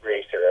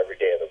racer every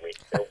day of the week.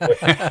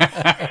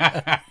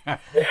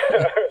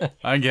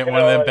 I get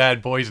one of them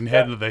bad boys and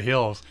head into the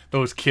hills.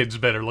 Those kids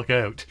better look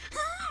out.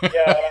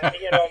 Yeah,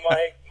 you know,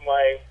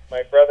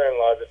 my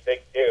brother-in-law is a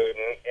big dude,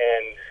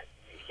 and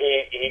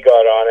he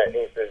got on it, and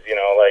he says, you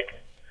know, like,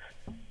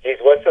 geez,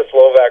 what's the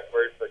Slovak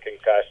word for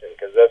concussion?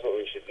 Because that's what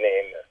we should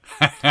name this.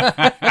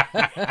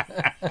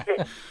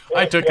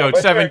 I took out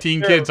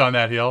 17 kids on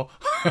that hill.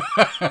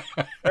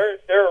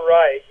 They're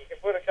right. You can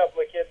put a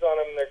couple of kids on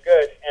them, and they're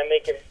good, and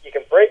you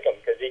can break them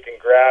because you can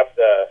grab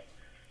the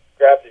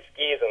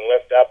skis and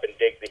lift up and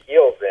dig the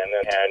heels in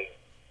and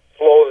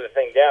slow the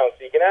thing down,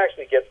 so you can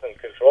actually get some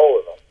control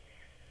of them.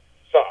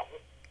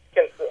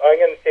 I'm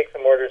going to take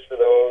some orders for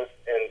those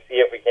and see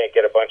if we can't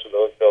get a bunch of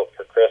those built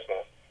for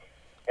Christmas.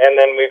 And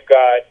then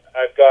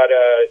I've got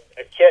a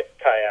kit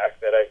kayak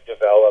that I've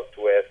developed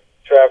with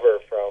Trevor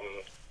from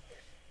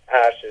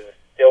Ash's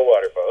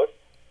Stillwater Boat,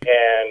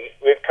 and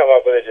we've come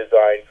up with a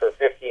design for a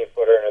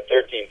 15-footer and a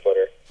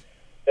 13-footer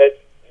that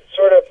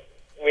sort of,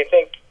 we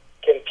think,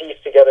 can piece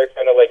together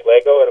kind of like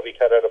Lego. It'll be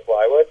cut out of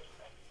plywood.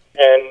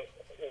 And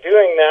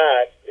doing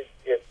that,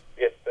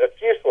 it's a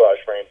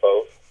fuselage frame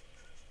boat,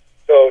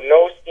 so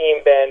no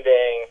steam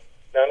bending,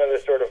 none of the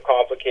sort of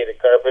complicated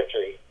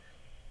carpentry,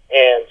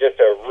 and just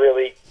a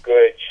really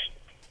good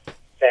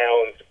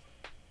sound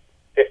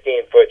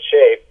 15-foot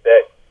shape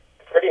that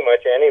pretty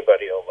much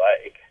anybody will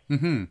like.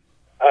 Mm-hmm.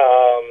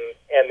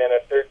 And then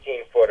a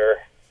 13-footer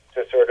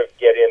to sort of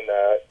get in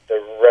the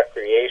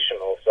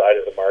recreational side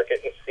of the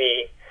market and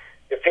see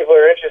if people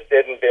are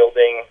interested in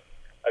building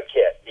a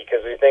kit,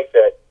 because we think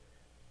that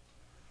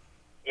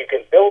you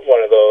can build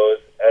one of those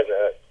as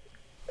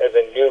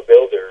a new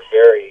builder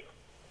very,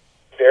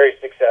 very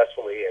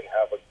successfully and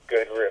have a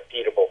good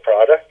repeatable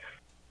product.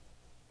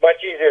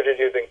 Much easier to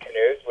do than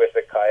canoes with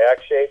a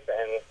kayak shape,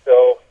 and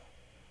so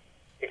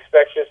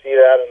expect to see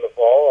that in the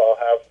fall.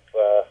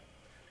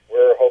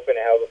 We're hoping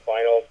to have the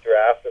final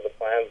draft of the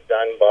plans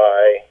done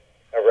by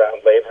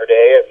around Labor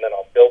Day, and then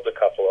I'll build a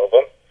couple of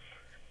them.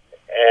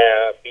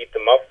 beat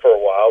them up for a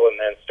while, and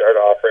then start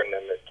offering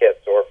them as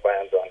kits or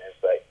plans on his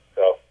site.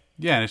 So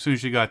yeah, and as soon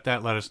as you got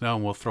that, let us know,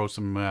 and we'll throw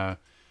some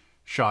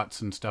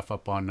shots and stuff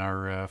up on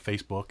our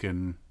Facebook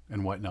and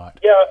whatnot.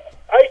 Yeah,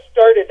 I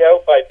started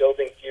out by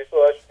building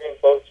fuselage frame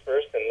boats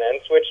first, and then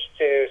switched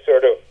to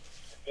sort of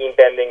steam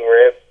bending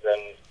ribs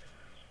and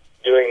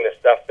doing the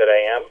stuff that I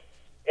am.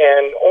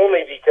 And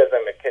only because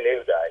I'm a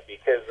canoe guy,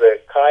 because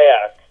the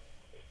kayak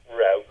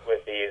route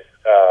with these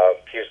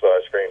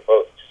fuselage frame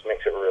boats just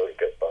makes it a really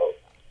good boat.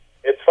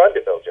 It's fun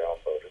to build your own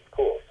boat. It's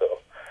cool.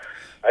 So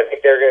I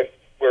think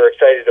we're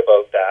excited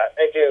about that.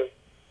 I do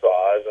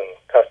saws and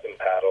custom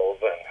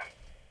paddles and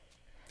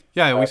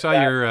yeah, we saw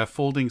your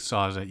folding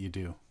saws that you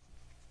do.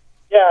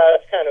 Yeah,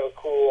 it's kind of a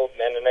cool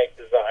Mennonite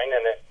design,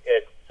 and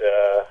it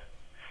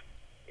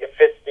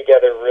fits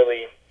together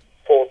really,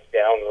 folds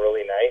down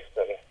really nice,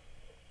 and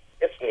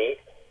it's neat.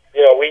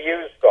 You know, we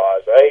use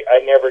saws. I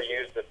never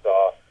used a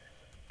saw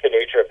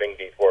canoe tripping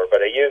before,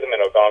 but I use them in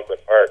Algonquin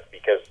Park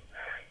because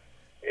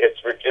it's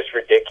just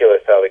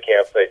ridiculous how the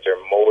campsites are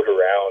mowed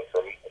around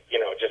from,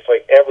 just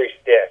like every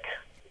stick,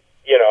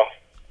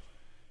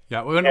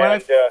 Yeah, when I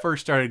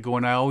first started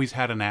going, I always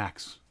had an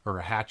axe or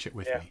a hatchet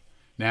with me.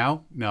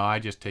 Now, no, I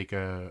just take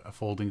a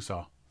folding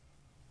saw.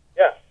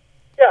 Yeah,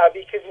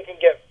 because you can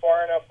get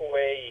far enough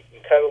away, you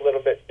can cut a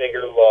little bit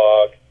bigger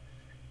log,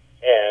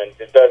 and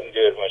it doesn't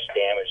do as much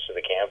damage to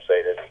the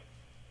campsite as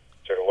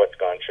sort of what's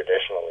gone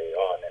traditionally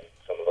on in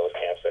some of those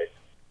campsites.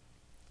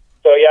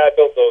 So yeah, I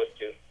built those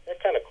too. They're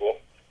kind of cool.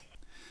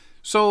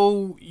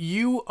 So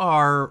you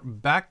are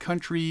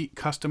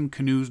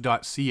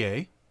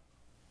backcountrycustomcanoes.ca.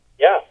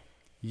 Yeah.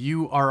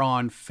 You are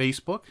on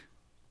Facebook,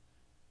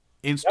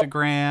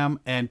 Instagram,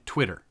 and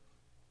Twitter.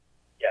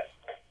 Yes.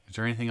 Is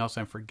there anything else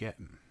I'm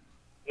forgetting?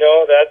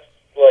 No, that's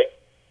like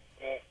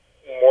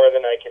more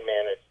than I can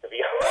manage, to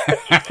be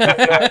honest.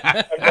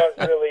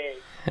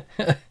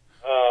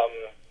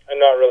 I'm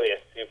not really a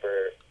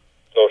super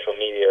social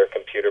media or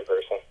computer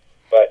person,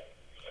 but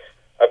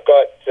I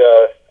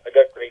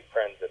got great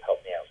friends that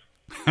help me out.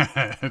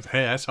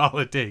 Hey, that's all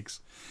it takes.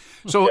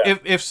 So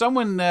if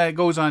someone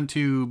goes on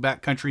to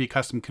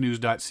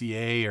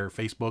backcountrycustomcanoes.ca or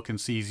Facebook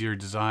and sees your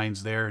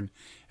designs there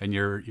and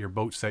your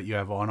boats that you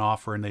have on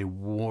offer, and they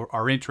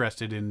are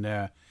interested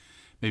in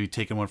maybe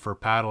taking one for a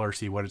paddle or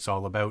see what it's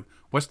all about,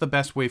 what's the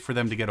best way for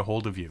them to get a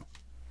hold of you?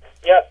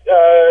 Yeah,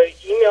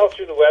 email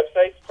through the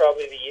website's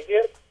probably the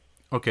easiest.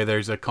 Okay,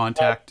 there's a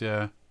contact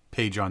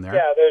page on there.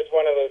 Yeah, there's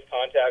one of those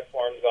contact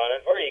forms on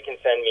it, or you can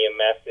send me a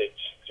message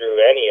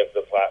through any of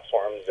the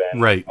platforms,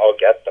 and I'll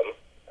get them.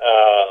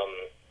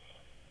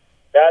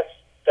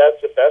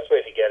 That's the best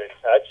way to get in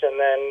touch, and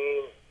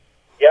then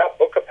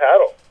book a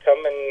paddle.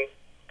 Come and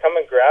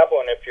grab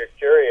one if you're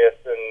curious,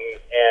 and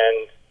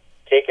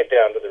take it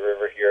down to the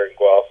river here in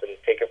Guelph and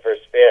take it for a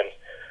spin.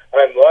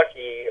 I'm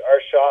lucky.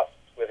 Our shop's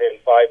within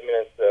 5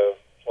 minutes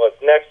of,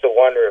 it's next to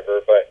one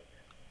river, but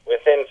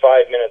within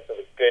 5 minutes of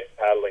a good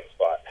paddling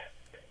spot.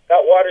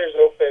 That water's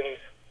open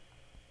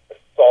a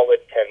solid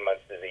 10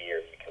 months of the year.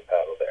 You can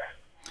paddle there.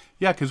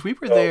 Yeah, because we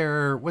were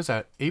there, was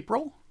that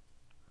April?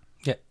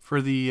 Yeah.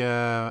 For the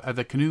at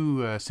the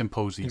canoe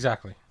symposium.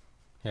 Exactly.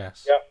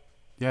 Yes. Yeah.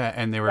 Yeah,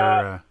 and they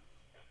were...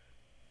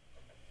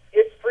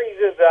 it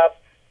freezes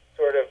up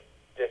sort of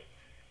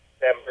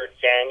December,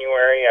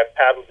 January. I've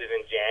paddled it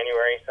in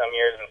January some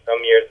years, and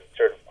some years it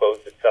sort of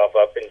closed itself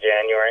up in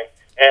January.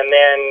 And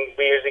then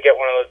we usually get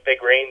one of those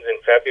big rains in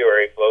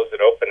February, blows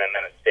it open, and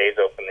then it stays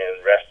open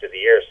the rest of the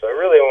year. So I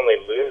really only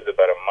lose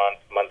about a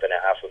month and a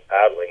half of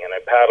paddling, and I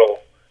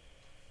paddle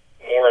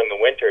more in the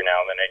winter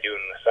now than I do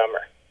in the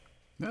summer.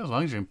 Yeah, as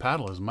long as you can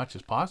paddle as much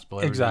as possible.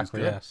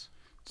 Exactly, good. Yes.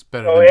 It's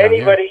better so than down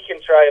anybody here.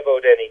 can try a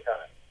boat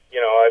anytime.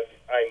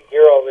 I'm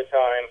here all the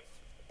time,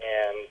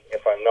 and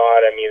if I'm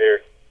not, I'm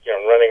either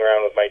running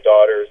around with my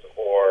daughters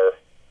or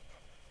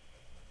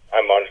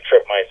I'm on a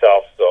trip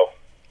myself. So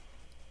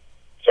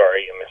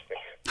sorry you missed me.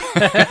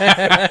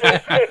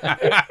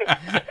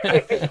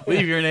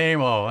 Leave your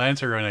name. I'll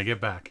answer when I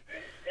get back.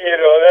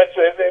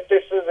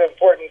 This is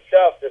important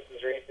stuff. This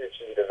is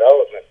research and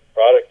development,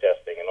 product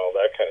testing, and all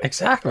that kind of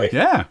Exactly.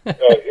 stuff. Right? Yeah.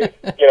 So,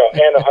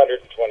 and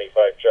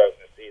 125 trout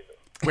in a season.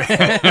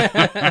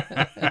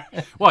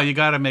 Well, you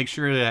got to make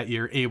sure that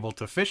you're able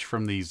to fish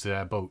from these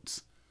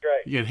boats.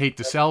 Right. You'd hate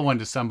to sell one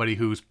to somebody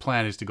whose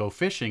plan is to go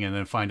fishing and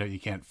then find out you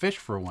can't fish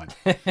for one.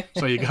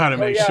 So you got to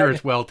make sure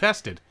it's well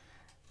tested.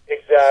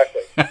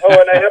 Exactly.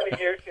 Oh, and I have a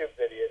YouTube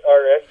video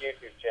or a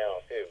YouTube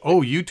channel too.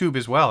 Oh, YouTube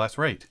as well. That's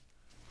right.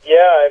 Yeah,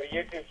 I have a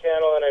YouTube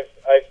channel, and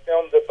I've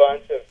filmed a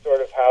bunch of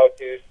sort of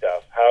how-to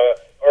stuff.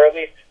 Or at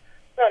least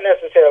not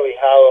necessarily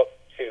how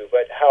to,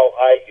 but how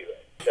I do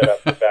it. Set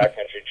up the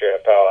backcountry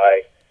trip, how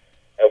I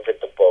outfit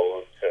the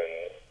boats,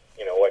 and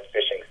what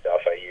fishing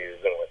stuff I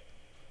use, and what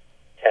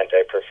tent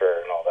I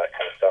prefer, and all that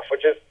kind of stuff,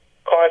 which is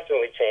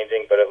constantly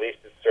changing. But at least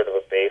it's sort of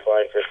a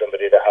baseline for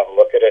somebody to have a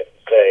look at it and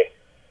say,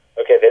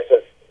 okay, this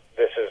is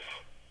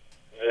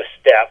the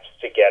steps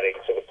to getting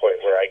to the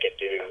point where I can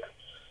do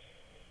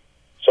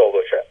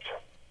solo trips.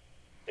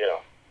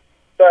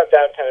 So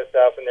that kind of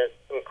stuff, and there's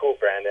some cool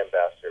brand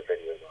ambassador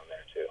videos on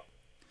there too.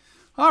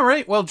 All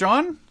right. Well,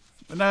 John,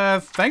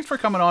 thanks for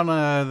coming on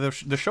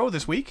the show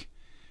this week.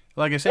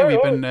 Like I said,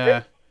 we've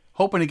been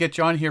hoping to get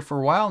John here for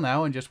a while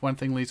now, and just one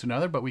thing leads to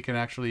another, but we can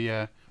actually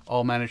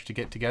all manage to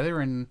get together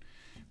and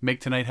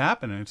make tonight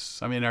happen.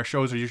 Our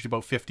shows are usually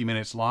about 50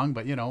 minutes long,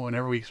 but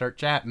whenever we start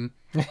chatting,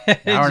 an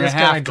hour and a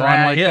half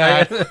gone like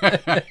that.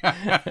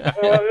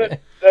 Well,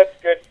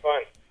 that's good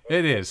fun.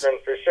 It is.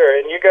 For sure.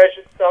 And you guys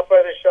should stop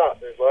by the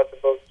shop. There's lots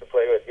of boats to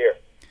play with here.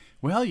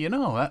 Well,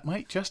 that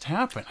might just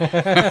happen.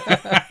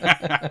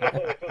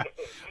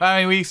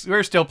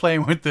 We're still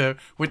playing with the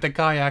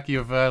kayak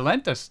you've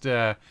lent us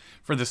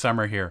for the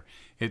summer here.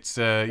 It's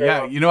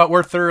you know what?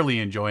 We're thoroughly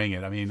enjoying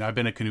it. I've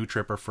been a canoe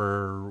tripper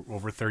for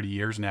over 30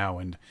 years now,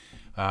 and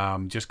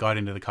just got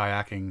into the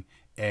kayaking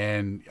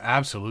and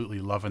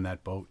absolutely loving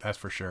that boat. That's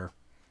for sure.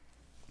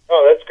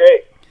 Oh, that's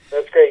great.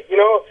 That's great. The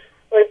more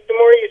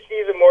you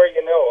see, the more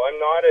you know. I'm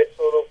not a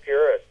total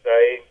purist.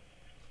 I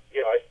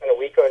spent a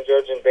week on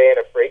Georgian Bay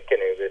in a freight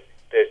canoe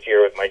this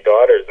year with my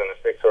daughters and a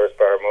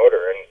 6-horsepower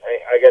motor, and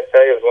I got to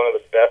tell you, it was one of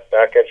the best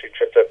backcountry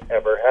trips I've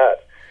ever had.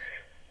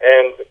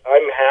 And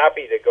I'm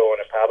happy to go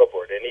on a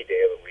paddleboard any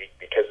day of the week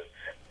because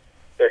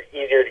they're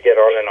easier to get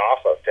on and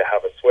off of to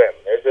have a swim.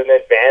 There's an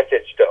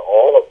advantage to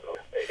all of them,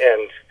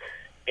 and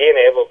being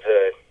able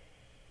to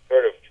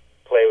sort of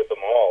play with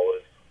them all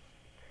is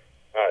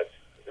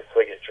it's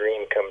like a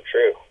dream come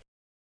true.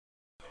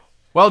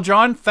 Well,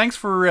 John, thanks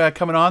for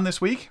coming on this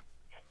week.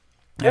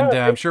 And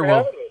I'm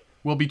sure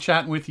we'll be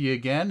chatting with you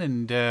again,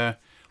 and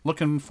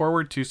looking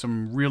forward to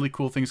some really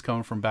cool things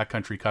coming from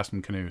Backcountry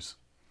Custom Canoes.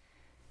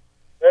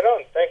 Right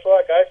on. Thanks a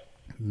lot, guys.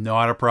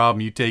 Not a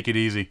problem. You take it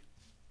easy.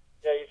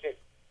 Yeah, you too.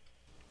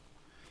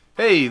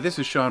 Hey, this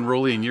is Sean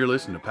Rowley, and you're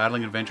listening to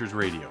Paddling Adventures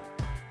Radio.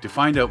 To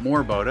find out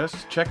more about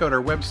us, check out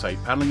our website,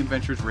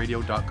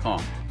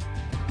 paddlingadventuresradio.com.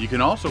 You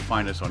can also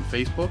find us on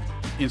Facebook,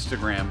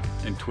 Instagram,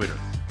 and Twitter.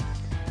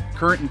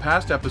 Current and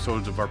past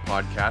episodes of our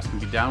podcast can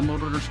be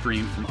downloaded or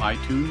streamed from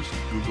iTunes,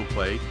 Google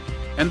Play,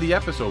 and the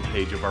episode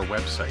page of our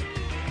website.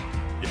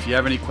 If you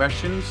have any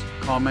questions,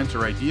 comments,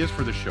 or ideas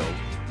for the show,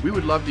 we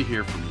would love to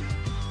hear from you.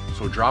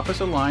 So drop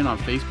us a line on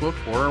Facebook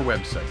or our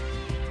website.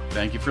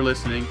 Thank you for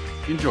listening.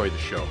 Enjoy the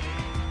show.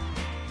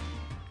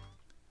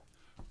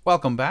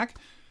 Welcome back.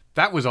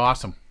 That was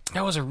awesome.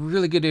 That was a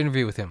really good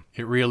interview with him.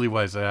 It really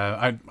was.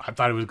 I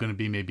thought it was going to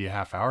be maybe a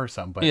half hour or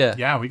something, but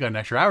yeah, we got an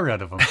extra hour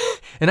out of him.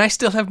 And I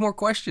still have more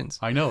questions.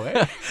 I know,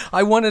 eh?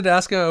 I wanted to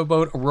ask him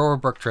about Aurora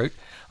brook trout.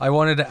 I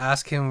wanted to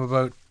ask him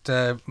about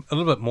a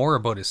little bit more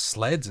about his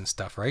sleds and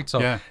stuff, right? So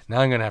now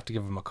I'm going to have to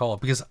give him a call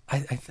because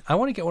I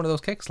want to get one of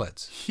those kick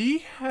sleds. He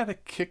had a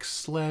kick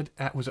sled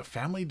at, was it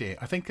Family Day?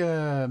 I think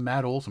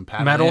Matt Olson,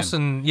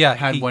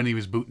 had one he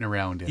was booting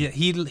around in. Yeah,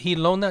 he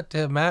loaned that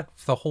to Matt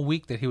for the whole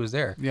week that he was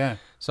there. Yeah.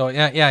 So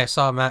yeah, I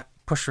saw Matt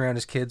push around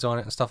his kids on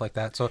it and stuff like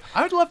that. So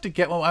I would love to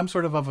get one. I'm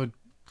sort of a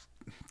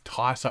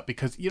toss up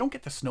because you don't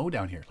get the snow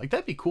down here. Like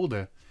that'd be cool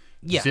to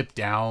zip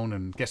down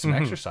and get some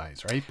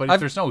exercise, right? But if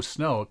there's no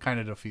snow, it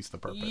kind of defeats the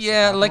purpose.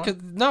 Yeah,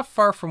 not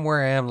far from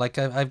where I am. Like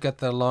I've got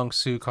the Long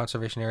Sault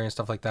Conservation Area and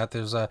stuff like that.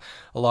 There's a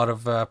lot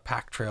of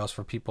pack trails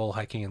for people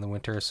hiking in the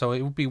winter, so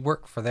it would be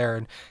work for there.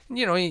 And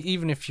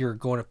even if you're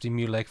going up to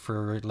Mule Lake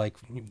for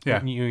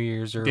New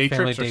Year's or day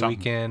Family Day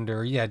weekend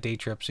or day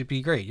trips, it'd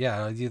be great.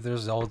 Yeah,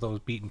 there's all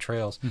those beaten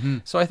trails.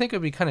 So I think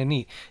it'd be kind of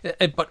neat.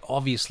 But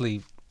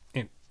obviously,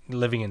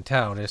 living in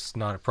town, it's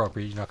not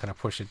appropriate. You're not going to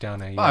push it down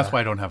there. Well, that's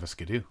why I don't have a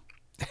Skidoo.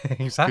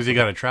 Exactly. Because you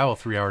got to travel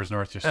 3 hours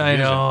north just to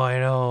use it. I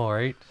know,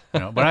 right?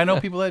 But I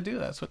know people that do.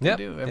 That's what they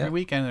do. Every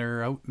weekend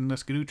they're out in the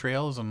Skidoo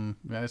trails, and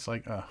it's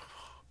like, I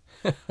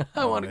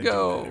want to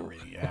go.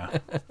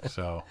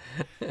 So,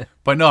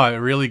 but no,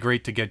 really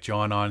great to get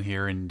John on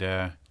here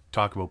and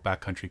talk about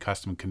Backcountry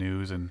Custom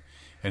Canoes and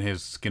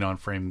his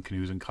skin-on-frame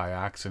canoes and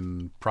kayaks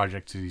and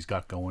projects that he's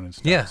got going and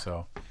stuff. Yeah.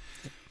 So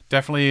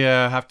definitely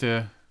have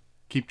to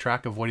keep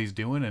track of what he's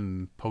doing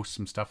and post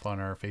some stuff on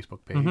our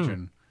Facebook page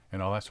and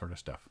all that sort of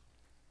stuff.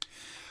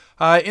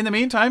 In the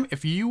meantime,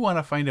 if you want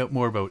to find out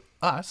more about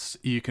us,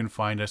 you can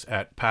find us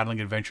at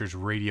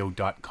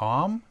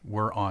paddlingadventuresradio.com.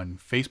 We're on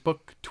Facebook,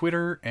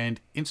 Twitter, and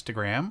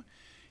Instagram.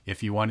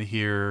 If you want to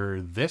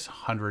hear this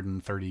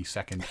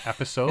 132nd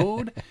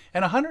episode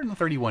and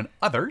 131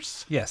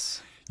 others,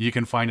 yes, you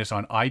can find us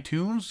on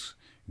iTunes,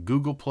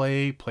 Google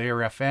Play, Player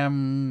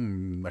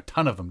FM, a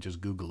ton of them.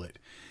 Just Google it.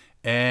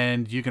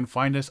 And you can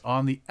find us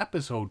on the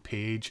episode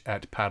page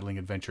at Paddling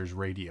Adventures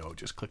Radio.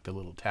 Just click the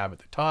little tab at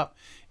the top,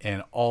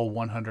 and all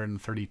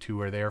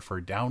 132 are there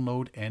for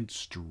download and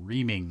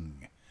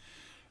streaming.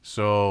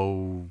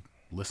 So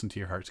listen to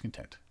your heart's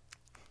content.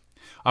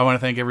 I want to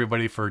thank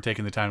everybody for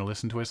taking the time to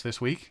listen to us this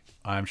week.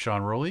 I'm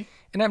Sean Rowley.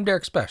 And I'm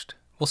Derek Specht.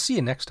 We'll see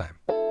you next time.